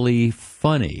incredibly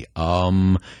funny.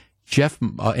 Jeff,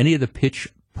 any of the Pitch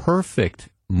Perfect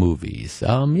movies.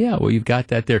 You've got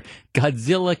that there.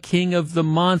 Godzilla, King of the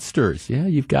Monsters. Yeah,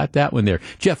 you've got that one there.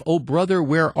 Jeff, Oh Brother,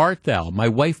 Where Art Thou? My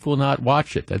wife will not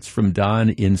watch it. That's from Don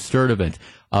in Sturtevant.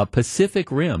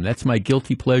 Pacific Rim. That's my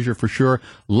guilty pleasure for sure.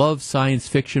 Love science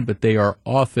fiction, but they are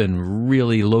often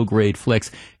really low-grade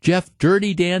flicks. Jeff,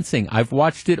 Dirty Dancing. I've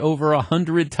watched it over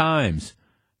 100 times.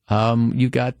 You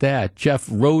got that. Jeff,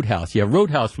 Roadhouse. Yeah,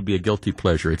 Roadhouse would be a guilty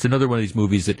pleasure. It's another one of these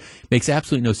movies that makes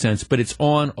absolutely no sense, but it's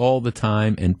on all the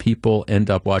time, and people end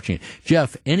up watching it.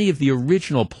 Jeff, any of the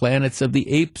original Planets of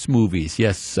the Apes movies?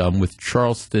 Yes, with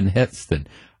Charleston Heston.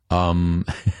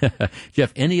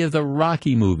 Jeff, any of the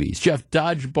Rocky movies? Jeff,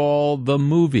 Dodgeball, the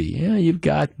movie. Yeah, you've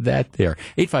got that there.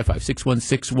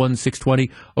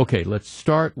 855-616-1620. Okay, let's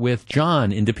start with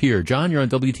John in De Pere. John, you're on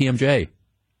WTMJ.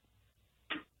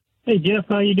 Hey, Jeff,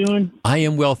 how you doing? I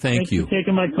am well, thank you. Thanks for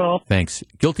taking my call. Thanks.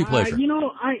 Guilty pleasure.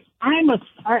 I'm a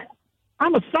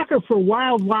sucker for the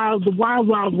Wild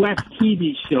Wild West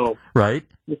TV show. Right.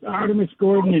 With Artemis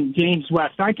Gordon and James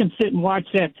West. I can sit and watch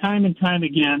that time and time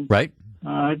again. Right.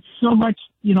 It's so much,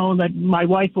 that my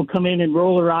wife will come in and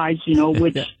roll her eyes,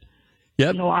 which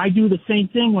Yep. I do the same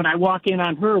thing when I walk in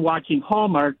on her watching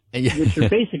Hallmark, which are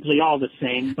basically all the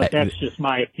same, but that's just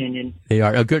my opinion. They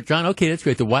are. Oh, good, John. Okay, that's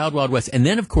great. The Wild Wild West. And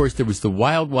then, of course, there was the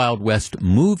Wild Wild West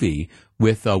movie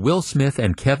with Will Smith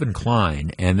and Kevin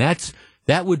Kline, and that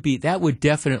would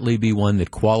definitely be one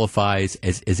that qualifies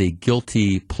as a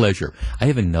guilty pleasure. I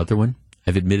have another one.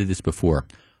 I've admitted this before.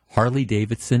 Harley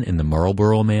Davidson and the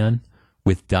Marlboro Man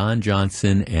with Don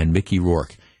Johnson and Mickey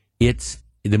Rourke.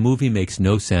 The movie makes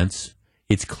no sense.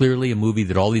 It's clearly a movie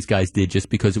that all these guys did just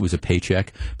because it was a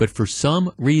paycheck. But for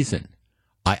some reason,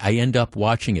 I end up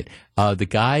watching it. The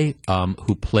guy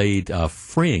who played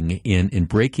Fring in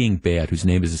Breaking Bad, whose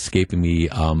name is escaping me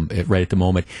right at the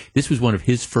moment, this was one of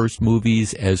his first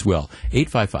movies as well.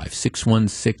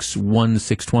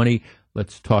 855-616-1620.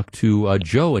 Let's talk to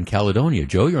Joe in Caledonia.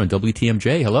 Joe, you're on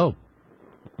WTMJ. Hello.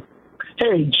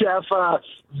 Hey, Jeff.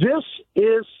 This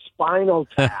is Spinal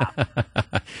Tap.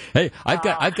 Hey,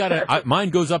 mine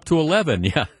goes up to 11.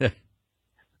 Yeah.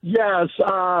 Yes.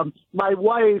 My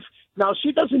wife, now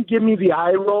she doesn't give me the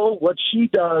eye roll. What she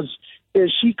does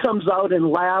is she comes out and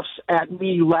laughs at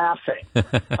me laughing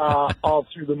all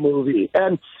through the movie.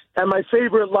 And my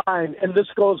favorite line, and this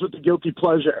goes with the guilty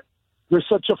pleasure, there's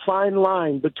such a fine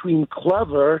line between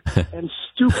clever and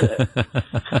stupid.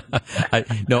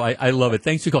 I love it.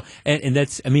 Thanks for calling. And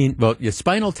that's,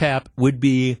 Spinal Tap would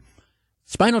be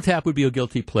a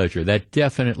guilty pleasure. That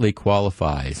definitely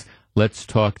qualifies. Let's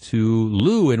talk to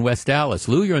Lou in West Dallas.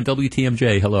 Lou, you're on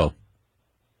WTMJ. Hello.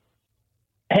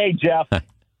 Hey, Jeff.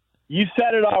 You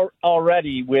said it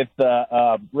already with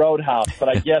Roadhouse, but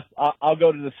I guess I'll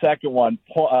go to the second one.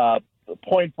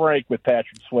 Point Break with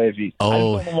Patrick Swayze.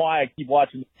 Oh. I don't know why I keep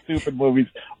watching stupid movies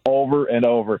over and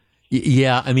over.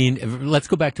 Yeah, let's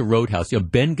go back to Roadhouse.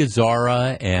 Ben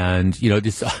Gazzara and the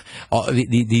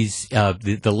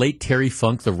late Terry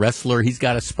Funk, the wrestler. He's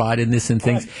got a spot in this and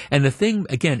things. And the thing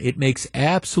again, it makes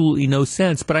absolutely no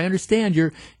sense. But I understand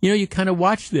you kind of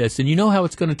watch this and you know how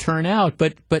it's going to turn out.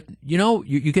 But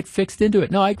you get fixed into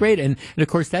it. No, I agree. And of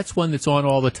course that's one that's on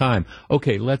all the time.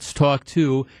 Okay, let's talk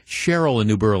to Cheryl in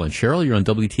New Berlin. Cheryl, you're on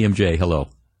WTMJ. Hello.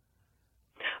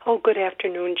 Oh, good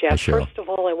afternoon, Jeff. Hi, Cheryl. First of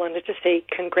all, I wanted to say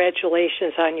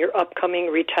congratulations on your upcoming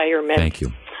retirement. Thank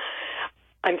you.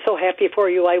 I'm so happy for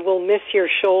you. I will miss your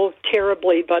show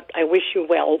terribly, but I wish you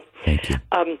well. Thank you.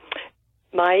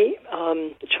 My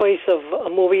choice of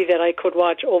a movie that I could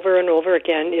watch over and over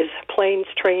again is Planes,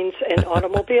 Trains, and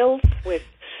Automobiles with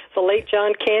the late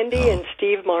John Candy and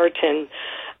Steve Martin,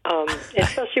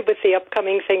 especially with the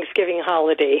upcoming Thanksgiving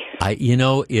holiday.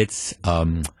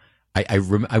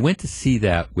 I went to see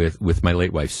that with my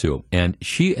late wife Sue, and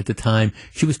she at the time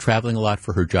she was traveling a lot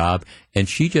for her job, and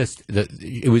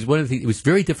it was one of the things. It was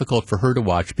very difficult for her to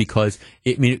watch because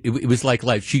it was like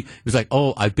life. It was like,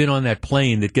 oh, I've been on that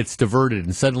plane that gets diverted,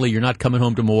 and suddenly you're not coming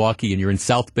home to Milwaukee, and you're in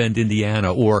South Bend,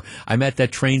 Indiana, or I'm at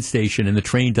that train station and the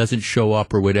train doesn't show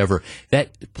up or whatever.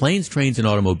 That Planes, Trains, and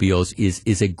Automobiles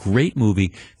is a great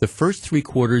movie. The first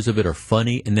 3/4 of it are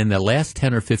funny, and then the last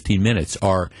 10 or 15 minutes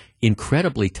are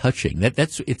incredibly touching.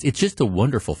 It's just a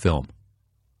wonderful film.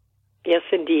 Yes,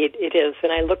 indeed, it is.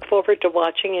 And I look forward to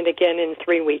watching it again in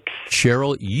 3 weeks.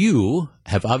 Cheryl, you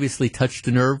have obviously touched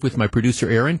a nerve with my producer,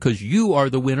 Aaron, because you are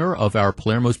the winner of our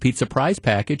Palermo's Pizza prize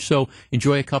package. So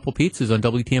enjoy a couple pizzas on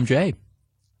WTMJ.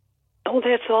 Oh,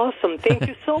 that's awesome. Thank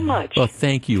you so much. Well,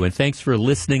 thank you. And thanks for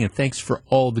listening, and thanks for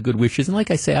all the good wishes. And like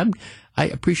I say, I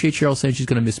appreciate Cheryl saying she's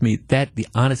going to miss me. The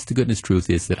honest to goodness truth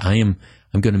is that I'm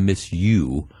going to miss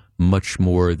you much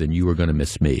more than you are going to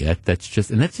miss me.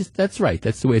 That's right.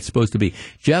 That's the way it's supposed to be.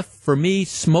 Jeff, for me,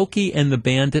 Smokey and the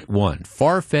Bandit won.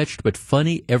 Far-fetched, but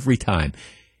funny every time.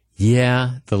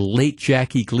 Yeah, the late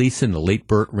Jackie Gleason, the late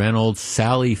Burt Reynolds,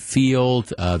 Sally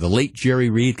Field, the late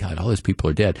Jerry Reed. God, all those people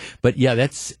are dead. But yeah,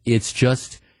 it's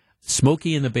just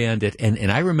Smokey and the Bandit,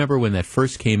 and I remember when that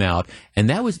first came out, and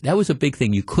that was a big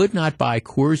thing. You could not buy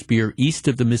Coors beer east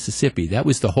of the Mississippi. That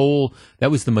was the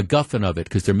MacGuffin of it,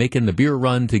 because they're making the beer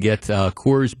run to get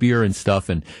Coors beer and stuff,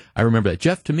 and I remember that.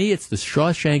 Jeff, to me, it's the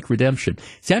Shawshank Redemption.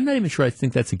 See, I'm not even sure I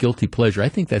think that's a guilty pleasure. I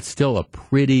think that's still a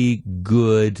pretty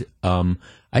good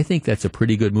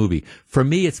movie. For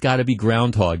me, it's got to be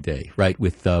Groundhog Day, right,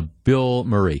 with Bill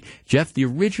Murray. Jeff, the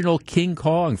original King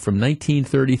Kong from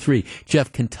 1933.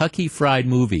 Jeff, Kentucky Fried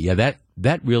Movie. Yeah,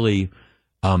 that really,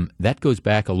 that goes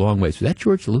back a long ways. Was that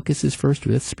George Lucas's first,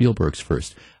 or that's Spielberg's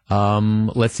first?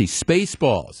 Let's see,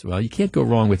 Spaceballs. Well, you can't go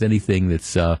wrong with anything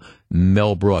that's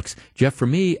Mel Brooks. Jeff, for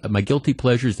me, my guilty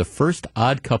pleasure is the first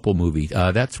Odd Couple movie.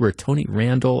 That's where Tony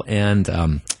Randall and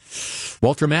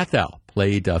Walter Matthau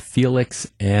played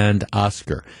Felix and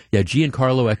Oscar. Yeah,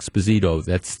 Giancarlo Esposito,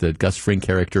 that's the Gus Fring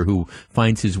character who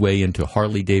finds his way into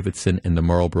Harley Davidson and the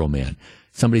Marlboro Man.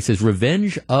 Somebody says,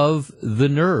 Revenge of the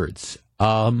Nerds.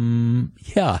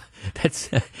 Yeah,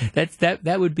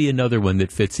 that would be another one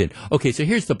that fits in. Okay, so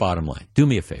here's the bottom line. Do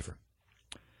me a favor.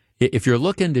 If you're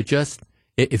looking to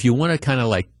if you want to kind of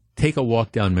like take a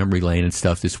walk down memory lane and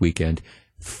stuff this weekend,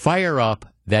 fire up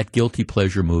that guilty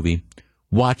pleasure movie.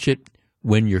 Watch it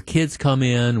when your kids come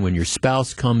in, when your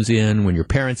spouse comes in, when your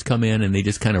parents come in, and they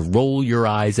just kind of roll your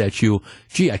eyes at you.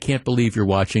 Gee, I can't believe you're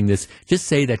watching this. Just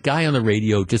say, that guy on the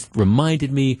radio just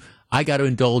reminded me I got to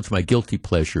indulge my guilty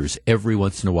pleasures every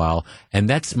once in a while. And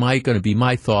that's going to be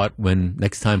my thought when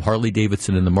next time Harley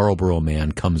Davidson and the Marlboro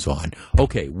Man comes on.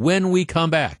 Okay, when we come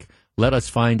back, let us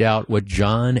find out what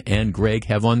John and Greg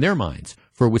have on their minds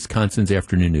for Wisconsin's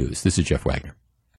Afternoon News. This is Jeff Wagner.